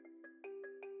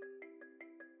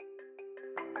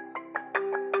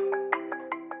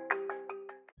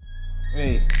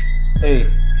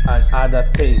 An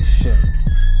adaptation.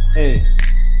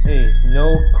 No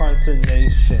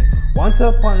consternation. Once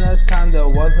upon a time there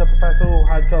was a professor who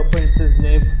had to print his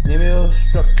name, Nemio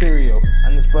Structurio,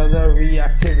 and his brother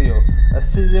Reactivio,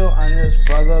 Acidio, and his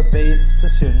brother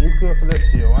Basiccio,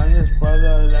 Nucleofelicio, and his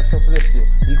brother Electrofelicio,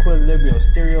 Equilibrio,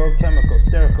 Stereochemical,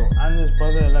 Sterico, and his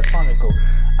brother Electronico,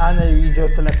 and Regio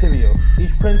Selectivio.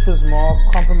 Each prince was more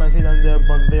complementary than their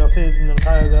brother. They all stayed in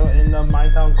the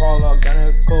mine town called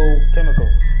Organico-Chemical.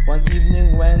 One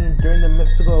evening when, during the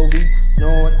mystical week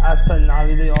known as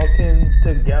Finale, they all came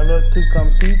together to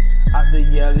compete at the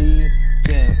yearly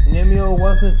games. Nemio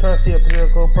was notoriously a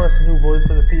political person who voted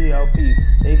for the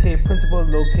PLPs, aka Principal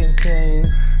Locant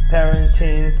Parent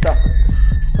Chain Suffix.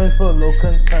 Principal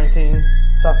Locant Parent Chain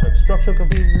Suffix. Structure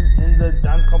competed in the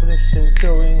dance competition,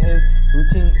 showing his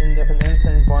routines in decadence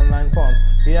and one-line forms.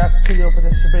 Reactilio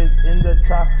participated in the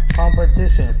track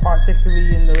competition,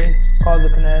 particularly in the race called the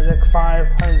Kinetic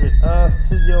 500.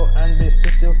 Acidio and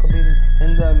Basiccio competed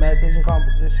in the meditation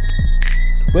competition,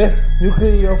 with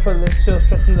Nucleofelicio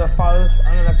stretching the farthest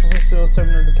and Electrofelicio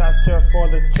serving as the catcher for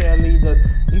the cheerleaders.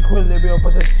 Equilibrio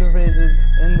participated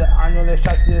in the annual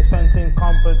Chassis fencing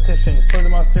competition.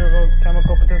 Furthermore,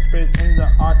 Stereochemical participated in the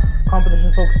art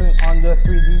competition focusing on the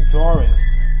 3D drawings.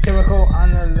 Chemical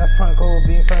and Electronico,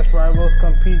 being first rivals,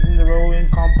 compete in the rowing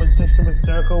competition, with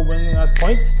Sterico winning at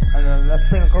points and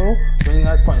Electronico winning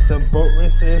at points. The boat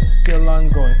race is still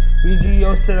ongoing.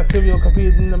 Regio Selectivio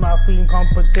competed in the map reading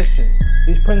competition.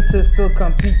 These princes still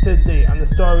compete today, and the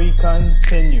story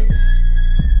continues.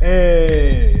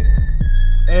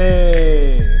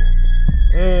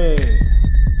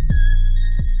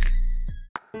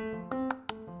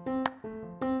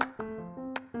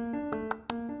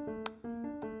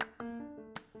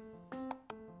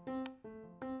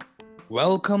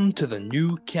 Welcome to the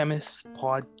New Chemist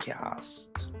podcast.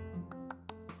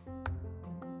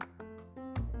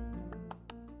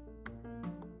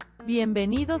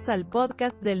 Bienvenidos al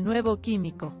podcast del nuevo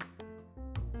químico.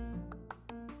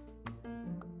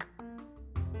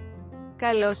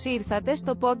 Καλώς ήρθατε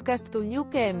στο podcast του New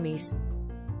Chemist.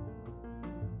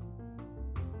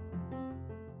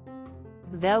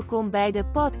 Welkom bij de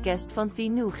podcast van The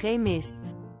New Chemist.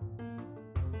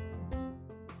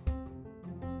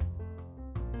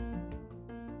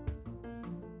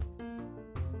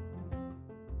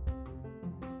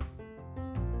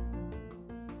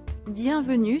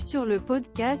 Bienvenue sur le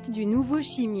podcast du nouveau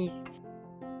chimiste.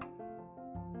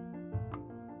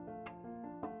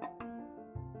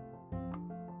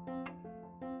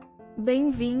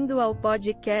 Bem-vindo ao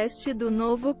podcast do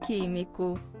Novo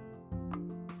Químico.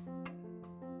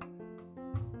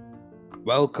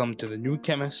 Welcome to the New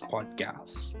Chemist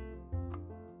podcast.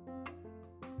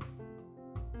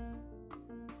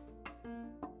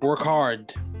 Work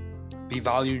hard. Be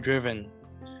value-driven.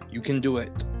 You can do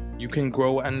it. You can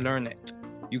grow and learn it.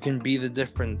 You can be the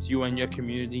difference you and your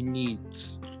community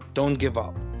needs. Don't give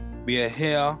up. We are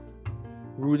here,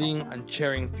 rooting and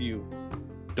cheering for you.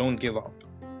 Don't give up.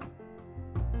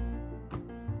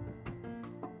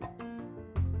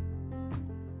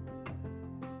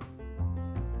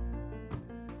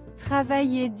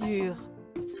 Travaillez dur.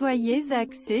 Soyez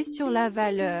axé sur la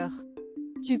valeur.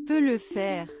 Tu peux le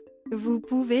faire. Vous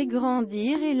pouvez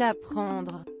grandir et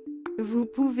l'apprendre. Vous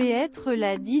pouvez être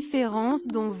la différence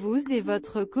dont vous et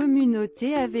votre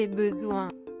communauté avez besoin.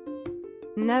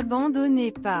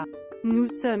 N'abandonnez pas. Nous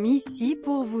sommes ici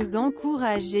pour vous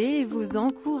encourager et vous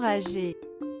encourager.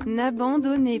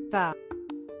 N'abandonnez pas.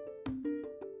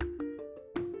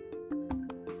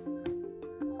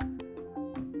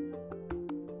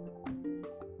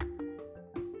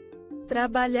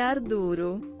 Trabalhar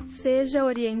duro. Seja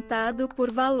orientado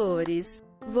por valores.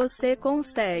 Você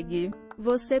consegue.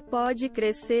 Você pode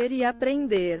crescer e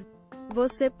aprender.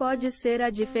 Você pode ser a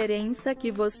diferença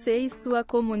que você e sua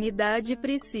comunidade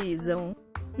precisam.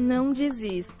 Não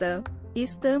desista.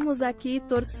 Estamos aqui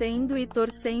torcendo e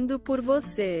torcendo por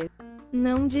você.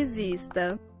 Não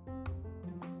desista.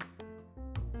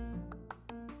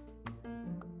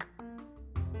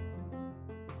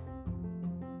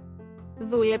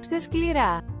 Δούλεψε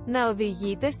σκληρά. Να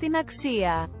οδηγείτε στην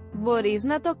αξία. Μπορείς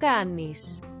να το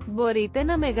κάνεις. Μπορείτε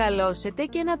να μεγαλώσετε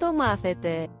και να το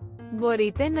μάθετε.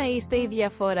 Μπορείτε να είστε η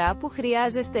διαφορά που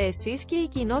χρειάζεστε εσείς και η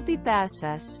κοινότητά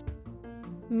σας.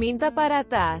 Μην τα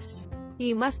παρατάς.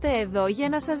 Είμαστε εδώ για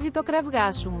να σας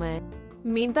ζητοκραυγάσουμε.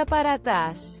 Μην τα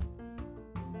παρατάς.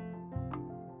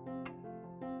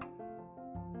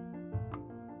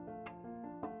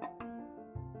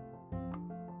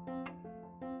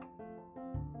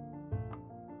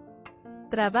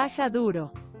 Trabaja duro.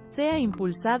 Sea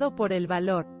impulsado por el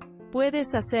valor.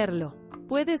 Puedes hacerlo.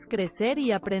 Puedes crecer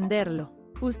y aprenderlo.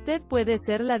 Usted puede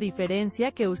ser la diferencia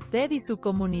que usted y su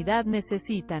comunidad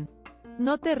necesitan.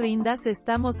 No te rindas,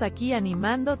 estamos aquí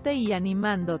animándote y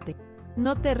animándote.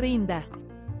 No te rindas.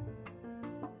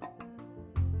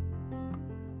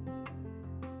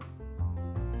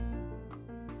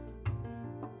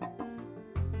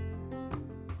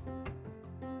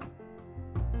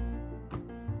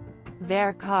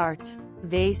 Werk hard.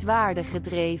 Wees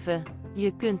waardegedreven.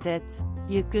 Je kunt het.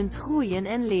 Je kunt groeien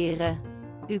en leren.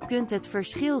 U kunt het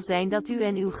verschil zijn dat u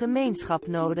en uw gemeenschap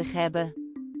nodig hebben.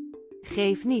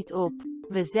 Geef niet op.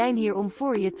 We zijn hier om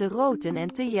voor je te roten en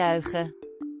te juichen.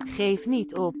 Geef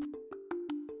niet op.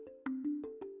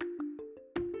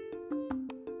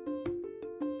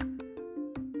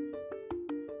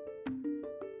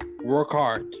 Work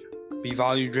hard. Be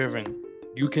value-driven.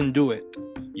 You can do it.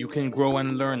 You can grow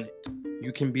and learn it.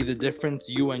 You can be the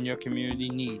difference you and your community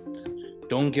needs.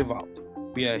 Don't give up.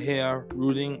 We are here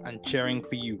rooting and cheering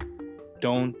for you.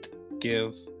 Don't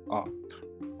give up.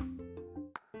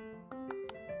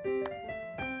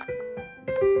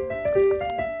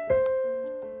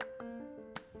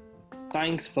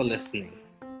 Thanks for listening.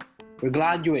 We're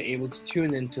glad you were able to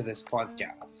tune into this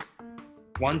podcast.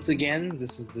 Once again,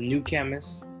 this is the New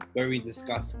Chemist, where we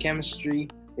discuss chemistry,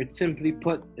 which simply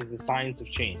put is the science of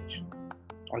change,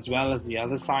 as well as the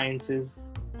other sciences,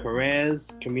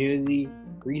 careers, community,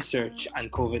 research,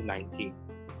 and COVID-19.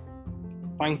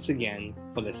 Thanks again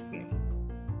for listening.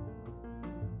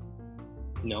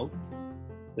 Note,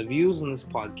 the views on this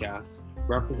podcast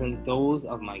represent those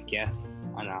of my guests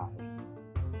and I.